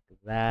like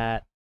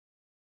that.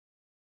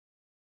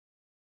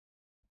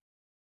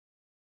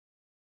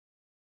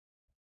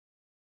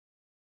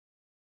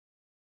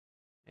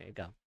 There you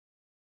go.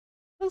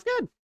 Looks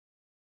good.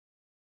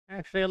 I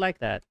actually like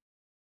that.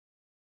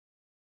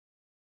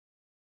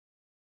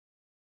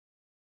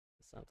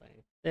 Something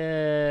like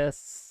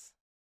this.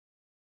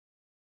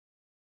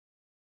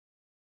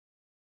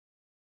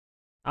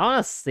 I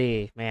want to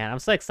see, man. I'm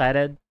so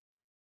excited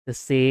to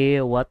see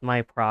what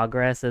my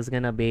progress is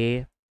gonna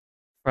be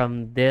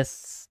from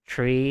this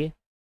tree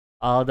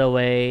all the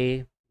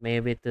way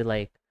maybe to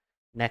like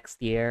next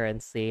year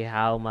and see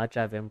how much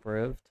I've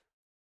improved.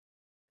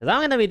 Because I'm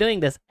gonna be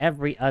doing this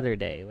every other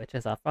day, which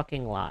is a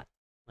fucking lot.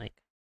 Like,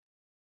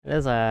 it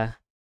is a.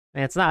 I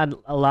mean, it's not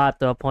a lot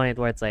to a point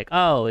where it's like,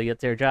 oh,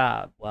 it's your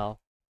job. Well,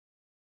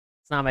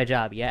 it's not my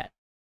job yet.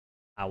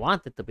 I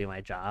want it to be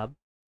my job,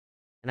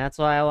 and that's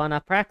why I want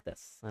to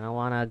practice and I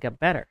want to get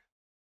better.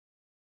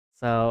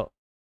 So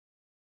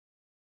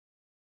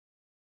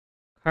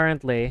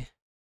currently,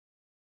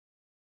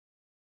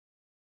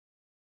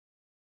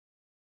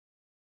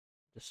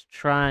 just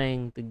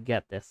trying to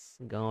get this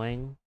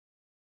going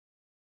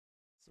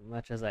as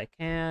much as I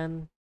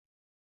can.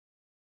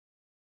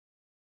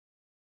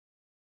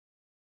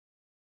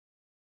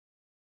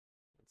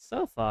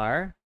 So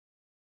far,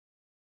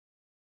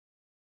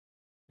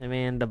 I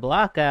mean, the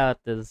blockout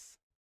is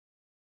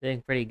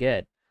doing pretty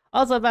good.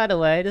 Also, by the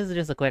way, this is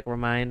just a quick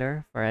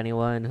reminder for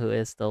anyone who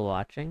is still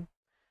watching.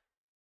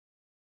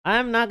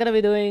 I'm not gonna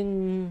be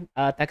doing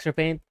texture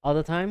paint all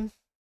the time,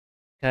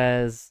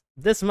 because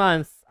this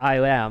month I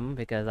am,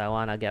 because I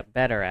want to get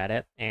better at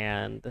it,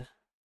 and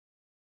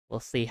we'll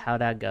see how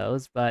that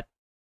goes. But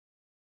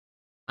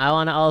I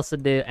want to also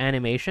do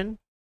animation.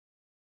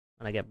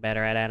 I want to get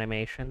better at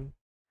animation.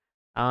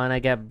 I want to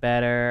get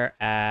better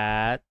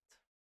at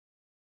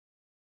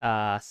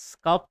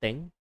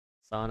sculpting.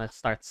 So I want to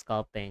start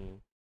sculpting.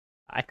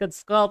 I could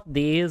sculpt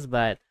these,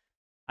 but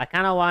I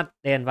kind of want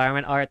the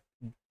environment art,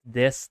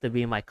 this to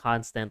be my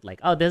constant,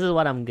 like, oh, this is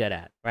what I'm good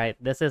at, right?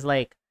 This is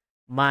like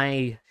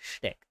my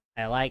shtick.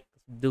 I like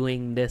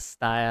doing this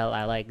style.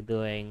 I like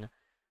doing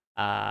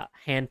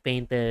hand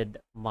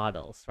painted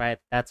models, right?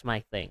 That's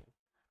my thing.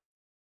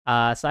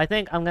 So I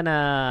think I'm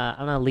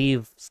gonna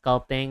leave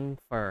sculpting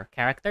for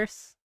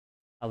characters.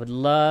 I would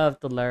love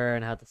to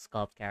learn how to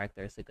sculpt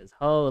characters because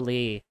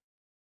holy,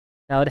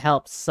 that would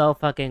help so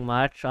fucking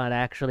much on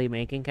actually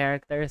making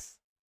characters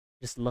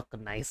just look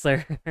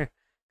nicer.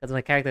 Because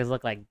my characters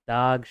look like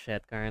dog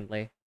shit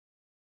currently.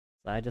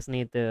 So I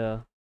need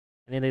to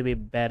be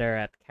better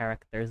at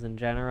characters in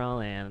general,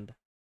 and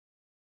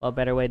what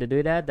better way to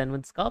do that than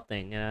with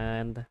sculpting?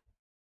 And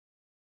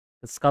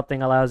the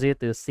sculpting allows you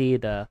to see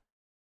the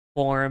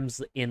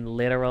forms in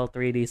literal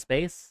 3D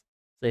space.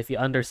 So if you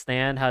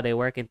understand how they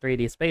work in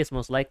 3D space,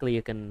 most likely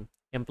you can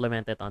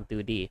implement it on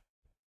 2D.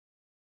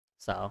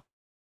 So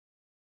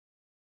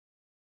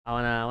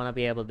I wanna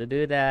be able to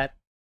do that,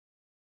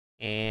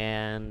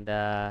 and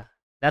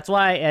that's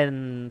why.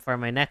 And for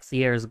my next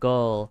year's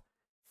goal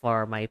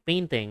for my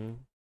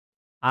painting,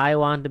 I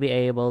want to be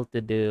able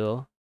to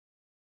do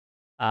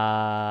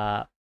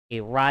a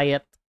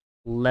riot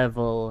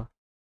level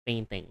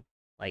painting.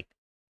 Like,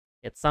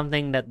 it's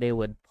something that they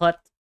would put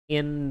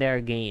in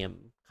their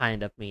game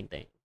kind of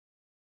painting.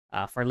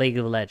 For League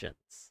of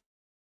Legends.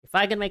 If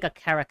I can make a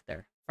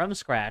character from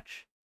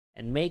scratch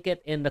and make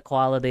it in the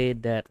quality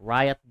that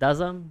Riot does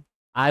them,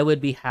 I would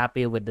be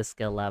happy with the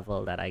skill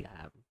level that I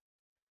have.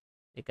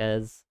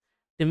 Because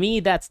to me,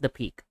 that's the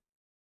peak.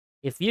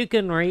 If you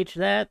can reach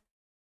that,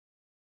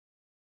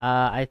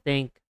 I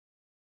think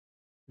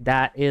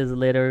that is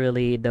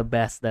literally the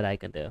best that I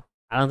can do.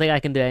 I don't think I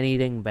can do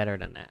anything better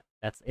than that.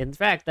 That's, in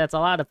fact, that's a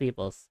lot of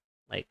people's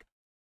like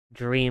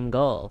dream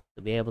goal,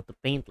 to be able to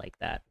paint like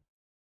that.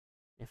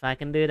 If I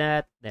can do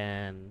that,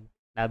 then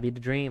that'd be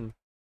the dream.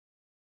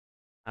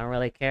 I don't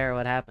really care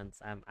what happens.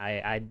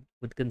 I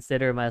would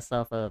consider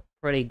myself a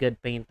pretty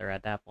good painter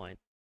at that point.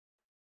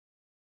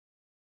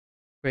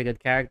 Pretty good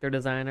character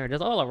designer,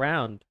 just all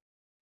around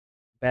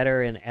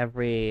better in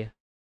every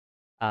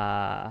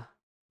uh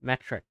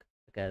metric,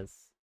 because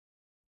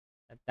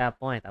at that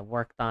point I've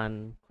worked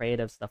on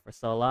creative stuff for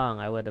so long.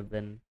 I would have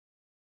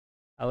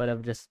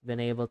just been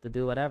able to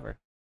do whatever.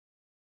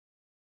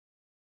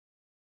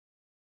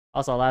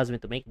 Also allows me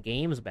to make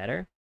games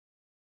better.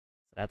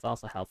 So that's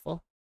also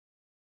helpful.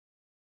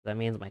 That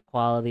means the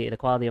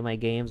quality of my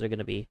games are going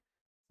to be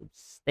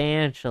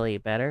substantially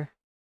better.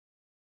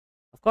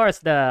 Of course,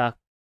 the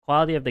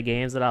quality of the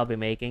games that I'll be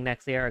making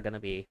next year are going to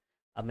be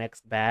a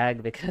mixed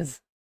bag because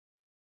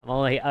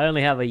I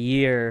only have a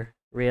year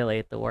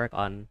really to work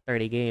on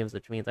 30 games,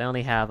 which means I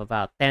only have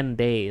about 10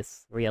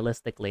 days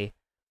realistically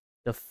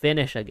to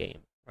finish a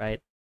game,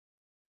 right?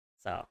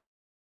 So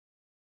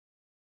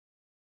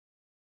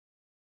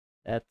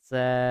that's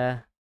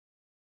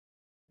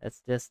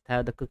That's just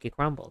how the cookie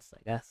crumbles,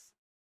 I guess.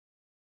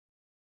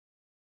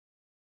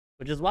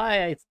 Which is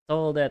why I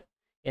told it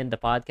in the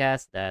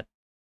podcast that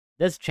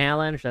this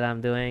challenge that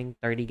I'm doing,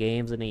 30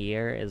 games in a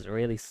year, is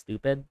really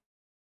stupid.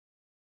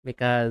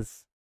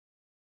 Because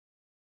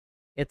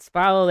it's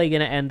probably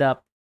gonna end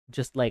up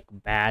just like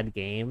bad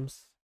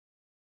games.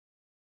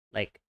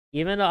 Like,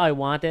 even though I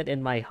want it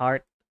in my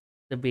heart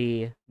to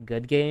be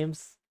good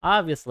games,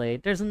 obviously,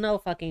 there's no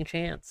fucking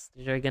chance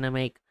that you're gonna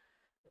make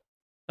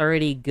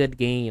 30 good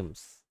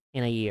games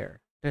in a year.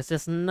 There's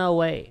just no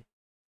way.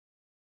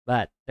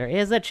 But there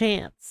is a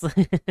chance.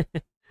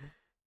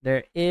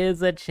 There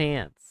is a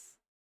chance.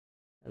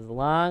 As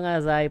long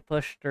as I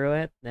push through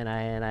it and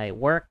I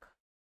work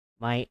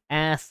my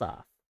ass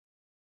off,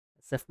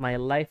 as if my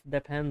life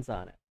depends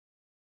on it,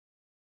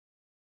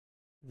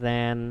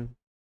 then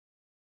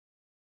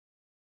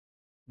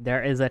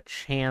there is a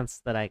chance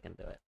that I can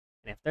do it.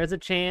 And if there's a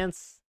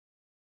chance,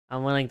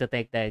 I'm willing to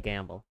take that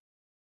gamble.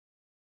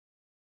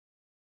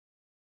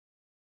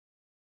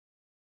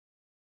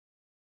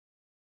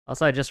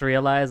 Also, I just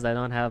realized I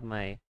don't have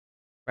my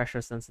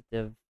pressure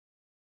sensitive.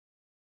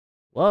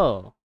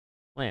 Whoa.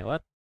 Wait,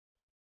 what?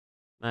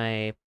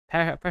 My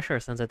pressure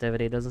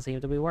sensitivity doesn't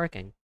seem to be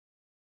working.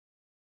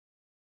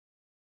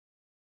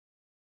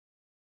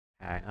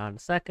 Alright, on a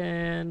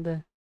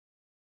second.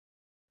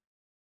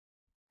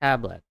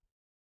 Tablet.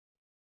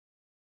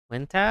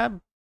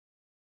 WinTab?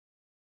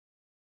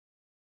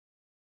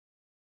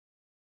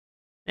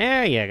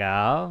 There you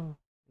go.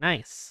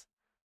 Nice.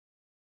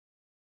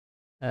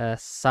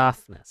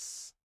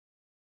 Softness.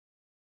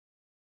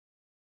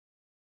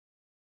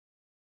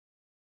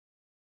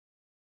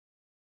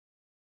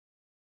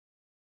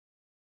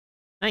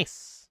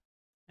 Nice.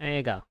 There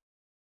you go.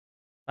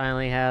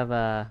 Finally have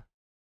a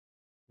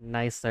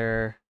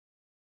nicer.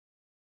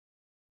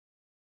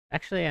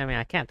 Actually, I mean,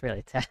 I can't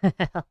really tell.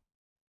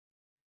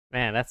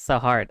 Man, that's so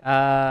hard.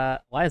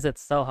 Why is it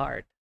so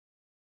hard?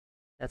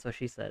 That's what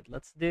she said.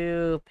 Let's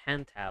do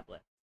pen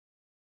tablet.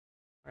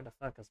 Where the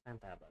fuck is pen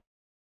tablet?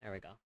 There we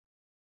go.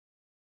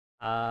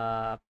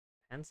 Uh,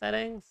 pen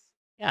settings?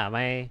 Yeah,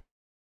 my.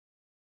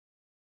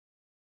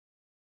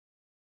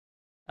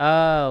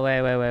 Oh,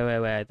 wait.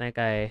 I think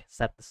I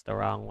set this the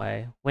wrong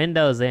way.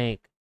 Windows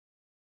ink.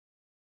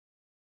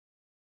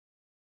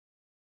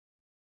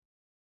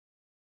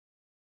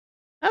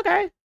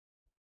 Okay.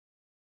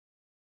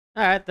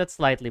 Alright, that's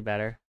slightly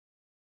better.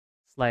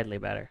 Slightly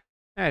better.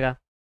 There we go. It's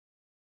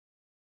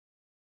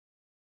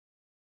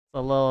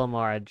a little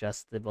more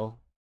adjustable.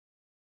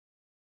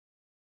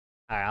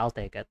 Alright, I'll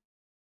take it.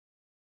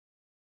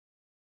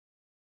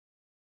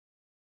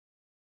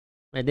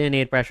 I do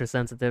need pressure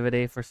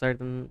sensitivity for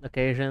certain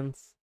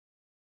occasions.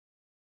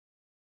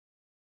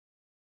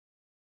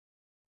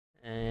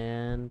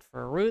 And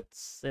for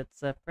roots,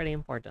 it's pretty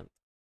important.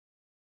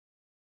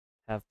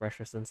 Have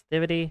pressure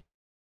sensitivity.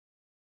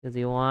 Because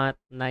you want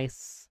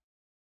nice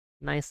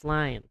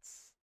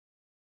lines.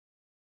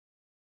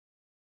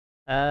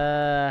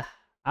 I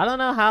don't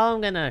know how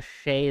I'm gonna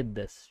shade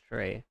this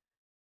tree.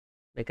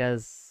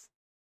 Because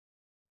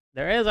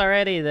there is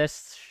already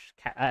this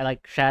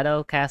like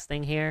shadow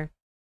casting here.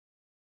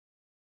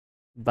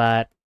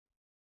 But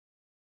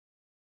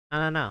I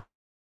don't know.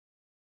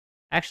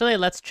 Actually,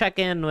 let's check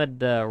in with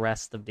the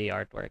rest of the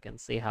artwork and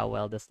see how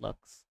well this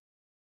looks.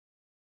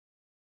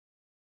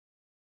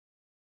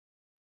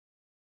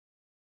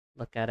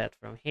 Look at it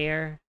from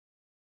here.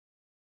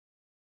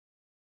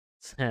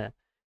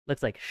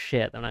 Looks like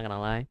shit, I'm not gonna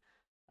lie.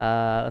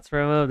 Let's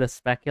remove the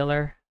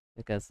specular,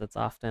 because it's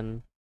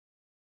often...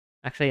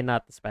 Actually,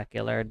 not the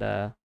specular,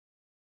 the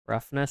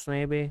roughness,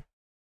 maybe?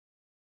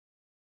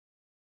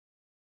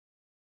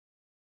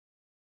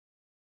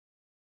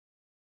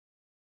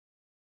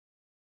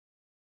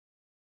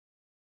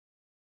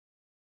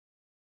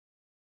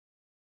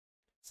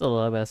 It's a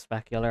little bit of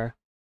specular.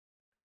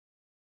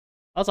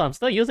 Also, I'm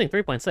still using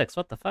 3.6.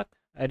 What the fuck?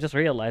 I just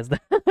realized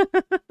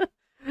that.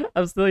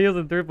 I'm still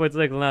using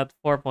 3.6, not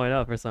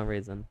 4.0 for some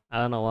reason. I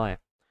don't know why.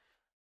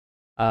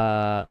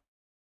 Uh,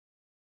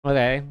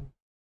 okay.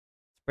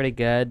 It's pretty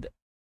good.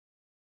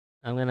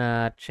 I'm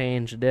gonna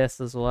change this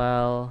as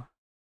well.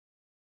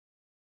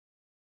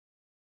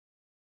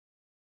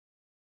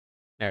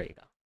 There you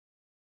go.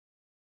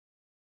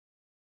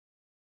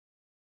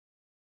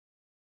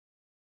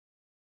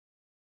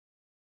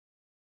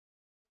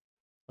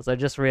 Also, I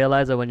just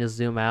realized that when you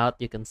zoom out,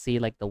 you can see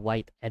like the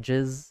white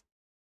edges.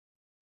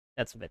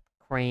 That's a bit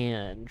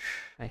cringe.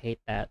 I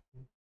hate that.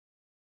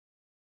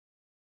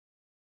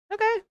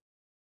 Okay.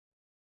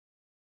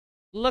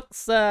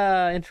 Looks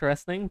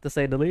interesting to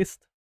say the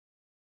least.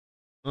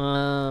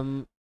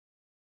 Um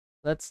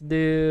let's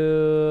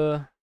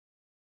do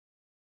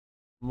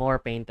more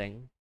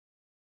painting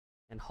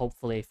and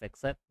hopefully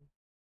fix it.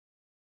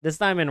 This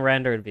time in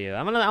rendered view.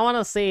 I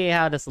wanna see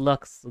how this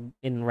looks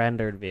in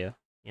rendered view,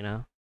 you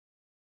know?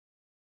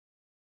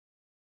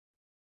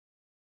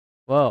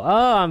 Whoa,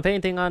 oh, I'm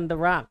painting on the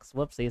rocks.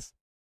 Whoopsies.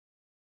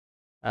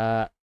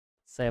 Uh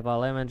Save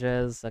all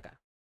images. Okay.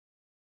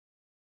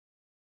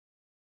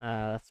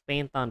 Let's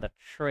paint on the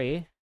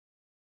tree.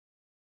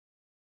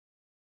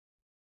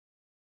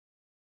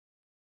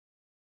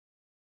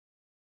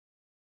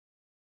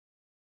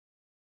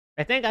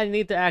 I think I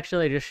need to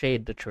actually just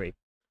shade the tree.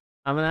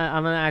 I'm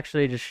gonna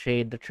actually just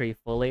shade the tree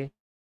fully. I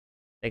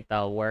think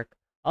that'll work.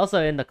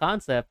 Also, in the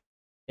concept,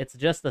 it's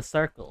just a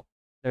circle.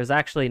 There's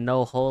actually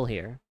no hole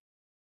here.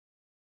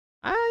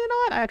 You know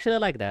what? I actually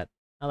like that.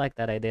 I like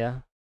that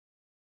idea.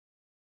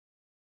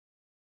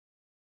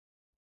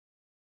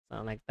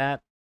 Something like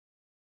that.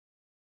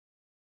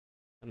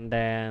 And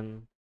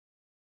then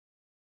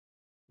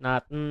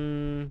not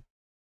because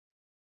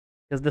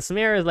the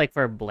smear is like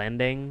for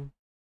blending,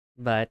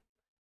 but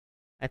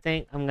I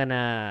think I'm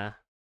gonna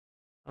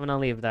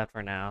leave that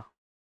for now.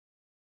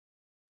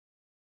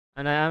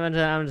 And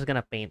I'm just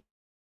gonna paint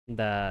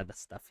the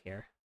stuff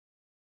here.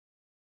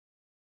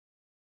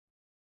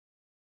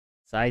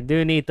 So I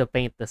do need to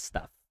paint this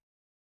stuff.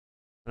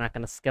 I'm not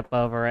gonna skip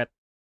over it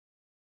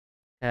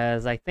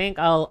because I think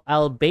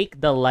I'll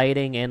bake the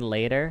lighting in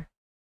later,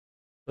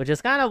 which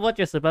is kind of what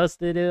you're supposed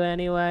to do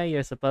anyway.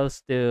 You're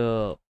supposed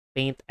to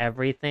paint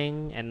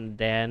everything and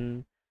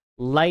then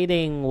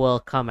lighting will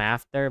come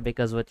after,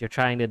 because what you're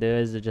trying to do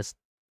is to just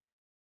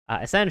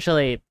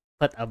essentially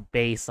put a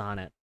base on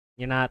it.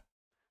 You're not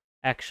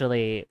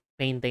actually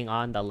painting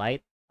on the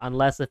light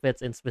unless if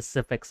it's in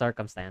specific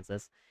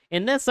circumstances.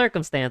 In this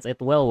circumstance,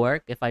 it will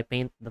work if I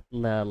paint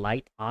the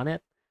light on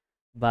it,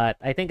 but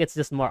I think it's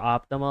just more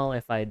optimal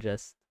if I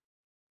just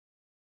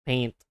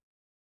paint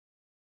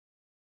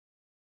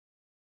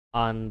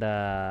on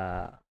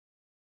the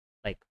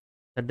like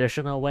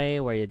traditional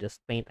way where you just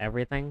paint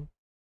everything.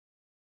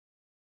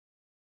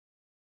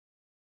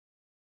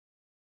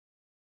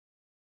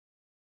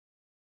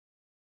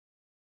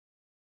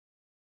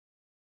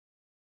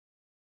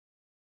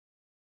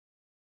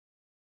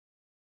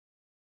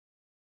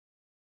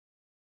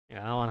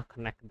 Yeah, I want to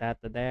connect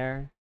that to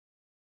there.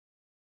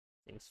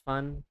 Seems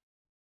fun.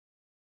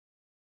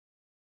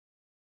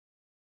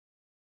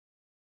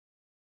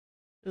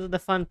 This is the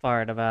fun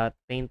part about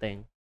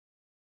painting.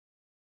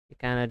 You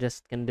kind of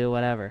just can do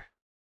whatever.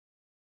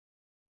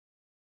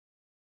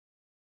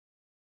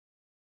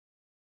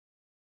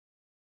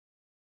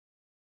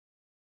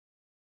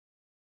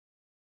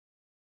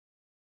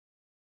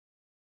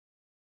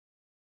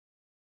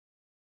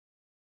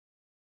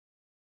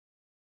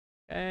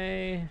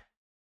 Okay.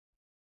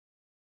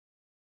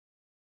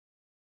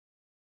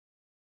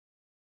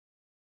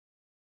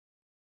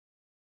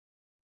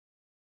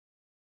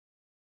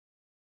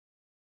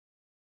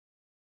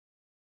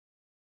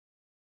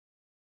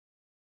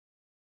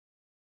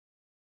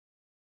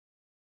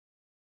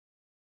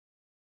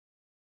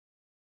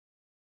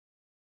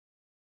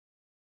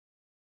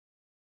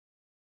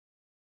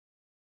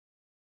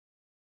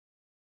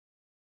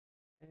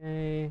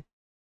 Okay.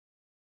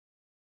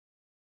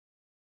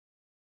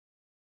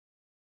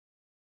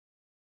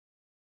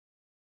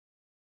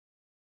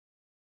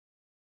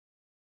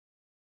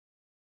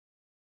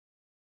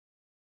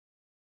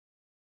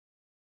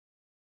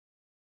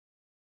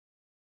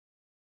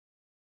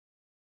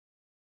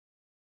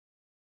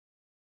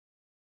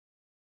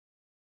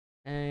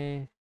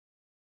 Okay.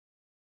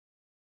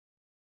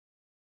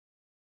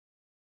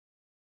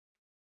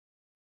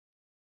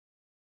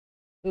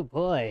 Oh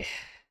boy.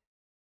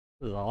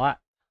 This is a lot.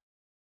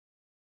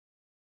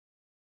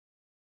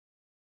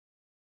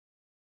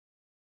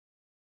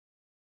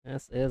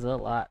 This is a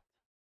lot.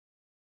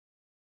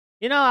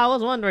 You know, I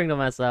was wondering to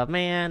myself,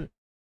 man,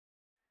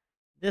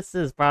 this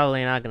is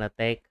probably not gonna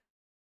take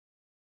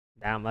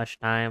that much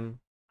time.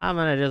 I'm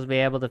gonna just be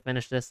able to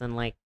finish this in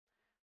like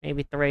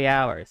maybe 3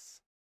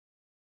 hours.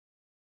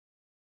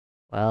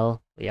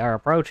 Well, we are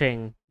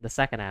approaching the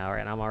second hour,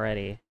 and I'm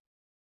already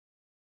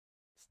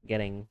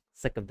getting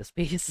sick of this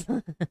piece.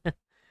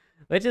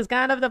 Which is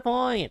kind of the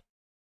point.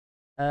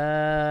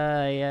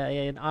 Yeah,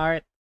 in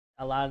art,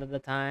 a lot of the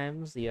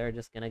times you're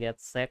just gonna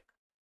get sick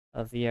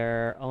of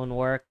your own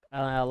work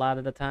a lot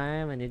of the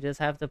time, and you just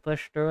have to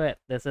push through it.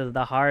 This is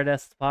the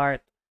hardest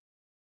part.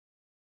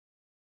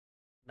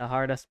 The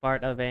hardest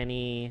part of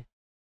any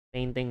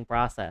painting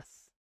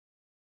process.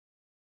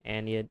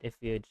 And if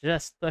you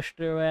just push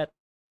through it,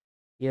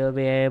 you'll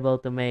be able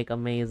to make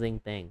amazing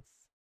things.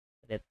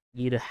 But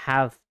you'd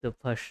have to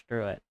push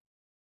through it.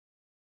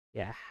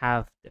 You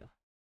have to.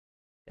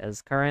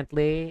 Because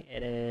currently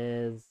it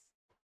is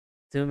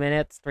 2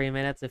 minutes, 3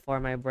 minutes before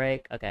my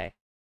break. Okay.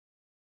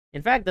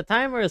 In fact, the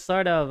timer is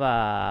sort of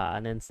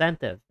an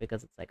incentive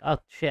because it's like, oh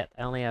shit,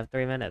 I only have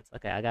 3 minutes.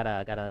 Okay, I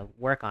gotta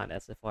work on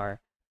this before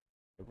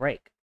the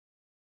break.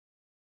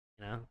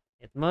 You know,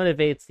 it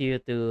motivates you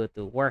to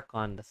work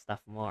on the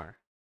stuff more.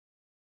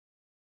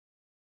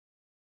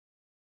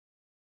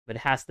 But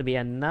it has to be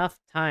enough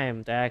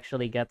time to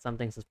actually get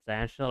something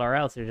substantial, or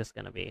else you're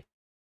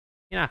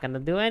not gonna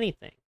do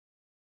anything.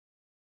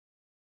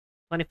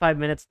 25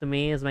 minutes to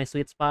me is my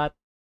sweet spot.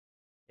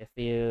 If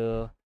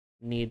you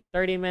need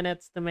 30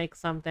 minutes to make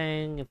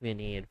something, if you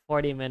need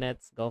 40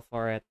 minutes, go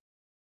for it.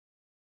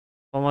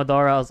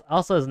 Pomodoro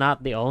also is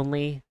not the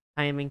only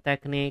timing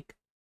technique.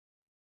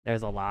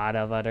 There's a lot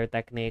of other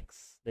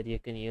techniques that you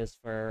can use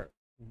for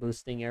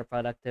boosting your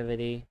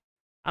productivity.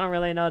 I don't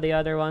really know the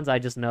other ones. I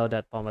just know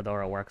that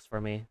Pomodoro works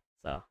for me.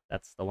 So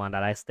that's the one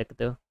that I stick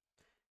to.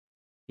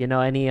 you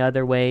know any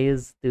other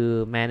ways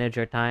to manage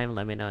your time,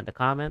 let me know in the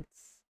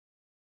comments.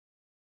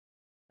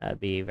 That'd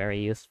be very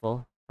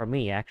useful for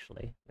me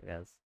actually,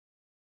 because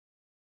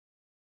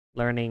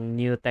learning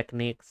new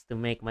techniques to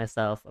make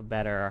myself a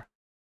better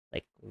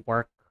like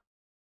work,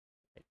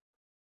 like,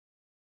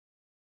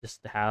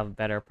 just to have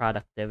better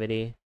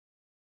productivity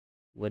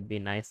would be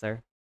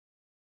nicer.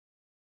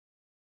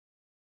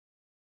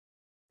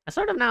 I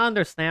sort of now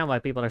understand why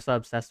people are so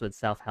obsessed with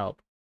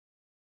self-help,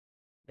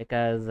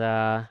 because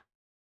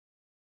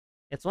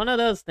it's one of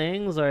those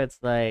things where it's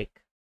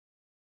like,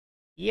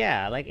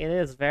 yeah, like it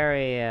is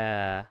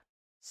very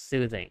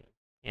soothing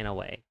in a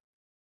way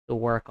to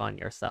work on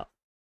yourself.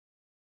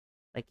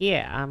 Like,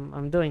 yeah,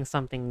 I'm doing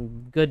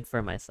something good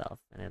for myself,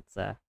 and it's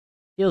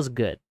feels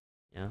good,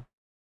 you know,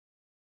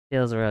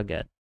 feels real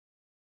good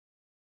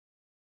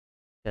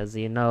because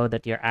you know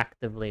that you're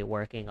actively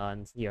working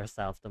on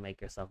yourself to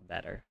make yourself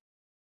better.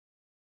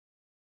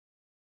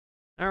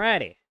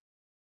 Alrighty,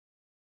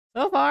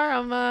 so far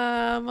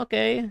I'm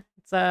okay.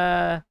 It's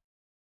a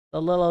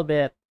little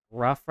bit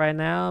rough right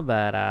now,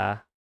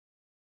 but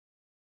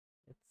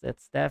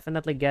it's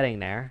definitely getting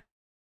there.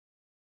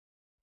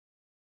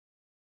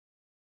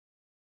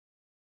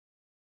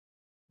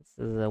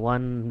 This is a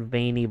one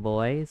veiny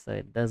boy, so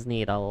it does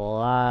need a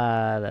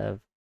lot of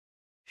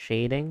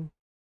shading,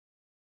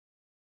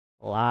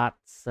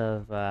 lots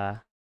of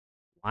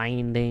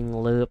winding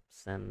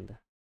loops and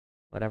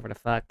whatever the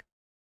fuck.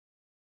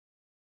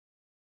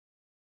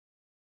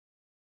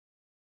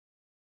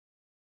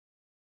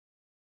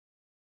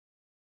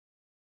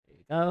 There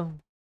you go.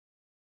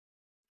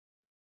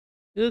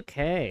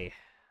 Okay.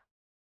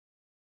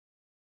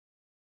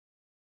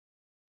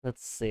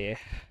 Let's see.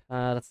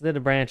 Let's do the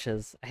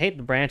branches. I hate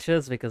the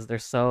branches because they're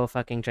so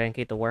fucking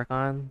janky to work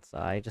on. So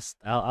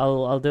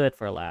I'll do it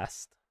for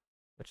last,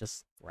 which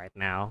is right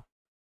now.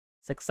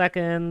 6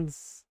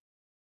 seconds.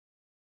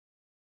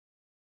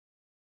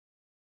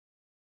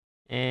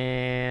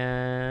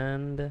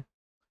 And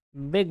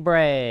big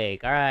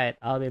break. All right,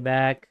 I'll be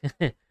back.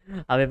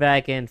 I'll be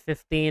back in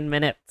 15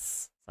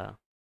 minutes. So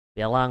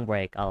be a long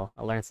break. I'll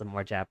learn some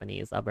more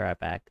Japanese. I'll be right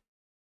back.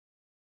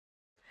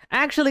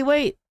 Actually,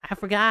 wait, I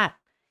forgot.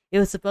 It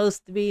was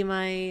supposed to be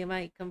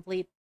my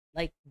complete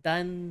like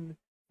done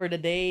for the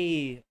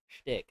day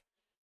shtick.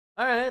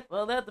 All right,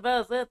 well that's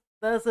about it.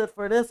 That's it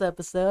for this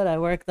episode. I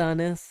worked on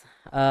this.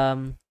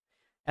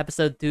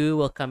 Episode 2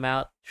 will come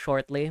out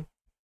shortly,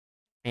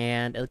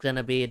 and it's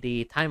gonna be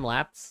the time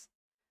lapse.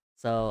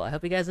 So I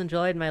hope you guys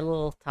enjoyed my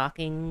little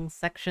talking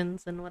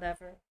sections and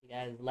whatever. If you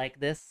guys like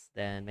this,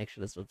 then make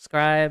sure to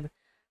subscribe.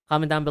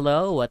 Comment down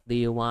below, what do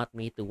you want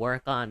me to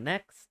work on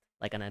next?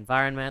 Like an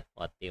environment,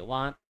 what do you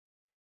want?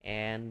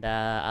 And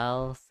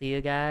I'll see you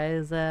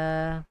guys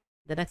the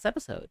next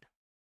episode.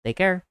 Take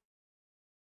care.